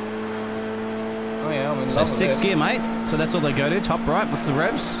 Oh yeah. I'm in So love with 6 this. gear, mate. So that's all they go to. Top right. What's the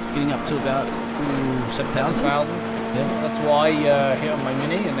revs? Getting up to about 7,000. 7,000. Yeah. That's why I hit on my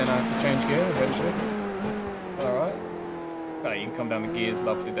Mini, and then I have to change gear eventually. All right. Oh, you can come down the gears,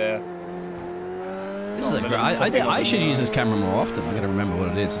 lovely there. This is a great. I should use this camera more often. I got to remember what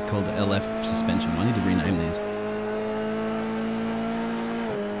it is. It's called the LF suspension. I need to rename these.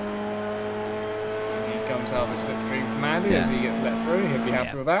 He comes out of the slipstream from Andy as he gets let through. He'll be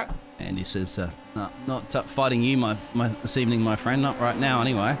happy with that. And he says, no, not fighting you this evening, my friend. Not right now,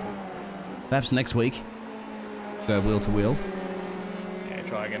 anyway. Perhaps next week. Go wheel to wheel. Yeah,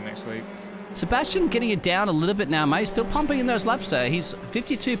 try again next week. Sebastian getting it down a little bit now, mate. Still pumping in those laps there. He's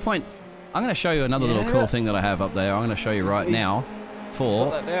 52 point... I'm going to show you another little cool thing that I have up there. I'm going to show you right now. Got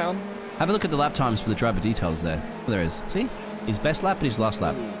that down. Have a look at the lap times for the driver details there. There is. See? His best lap and his last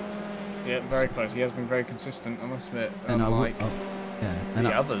lap. Yeah, very close. He has been very consistent, I must admit. And And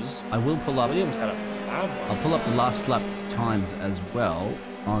the others. I will pull up... Williams had a bad one. I'll pull up the last lap times as well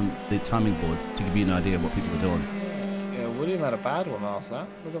on the timing board to give you an idea of what people are doing. Yeah, William had a bad one last lap.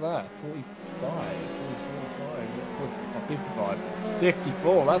 Look at that. 45, 55,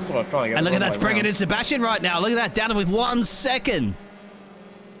 54. That's what I was trying to get. And look at that's bringing in Sebastian right now. Look at that, down with 1 second.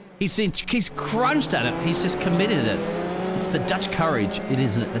 He's crunched at it. He's just committed it. It's the Dutch courage. It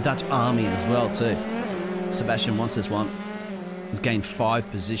is the Dutch army as well too. Sebastian wants this one. He's gained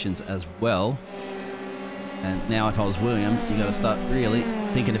 5 positions as well. And now if I was William, you got to start really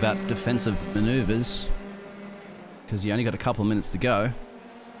thinking about defensive maneuvers because you only got a couple of minutes to go.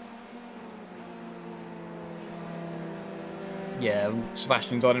 Yeah,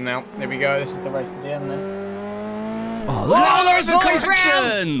 Sebastian's on him now. There we go. This is the race to the end then. Oh, look at there's a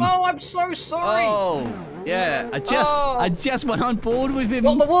correction! Oh, I'm so sorry. Oh, yeah. I just went on board with him.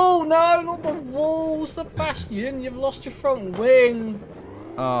 Not the wall. No, not the wall, Sebastian. You've lost your front wing.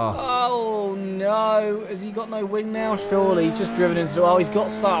 Oh no. Has he got no wing now? Surely he's just driven into. Oh, he's got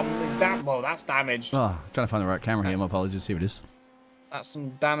some. Well, that's damaged. Oh, trying to find the right camera here. My apologies. Here it is. That's some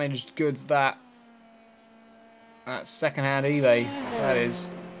damaged goods. That's second-hand eBay. That is.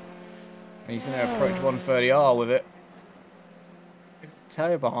 And he's going to approach 130R with it.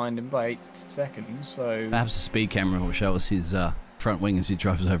 Tail behind him by 8 seconds. So perhaps the speed camera will show us his front wing as he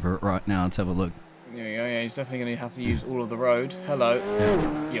drives over it right now. Let's have a look. There we go. Yeah, he's definitely going to have to use all of the road. Hello.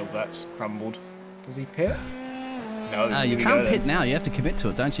 Yeah, that's crumbled. Does he pit? No. You can't pit now. You have to commit to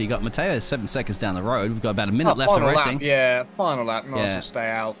it, don't you? You got Matteo 7 seconds down the road. We've got about a minute left of racing. Lap. Yeah, final lap. Might as well stay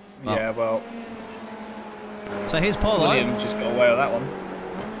out. Oh. Yeah, well. So here's Paulo. Williams just got away with that one.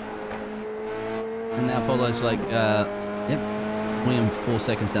 And now Paulo's like, yep. William 4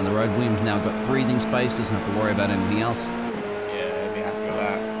 seconds down the road. William's now got breathing space. Doesn't have to worry about anything else. Yeah, be happy with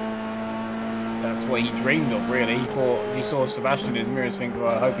that. That's what he dreamed of, really. He saw Sebastian in his mirrors thinking,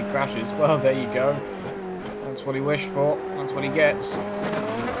 well, I hope he crashes. Well, there you go. That's what he wished for. That's what he gets.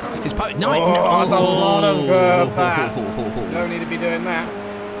 His that's a lot of that. You don't need to be doing that.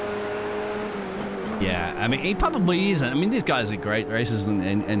 Yeah, I mean, he probably isn't. I mean, these guys are great racers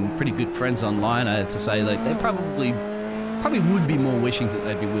and pretty good friends online. I have to say, like, they probably would be more wishing that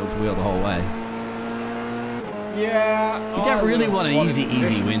they'd be wheel to wheel the whole way. Yeah. You don't really want an easy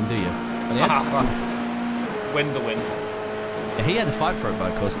win, do you? Win's a win. Yeah, he had to fight for it,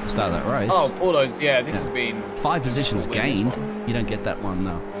 of course, at the start of that race. Oh, Paulo's, yeah, this has been 5 positions gained. You don't get that one,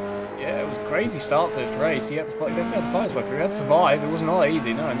 no. Yeah, it was a crazy start to this race. He had to fight, he definitely had to fight his way through. He had to survive. It wasn't all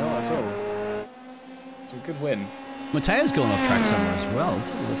easy. No, not at all. It's a good win. Mateo's going off track somewhere as well. Let's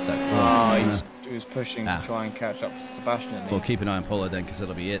have a look at that. He was pushing to try and catch up to Sebastian. We'll keep an eye on Paulo then, because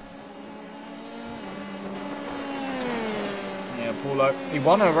that'll be it. Yeah, Paulo. He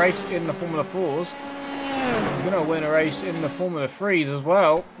won a race in the Formula 4s. He's going to win a race in the Formula 3s as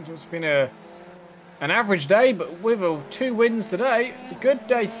well. It's been an average day, but with 2 wins today, it's a good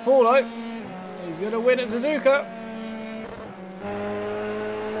day for Paulo. He's going to win at Suzuka.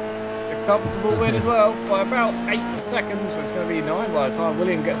 A comfortable win as well, by about 8 seconds, so it's going to be 9 by the time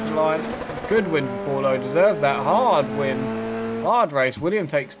William gets to the line. A good win for Paulo, deserves that. Hard win, hard race. William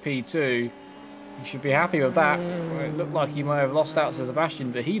takes P2. He should be happy with that. It looked like he may have lost out to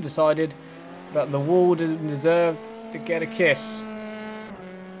Sebastian, but he decided that the wall didn't deserve to get a kiss.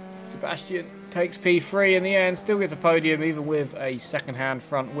 Sebastian takes P3 in the end, still gets a podium even with a second-hand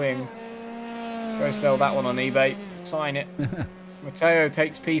front wing. Let's go sell that one on eBay, sign it. Matteo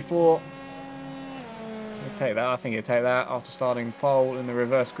takes P4. He'll take that, I think he'll take that after starting pole in the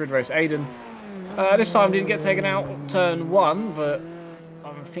reverse grid race. Aiden This time didn't get taken out on turn 1, but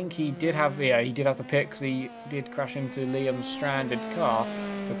I think he did have the pick because he did crash into Liam's stranded car.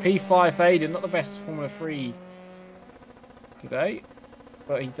 So P5 faded, not the best Formula 3 today,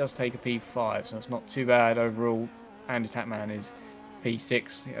 but he does take a P5, so it's not too bad overall. And Tatman is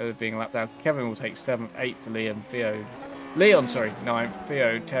P6 being lapped down. Kevin will take 7th, 8th for Liam. Leon, sorry, 9th,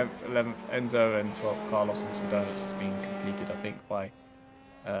 Theo 10th, 11th, Enzo, and 12th, Carlos, and some donuts has been completed, I think, by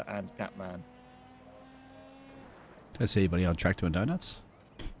Andy Tatman. Don't see anybody on tractor and donuts.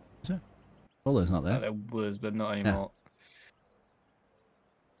 Is there? Well, there's not there. There was, but not anymore.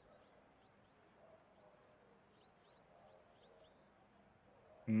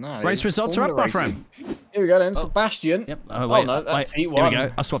 No, Race results are up, my friend. Here we go then, Sebastian. Yep. Oh, wait, no, that's Heat 1. Here we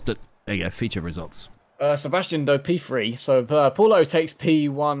go. I swapped it. There you go. Feature results. Sebastian, though, P3. So Paulo takes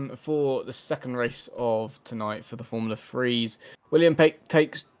P1 for the second race of tonight for the Formula 3s. William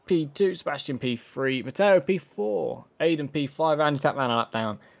takes P2, Sebastian P3, Matteo P4, Aiden P5, Andy Tatman a lap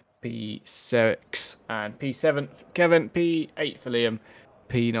down, P6, and P7 for Kevin, P8 for Liam,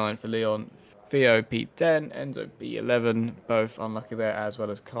 P9 for Leon, Theo P10, Enzo P11, both unlucky there, as well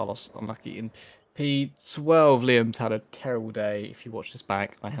as Carlos unlucky in P12. Liam's had a terrible day. If you watch this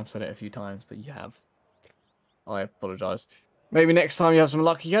back, I have said it a few times, but you have. I apologise. Maybe next time you have some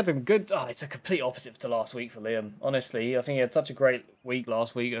luck. You had a good... Oh, it's a complete opposite to last week for Liam. Honestly, I think he had such a great week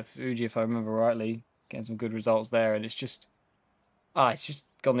last week at Fuji, if I remember rightly. Getting some good results there, and it's just... it's just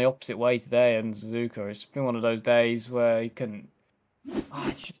gone the opposite way today, and Suzuka. It's been one of those days where he couldn't...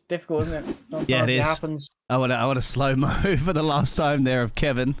 it's just difficult, isn't it? Sometimes yeah, it is. Happens. I want a slow-mo for the last time there of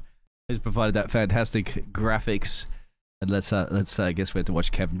Kevin, who's provided that fantastic graphics. And let's I guess we have to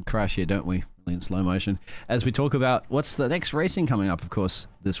watch Kevin crash here, don't we? In slow motion. As we talk about what's the next racing coming up, of course,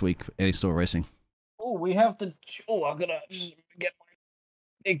 this week, Any Store Racing. Oh, we have the... Oh, I'm going to just get my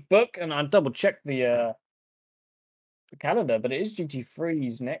big book, and I double-check the calendar, but it is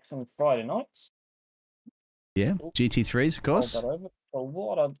GT3s next on Friday nights. Yeah, GT3s, of course. So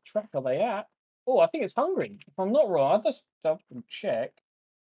what track are they at? Oh, I think it's Hungary. If I'm not wrong, I'll just double-check.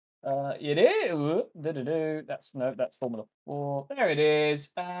 It is. That's Formula 4. There it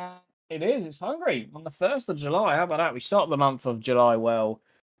is. It is. It's Hungary on the 1st of July. How about that? We start the month of July well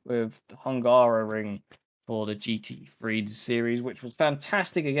with the Hungaroring for the GT3 series, which was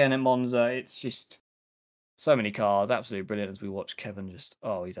fantastic again in Monza. It's just so many cars, absolutely brilliant. As we watch Kevin just,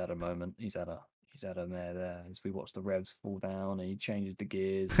 he's had a moment. He's had a mare there. As we watch the revs fall down and he changes the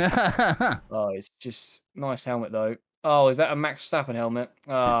gears. It's just nice helmet though. Oh, is that a Max Verstappen helmet?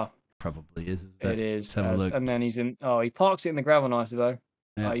 Probably is. It is. Have a look. And then he's in. Oh, he parks it in the gravel nicely though.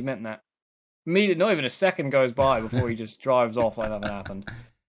 Yeah. He meant that. Not even a second goes by before he just drives off like nothing happened.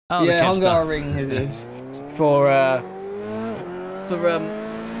 Oh, yeah, Hungaroring it is for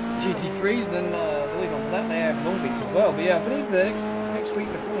GT3s, and then the week on that they have Long Beach as well. But yeah, I believe the next week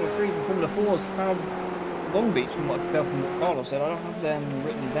the Formula 3 and Formula 4s have Long Beach, from what I can tell from what Carlos said. I don't have them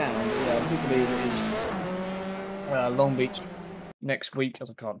written down, but yeah, I do believe it is Long Beach next week, as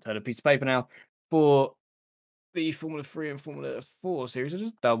I can't tell a piece of paper now, for the Formula 3 and Formula 4 series. I'll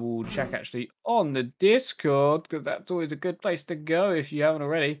just double check actually on the Discord, because that's always a good place to go if you haven't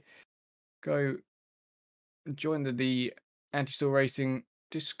already. Go join the Anti-Store Racing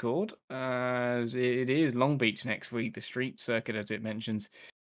Discord, as it is Long Beach next week, the street circuit as it mentions,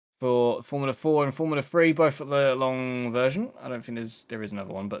 for Formula 4 and Formula 3, both at the long version. I don't think there is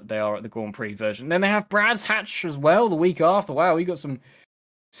another one, but they are at the Grand Prix version. Then they have Brands Hatch as well the week after. Wow, we got some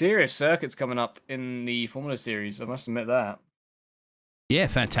serious circuits coming up in the Formula series, I must admit that. Yeah,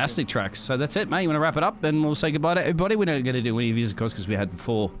 fantastic tracks. So that's it, mate. You want to wrap it up? Then we'll say goodbye to everybody. We're not going to do any of these, of course, because we had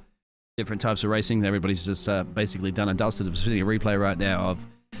 4 different types of racing. Everybody's just basically done and dusted. I'm seeing a replay right now of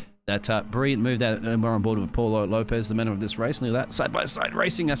that brilliant move that we're on board with Paulo Lopez, the man of this race. And that side-by-side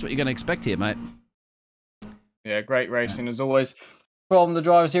racing, that's what you're going to expect here, mate. Yeah, great racing as always from the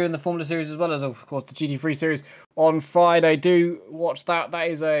drivers here in the Formula Series, as well as, of course, the GT3 Series on Friday. Do watch that. That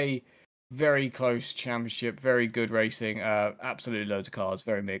is a very close championship, very good racing. Absolutely loads of cars,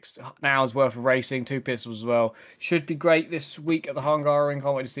 very mixed. An hour's worth of racing, 2 pistols as well. Should be great this week at the Hungaroring.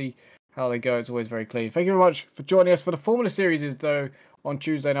 Can't wait to see how they go. It's always very clean. Thank you very much for joining us for the Formula Series, though, on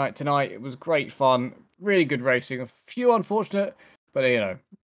Tuesday night tonight. It was great fun, really good racing. A few unfortunate, but you know,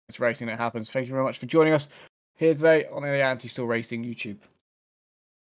 it's racing that happens. Thank you very much for joining us here today on the Anti-Store Racing YouTube.